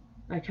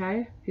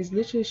 Okay, he's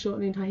literally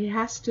shortening time. He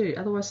has to,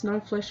 otherwise no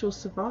flesh will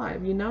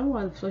survive. You know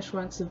why the flesh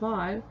won't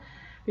survive?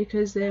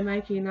 Because they're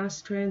making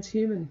us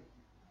transhuman.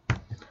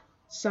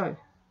 So,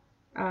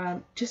 I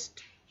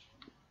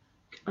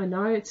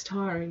know it's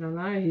tiring. I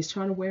know he's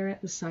trying to wear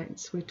out the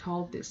saints. We're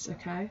told this,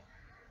 okay?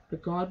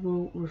 But God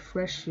will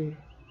refresh you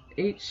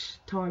each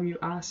time you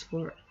ask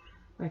for it.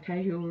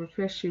 Okay, He will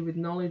refresh you with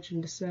knowledge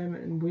and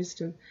discernment and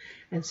wisdom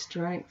and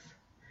strength.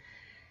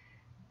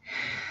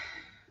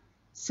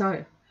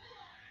 So,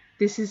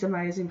 this is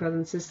amazing, brothers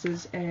and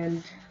sisters,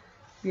 and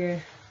yeah,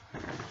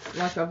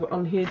 like I've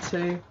on here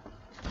too,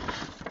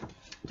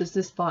 just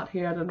this part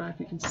here, I don't know if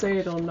you can see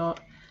it or not,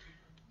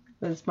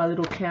 there's my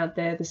little count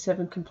there, the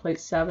 7 complete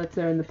Sabbaths,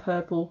 they're in the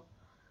purple.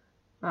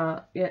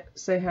 Yeah,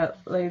 see how it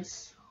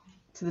leads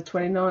to the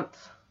 29th,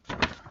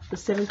 the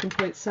 7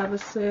 complete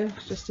Sabbaths there,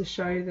 just to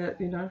show you that,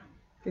 you know,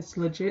 it's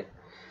legit.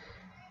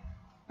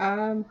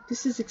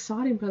 This is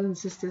exciting, brothers and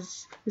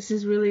sisters. This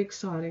is really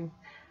exciting.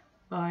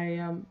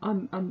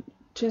 I'm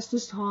just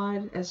as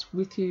tired as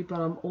with you,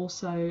 but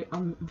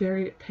I'm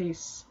very at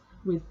peace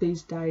with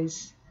these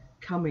days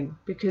coming,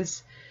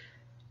 because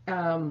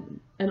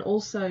and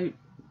also,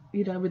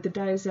 you know, with the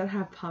days that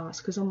have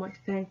passed, because I'm like,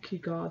 thank you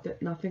God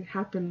that nothing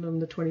happened on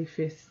the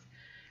 25th,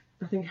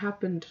 nothing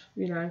happened,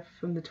 you know,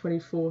 from the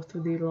 24th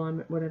with the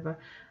alignment, whatever,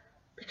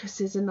 because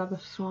there's another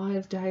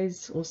 5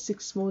 days or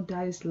 6 more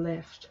days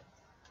left.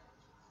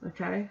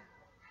 Okay,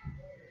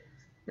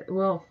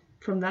 well,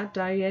 from that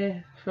day,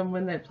 yeah, from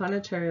when that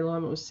planetary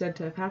alignment was said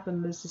to have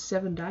happened, there's the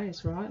 7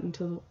 days, right,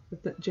 until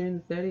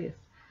June the 30th.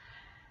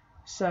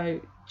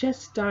 So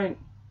just don't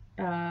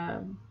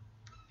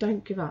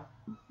give up.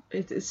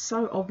 It's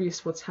so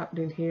obvious what's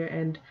happening here,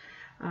 and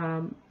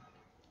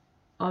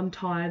I'm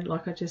tired,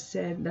 like I just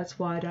said. That's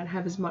why I don't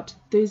have as much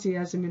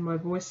enthusiasm in my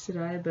voice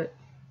today, but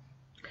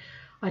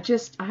I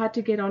had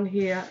to get on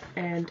here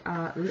and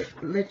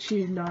let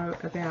you know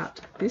about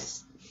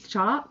this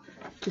chart,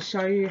 to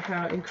show you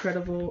how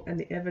incredible and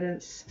the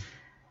evidence,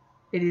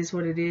 it is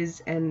what it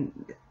is, and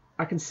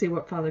I can see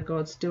what Father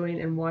God's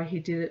doing and why He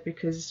did it,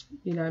 because,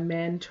 you know,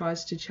 man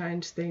tries to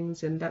change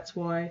things, and that's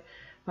why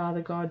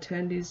Father God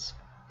turned His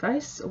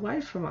face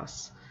away from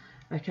us.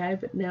 Okay,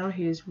 but now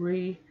He is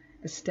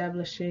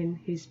re-establishing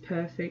His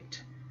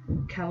perfect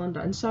calendar,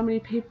 and so many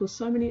people,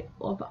 so many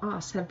of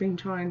us have been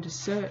trying to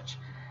search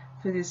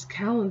for this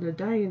calendar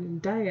day in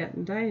and day out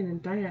and day in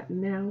and day out,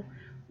 and now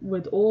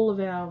with all of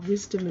our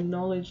wisdom and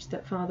knowledge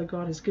that Father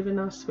God has given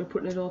us, we're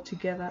putting it all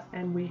together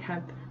and we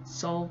have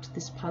solved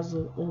this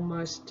puzzle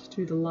almost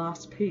to the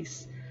last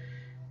piece.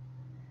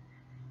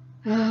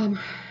 And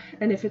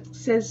if it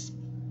says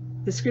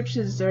the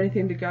scriptures are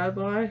anything to go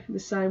by, the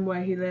same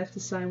way he left, the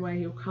same way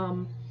he'll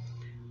come,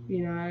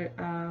 you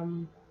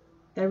know,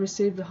 they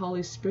received the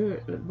Holy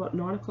Spirit at what,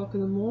 9 o'clock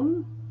in the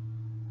morning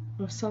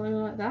or something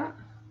like that.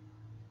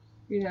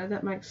 You know,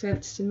 that makes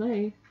sense to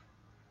me.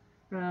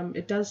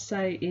 It does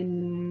say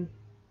in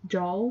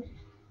Joel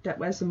that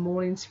as the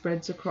morning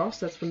spreads across,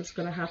 that's when it's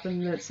going to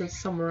happen. It says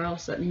somewhere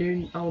else at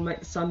noon, I will make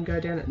the sun go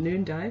down at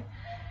noonday.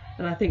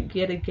 And I think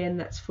yet again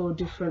that's for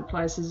different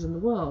places in the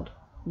world.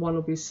 One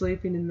will be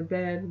sleeping in the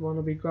bed, one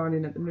will be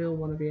grinding at the mill,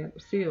 one will be at the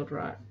field,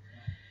 right?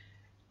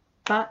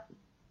 But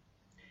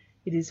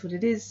it is what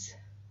it is.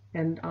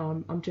 And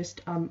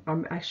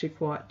I'm actually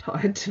quite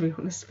tired, to be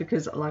honest,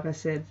 because like I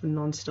said, for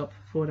non-stop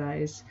for 4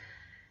 days,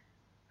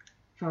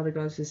 Father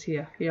God says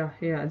here, here,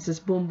 here. It's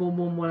just boom, boom,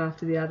 boom, one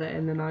after the other.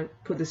 And then I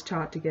put this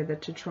chart together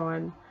to try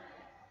and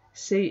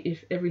see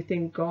if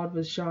everything God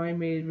was showing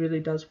me really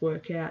does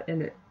work out.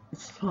 And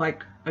it's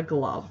like a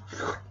glove.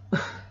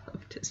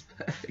 Just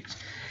perfect.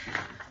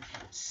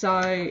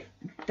 So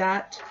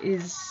that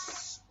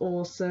is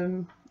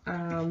awesome.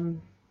 I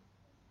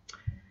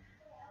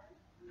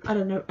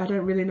don't know. I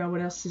don't really know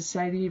what else to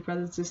say to you,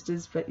 brothers and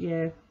sisters, but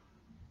yeah.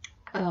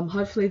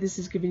 Hopefully this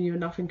has given you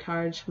enough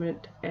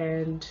encouragement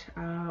and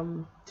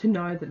to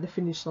know that the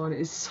finish line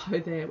is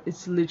so there.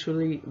 It's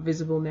literally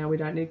visible now. We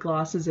don't need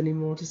glasses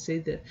anymore to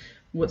see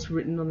what's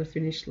written on the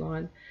finish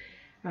line.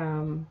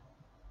 Oh,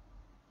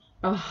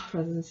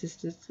 brothers and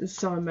sisters, it's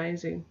so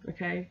amazing.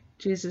 Okay,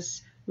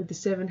 Jesus with the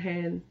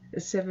 7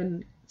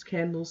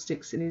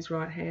 candlesticks in his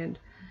right hand,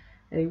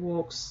 and he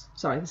walks.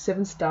 Sorry, the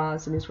 7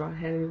 stars in his right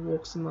hand, and he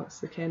walks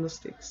amongst the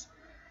candlesticks.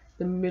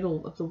 The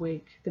middle of the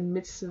week, the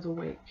midst of the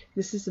week.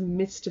 This is the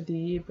midst of the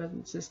year, brothers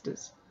and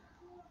sisters.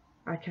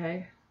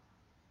 Okay?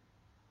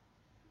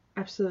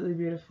 Absolutely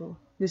beautiful.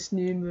 This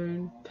new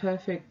moon,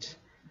 perfect.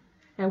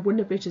 And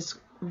wouldn't it be just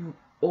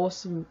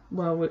awesome?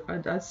 Well,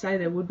 I'd say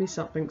there would be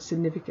something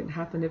significant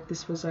happen if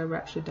this was our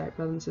rapture date,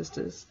 brothers and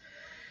sisters.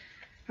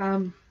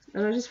 And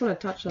I just want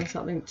to touch on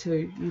something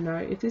too. You know,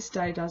 if this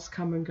day does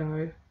come and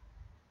go,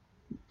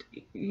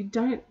 you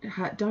don't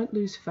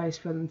lose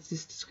faith, brothers and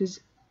sisters, because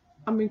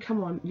I mean,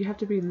 come on, you have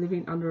to be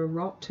living under a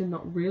rock to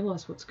not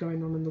realise what's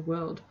going on in the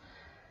world.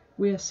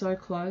 We are so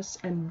close,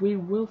 and we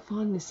will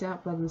find this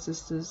out, brothers and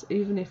sisters,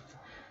 even if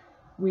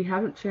we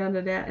haven't found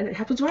it out, and it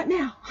happens right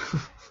now.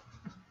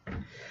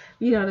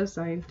 You know what I'm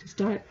saying? Just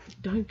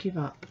don't give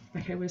up.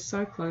 Okay, we're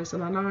so close,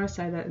 and I know I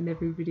say that in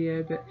every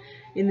video, but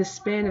in the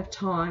span of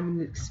time, in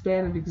the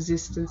span of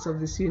existence of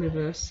this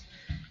universe,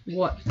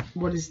 what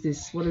is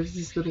this? What is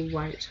this little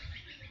weight?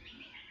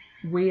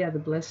 We are the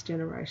blessed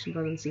generation,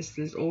 brothers and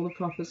sisters. All the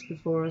prophets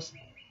before us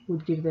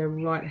would give their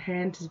right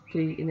hand to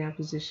be in our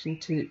position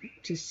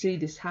to see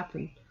this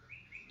happen.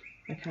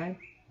 Okay?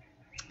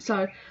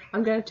 So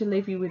I'm going to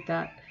leave you with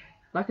that.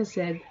 Like I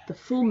said, the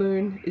full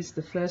moon is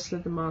the first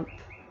of the month.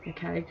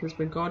 Okay? Because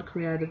when God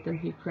created them,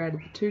 he created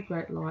the 2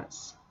 great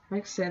lights.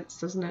 Makes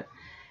sense, doesn't it?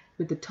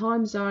 With the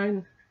time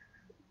zone,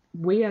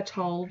 we are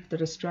told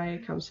that Australia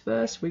comes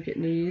first. We get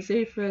New Year's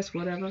Eve first,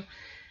 whatever.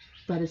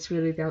 But it's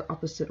really the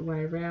opposite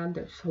way around.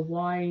 It's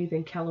Hawaii,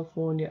 then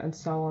California, and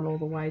so on all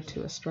the way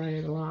to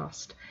Australia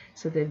last.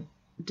 So they've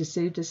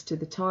deceived us to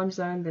the time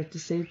zone. They've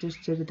deceived us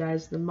to the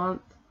days of the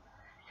month.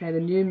 Okay,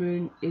 the new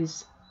moon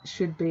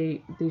should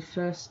be the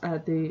first.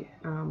 It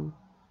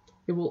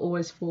will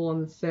always fall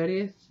on the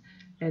 30th,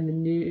 and the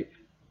new.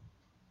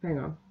 Hang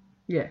on.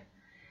 Yeah.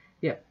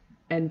 Yep.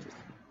 And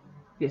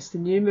yes, the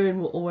new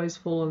moon will always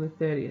fall on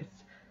the 30th,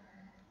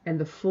 and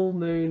the full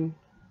moon.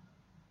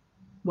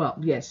 Well,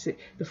 yes,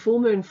 the full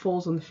moon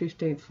falls on the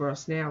 15th for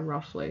us now,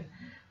 roughly,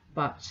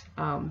 but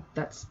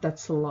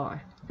that's a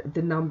lie.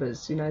 The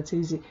numbers, you know, it's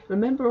easy.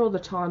 Remember all the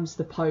times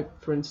the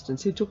Pope, for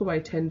instance, he took away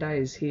 10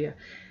 days here,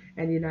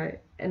 and you know,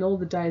 and all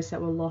the days that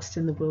were lost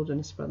in the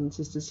wilderness, brothers and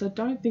sisters. So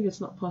don't think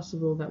it's not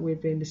possible that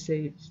we've been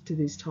deceived to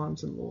these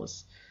times and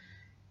laws.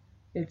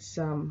 It's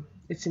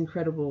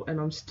incredible, and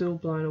I'm still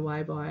blown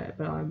away by it.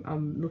 But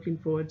I'm looking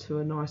forward to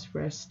a nice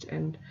rest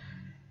and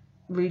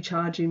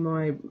recharging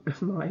my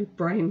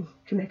brain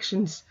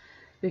connections,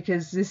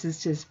 because this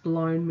has just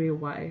blown me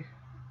away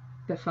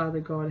that Father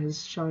God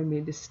has shown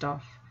me this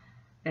stuff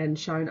and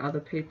shown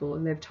other people,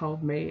 and they've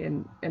told me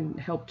and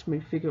helped me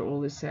figure all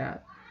this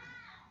out.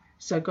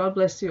 So God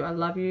bless you. I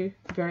love you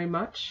very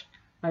much.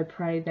 I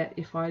pray that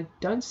if I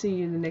don't see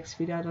you in the next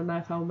video, I don't know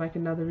if I'll make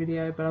another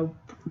video, but I'll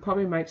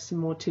probably make some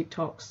more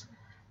TikToks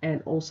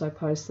and also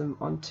post them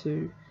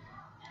onto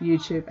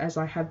YouTube as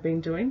I have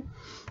been doing.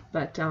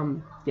 But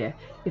yeah,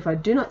 if I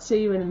do not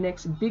see you in the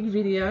next big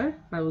video,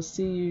 I will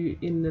see you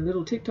in the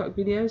little TikTok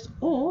videos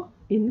or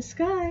in the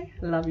sky.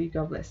 Love you.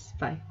 God bless.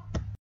 Bye.